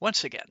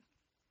 Once again,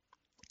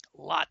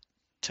 a lot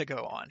to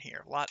go on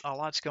here. A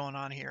lot's going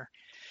on here.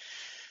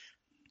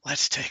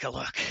 Let's take a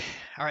look.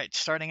 All right,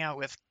 starting out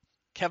with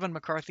Kevin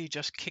McCarthy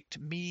just kicked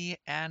me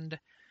and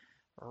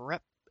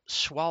Rep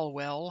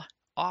Swalwell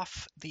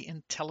off the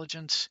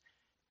Intelligence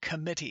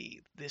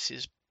Committee. This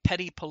is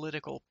petty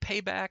political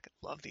payback,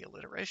 love the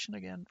alliteration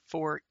again,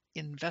 for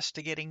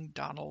investigating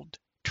Donald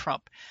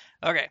Trump.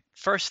 Okay,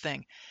 first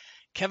thing,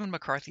 Kevin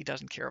McCarthy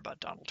doesn't care about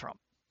Donald Trump.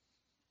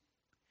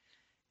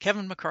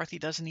 Kevin McCarthy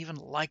doesn't even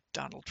like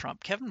Donald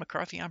Trump. Kevin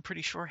McCarthy, I'm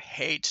pretty sure,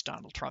 hates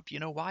Donald Trump. You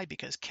know why?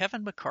 Because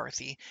Kevin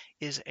McCarthy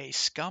is a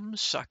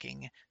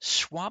scum-sucking,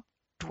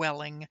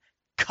 swamp-dwelling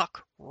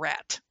cuck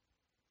rat.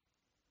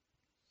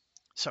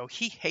 So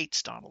he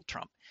hates Donald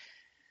Trump.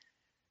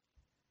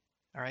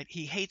 All right,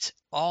 he hates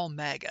all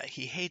MAGA.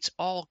 He hates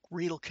all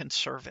real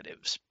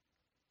conservatives.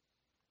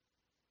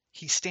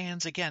 He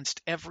stands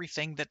against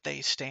everything that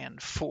they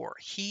stand for.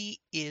 He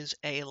is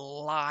a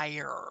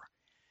liar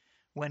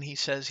when he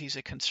says he's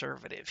a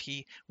conservative.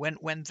 When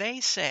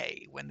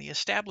the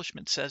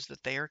establishment says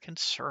that they are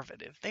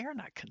conservative, they are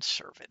not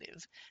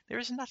conservative. There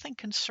is nothing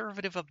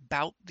conservative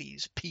about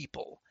these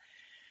people.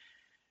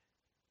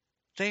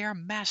 They are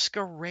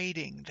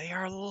masquerading. They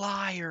are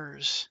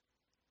liars.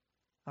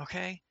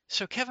 Okay?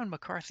 So Kevin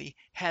McCarthy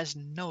has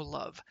no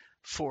love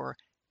for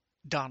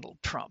Donald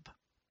Trump.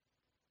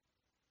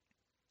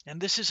 And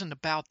this isn't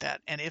about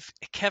that. And if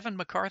Kevin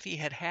McCarthy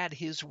had had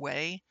his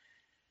way,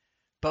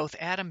 both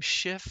Adam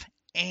Schiff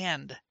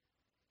and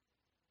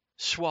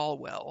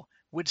Swalwell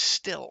would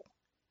still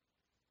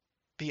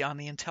be on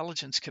the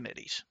intelligence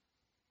committees.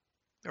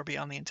 Or be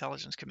on the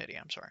intelligence committee,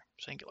 I'm sorry,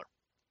 singular.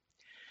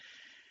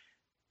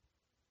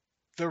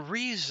 The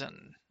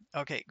reason,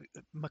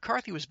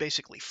 McCarthy was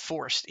basically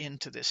forced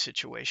into this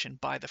situation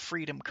by the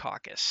Freedom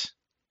Caucus,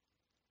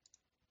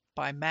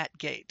 by Matt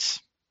Gaetz.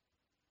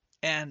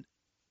 And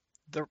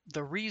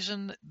the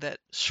reason that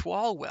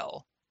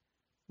Swalwell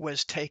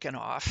was taken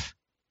off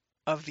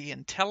of the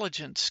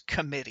Intelligence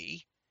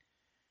Committee,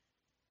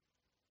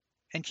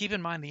 and keep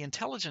in mind the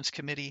Intelligence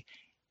Committee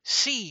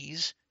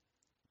sees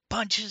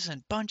bunches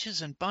and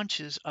bunches and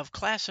bunches of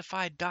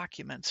classified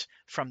documents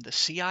from the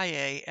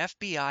CIA,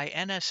 FBI,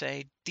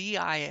 NSA,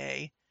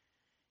 DIA,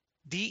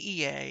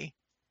 DEA,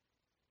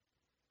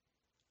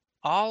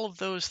 all of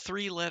those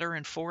 3-letter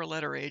and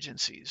 4-letter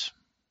agencies.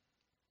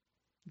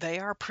 They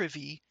are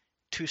privy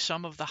to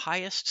some of the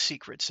highest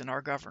secrets in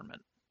our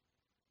government.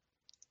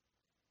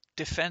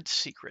 Defense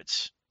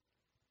secrets.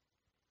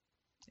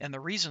 And the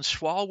reason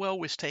Swalwell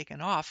was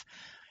taken off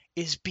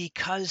is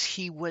because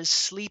he was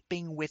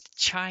sleeping with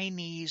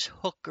Chinese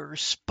hooker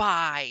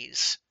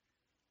spies.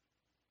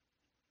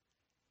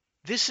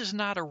 This is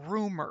not a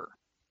rumor.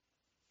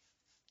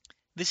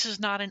 This is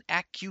not an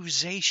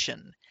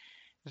accusation.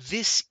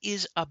 This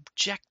is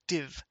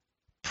objective,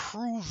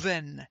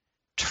 proven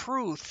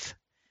truth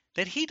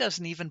that he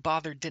doesn't even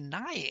bother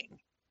denying,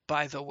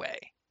 by the way.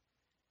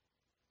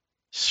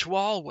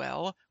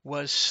 Swalwell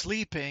was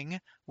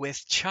sleeping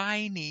with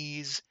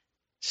Chinese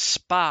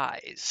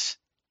spies.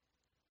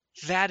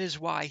 That is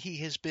why he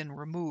has been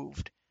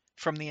removed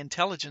from the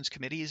Intelligence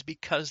Committee, is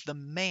because the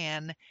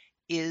man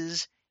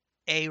is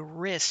a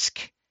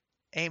risk,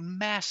 a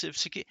massive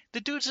security.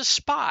 The dude's a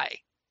spy.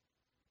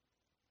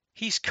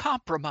 He's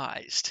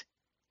compromised.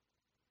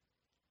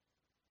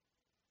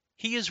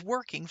 He is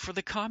working for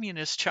the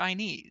Communist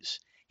Chinese.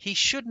 He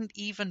shouldn't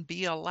even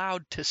be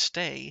allowed to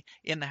stay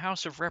in the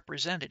House of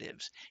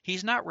Representatives.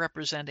 He's not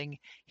representing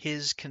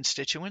his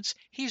constituents.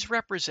 He's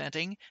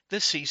representing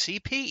the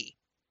CCP.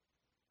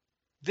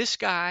 This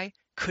guy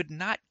could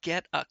not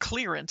get a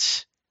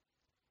clearance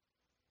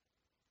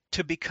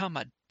to become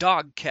a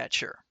dog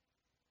catcher,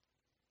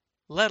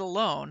 let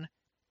alone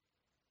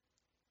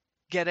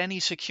get any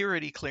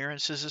security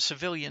clearance as a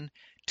civilian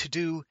to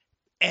do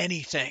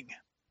anything.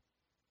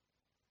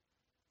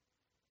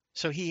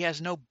 So he has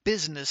no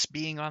business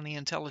being on the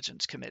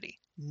Intelligence Committee.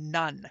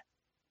 None.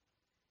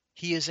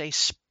 He is a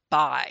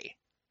spy.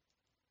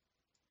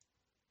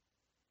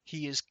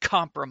 He is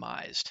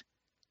compromised.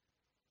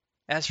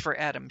 As for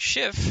Adam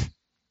Schiff,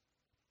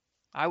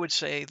 I would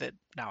say that,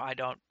 now I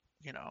don't,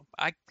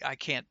 I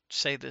can't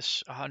say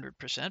this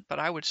 100%, but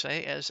I would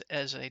say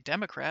as a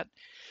Democrat,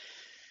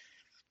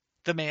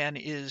 the man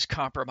is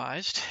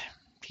compromised.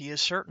 He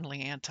is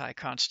certainly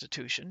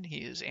anti-Constitution. He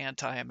is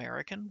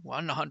anti-American,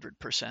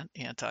 100%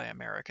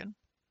 anti-American.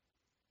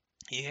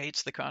 He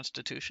hates the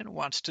Constitution,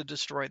 wants to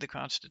destroy the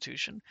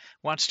Constitution,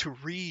 wants to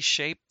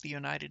reshape the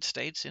United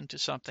States into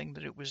something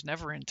that it was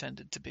never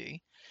intended to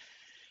be.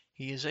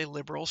 He is a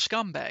liberal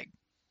scumbag,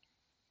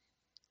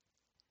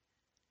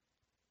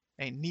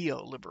 a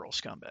neoliberal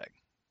scumbag,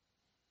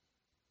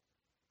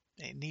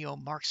 a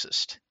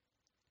neo-Marxist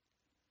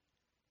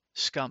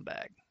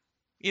scumbag.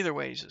 Either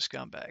way, he's a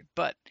scumbag.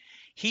 But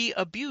he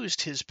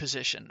abused his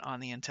position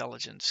on the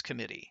Intelligence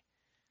Committee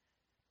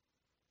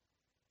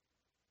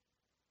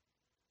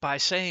by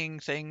saying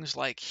things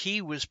like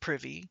he was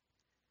privy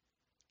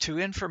to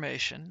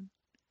information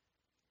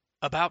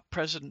about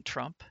President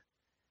Trump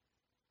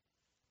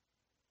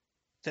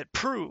that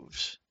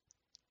proves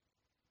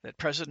that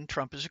President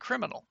Trump is a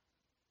criminal,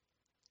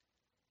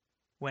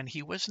 when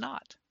he was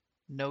not.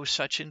 No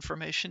such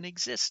information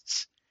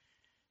exists.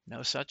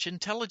 No such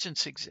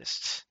intelligence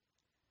exists.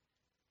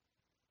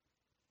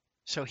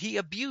 So he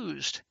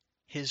abused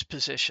his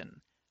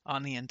position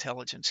on the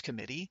Intelligence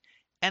Committee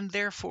and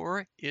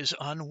therefore is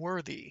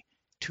unworthy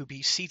to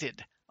be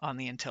seated on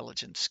the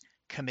Intelligence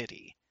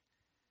Committee.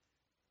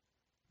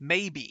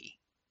 Maybe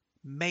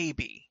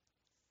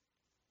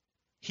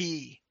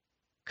he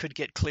could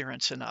get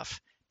clearance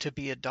enough to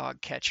be a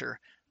dog catcher,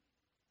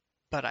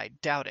 but I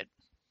doubt it.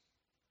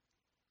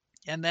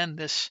 And then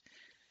this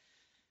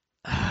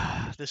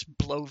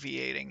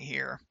bloviating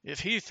here. If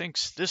he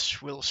thinks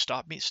this will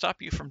stop me,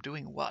 stop you from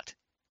doing what?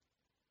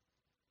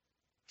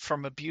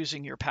 From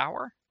abusing your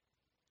power?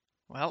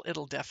 Well,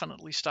 it'll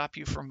definitely stop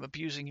you from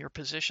abusing your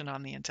position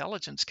on the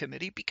Intelligence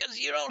Committee because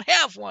you don't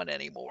have one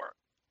anymore.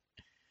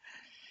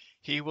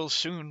 He will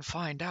soon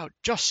find out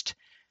just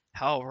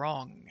how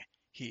wrong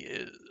he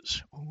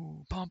is.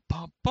 Ooh, bum,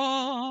 bum,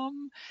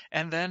 bum.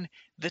 And then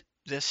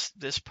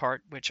this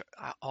part, which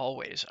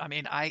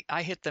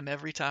I hit them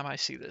every time I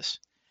see this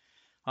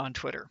on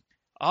Twitter.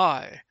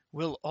 I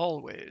will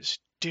always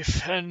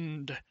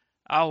defend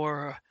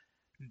our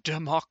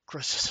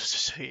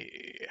democracy.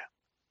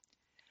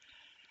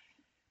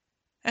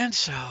 And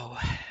so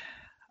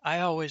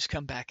I always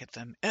come back at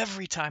them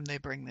every time they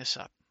bring this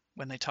up.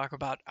 When they talk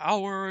about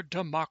our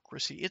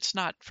democracy, it's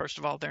not, first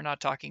of all, they're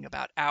not talking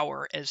about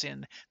our as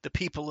in the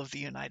people of the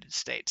United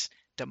States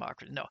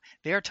democracy. No,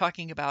 they are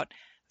talking about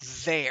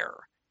their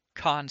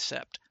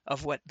concept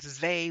of what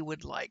they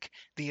would like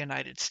the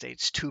United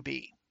States to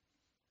be.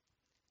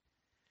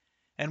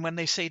 And when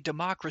they say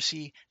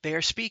democracy, they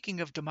are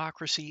speaking of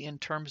democracy in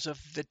terms of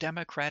the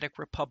Democratic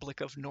Republic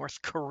of North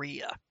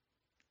Korea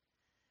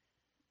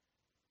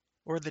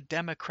or the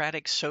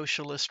Democratic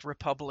Socialist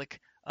Republic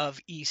of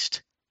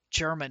East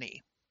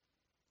Germany.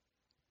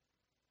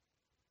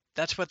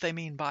 That's what they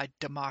mean by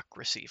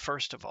democracy,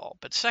 first of all.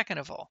 But second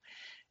of all,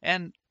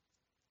 and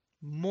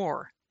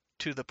more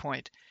to the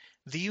point,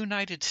 the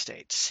United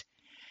States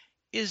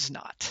is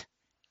not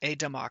a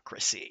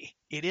democracy.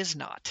 It is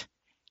not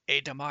a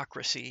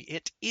democracy.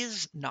 It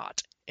is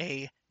not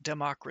a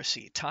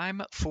democracy.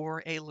 Time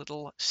for a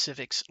little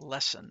civics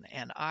lesson.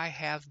 And I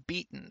have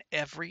beaten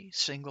every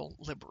single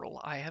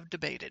liberal I have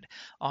debated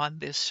on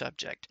this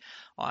subject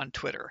on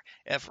Twitter.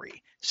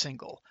 Every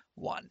single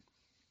one.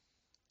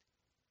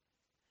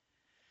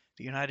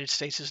 The United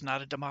States is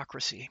not a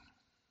democracy.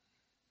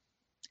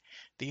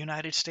 The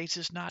United States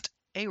is not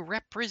a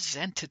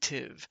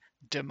representative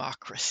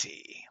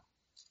democracy.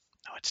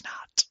 No, it's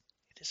not.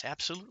 It is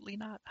absolutely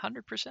not.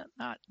 100%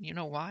 not. You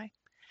know why?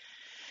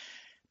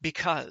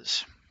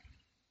 Because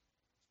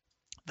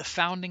the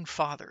Founding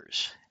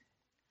Fathers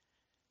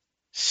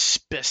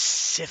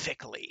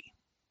specifically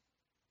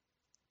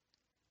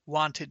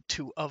wanted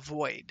to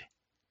avoid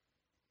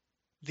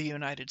the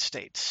United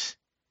States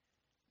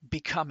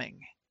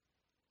becoming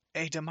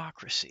a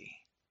democracy,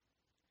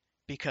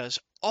 because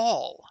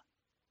all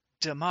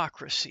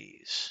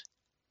democracies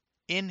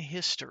in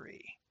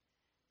history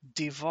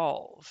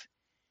devolve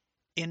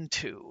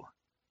into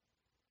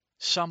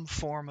some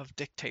form of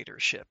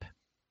dictatorship.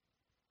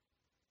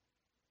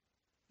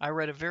 I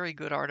read a very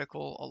good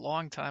article a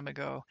long time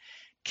ago,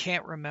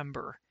 can't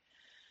remember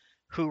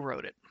who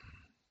wrote it,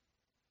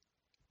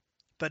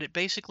 but it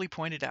basically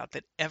pointed out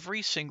that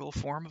every single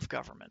form of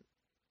government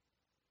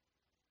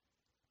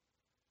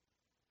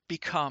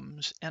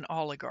becomes an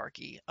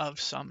oligarchy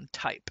of some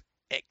type,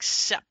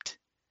 except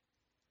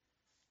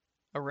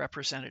a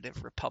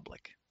representative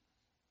republic.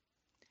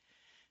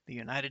 The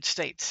United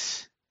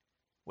States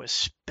was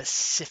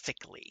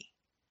specifically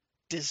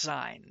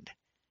designed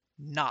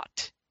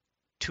not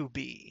to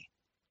be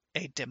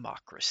a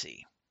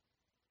democracy.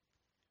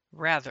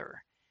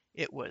 Rather,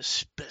 it was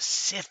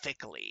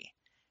specifically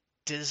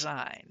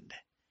designed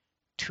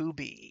to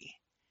be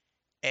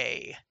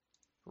a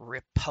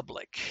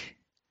republic.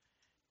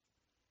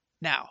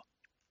 Now,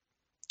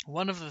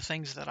 one of the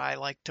things that I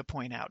like to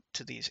point out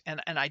to these,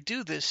 and I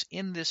do this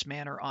in this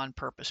manner on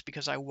purpose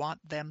because I want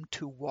them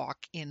to walk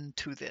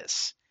into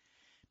this,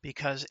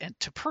 and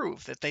to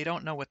prove that they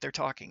don't know what they're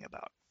talking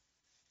about.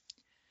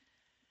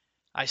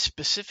 I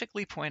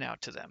specifically point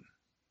out to them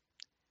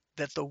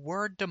that the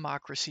word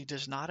democracy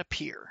does not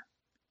appear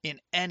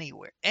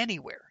anywhere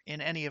in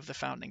any of the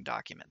founding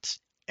documents.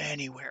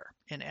 Anywhere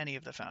in any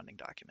of the founding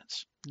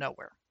documents.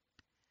 Nowhere.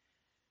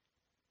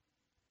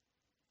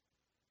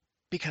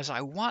 Because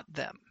I want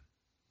them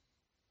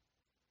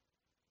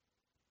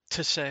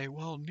to say,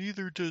 well,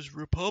 neither does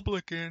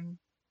republic,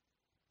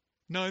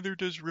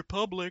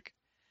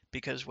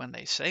 because when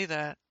they say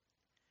that,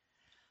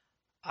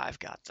 I've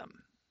got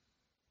them.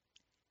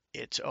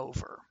 It's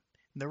over.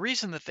 The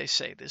reason that they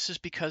say this is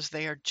because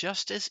they are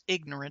just as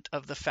ignorant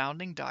of the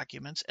founding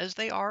documents as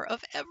they are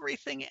of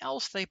everything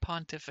else they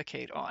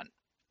pontificate on.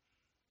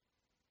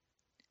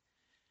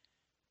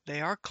 They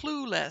are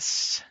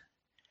clueless.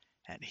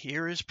 And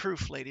here is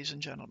proof, ladies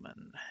and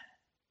gentlemen.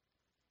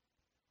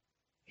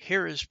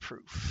 Here is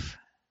proof.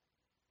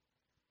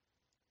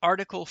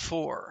 Article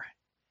 4,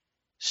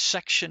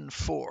 Section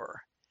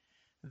 4,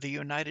 the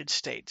United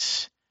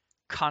States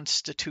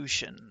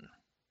Constitution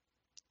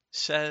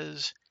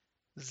says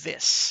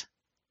this,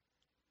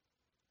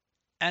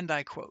 and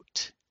I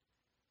quote,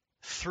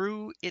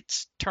 "Through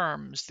its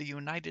terms, the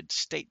United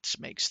States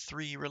makes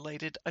 3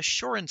 related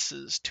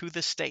assurances to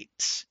the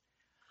states.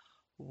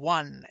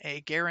 1,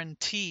 a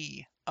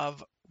guarantee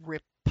of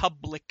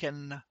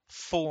republican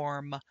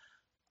form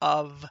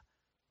of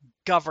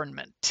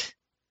government.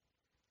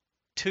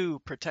 2,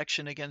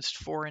 protection against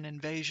foreign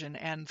invasion.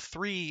 And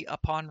 3,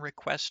 upon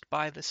request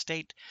by the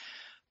state,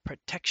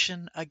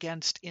 protection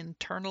against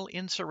internal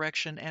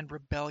insurrection and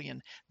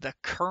rebellion." The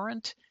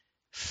current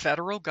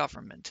federal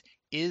government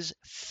is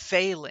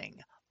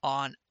failing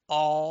on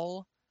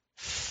all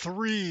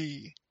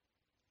 3.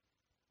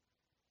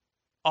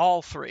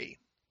 All 3.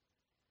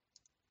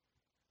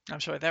 I'm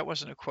sorry, that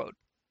wasn't a quote.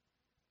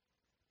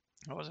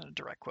 That wasn't a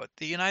direct quote.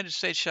 "The United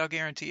States shall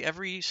guarantee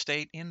every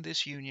state in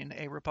this union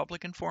a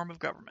republican form of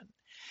government,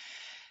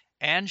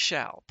 and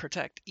shall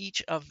protect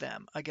each of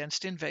them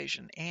against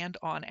invasion, and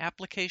on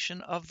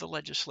application of the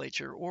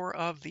legislature or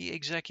of the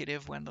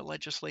executive when the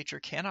legislature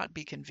cannot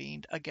be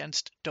convened,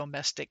 against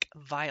domestic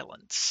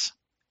violence."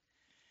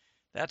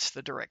 That's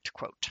the direct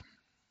quote.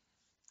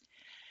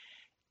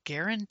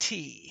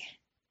 Guarantee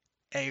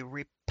a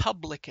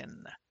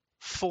republican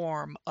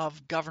form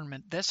of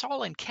government. That's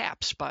all in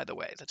caps, by the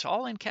way. That's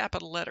all in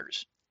capital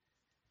letters.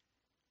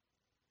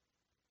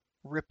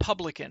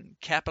 Republican,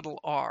 capital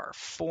R,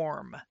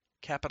 form,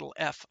 capital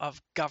F of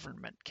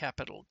government,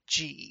 capital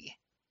G.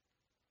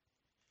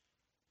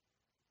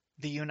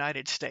 The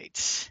United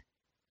States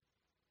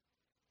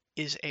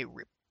is a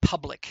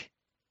republic.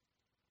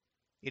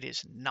 It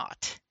is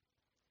not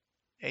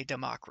a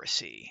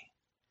democracy.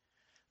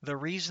 The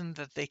reason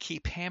that they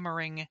keep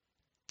hammering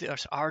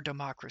our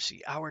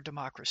democracy, our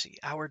democracy,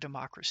 our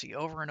democracy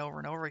over and over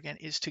and over again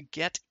is to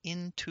get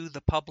into the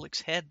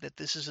public's head that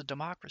this is a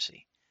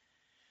democracy,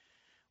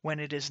 when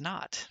it is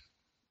not.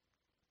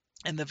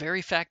 And the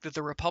very fact that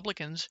the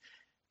Republicans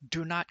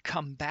do not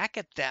come back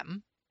at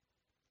them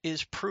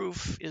is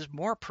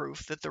more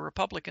proof that the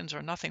Republicans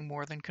are nothing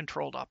more than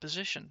controlled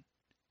opposition,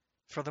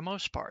 for the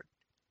most part.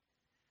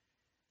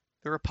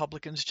 The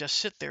Republicans just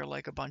sit there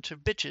like a bunch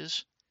of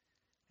bitches,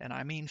 and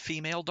I mean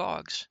female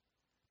dogs,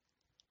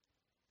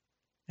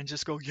 and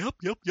just go, yep,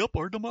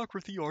 our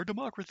democracy, yep.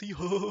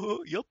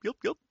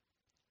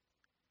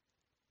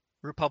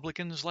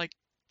 Republicans like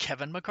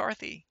Kevin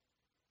McCarthy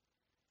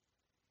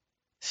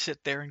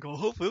sit there and go,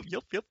 oh,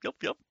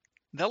 yep.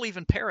 They'll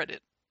even parrot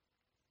it,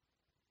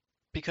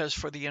 because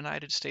for the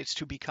United States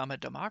to become a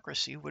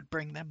democracy would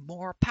bring them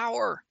more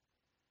power.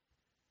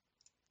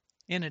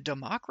 In a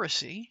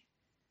democracy,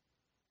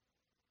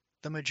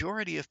 the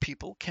majority of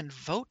people can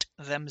vote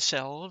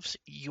themselves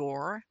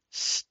your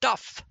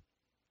stuff.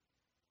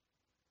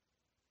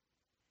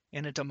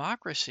 In a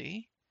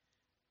democracy,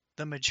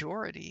 the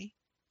majority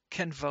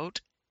can vote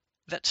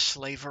that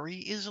slavery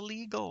is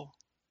legal.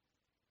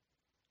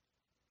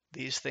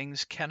 These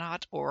things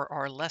cannot, or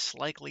are less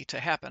likely to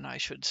happen, I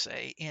should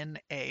say, in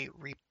a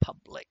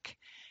republic.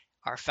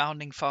 Our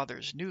founding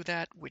fathers knew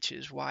that, which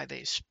is why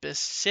they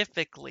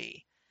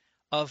specifically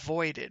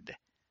avoided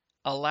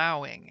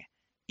allowing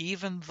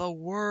even the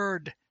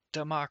word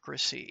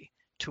democracy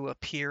to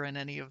appear in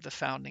any of the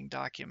founding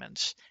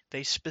documents.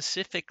 They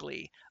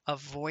specifically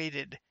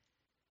avoided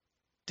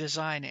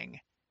designing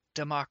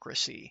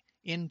democracy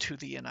into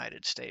the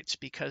United States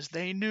because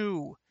they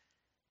knew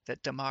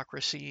that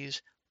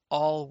democracies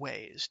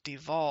always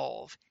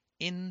devolve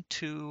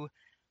into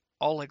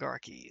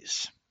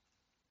oligarchies.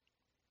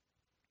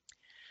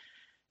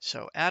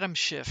 So, Adam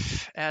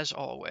Schiff, as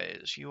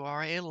always, you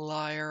are a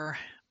liar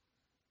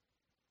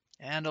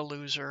and a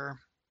loser.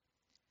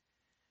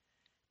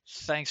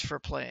 Thanks for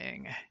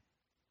playing.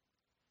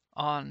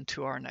 On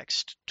to our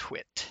next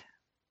twit.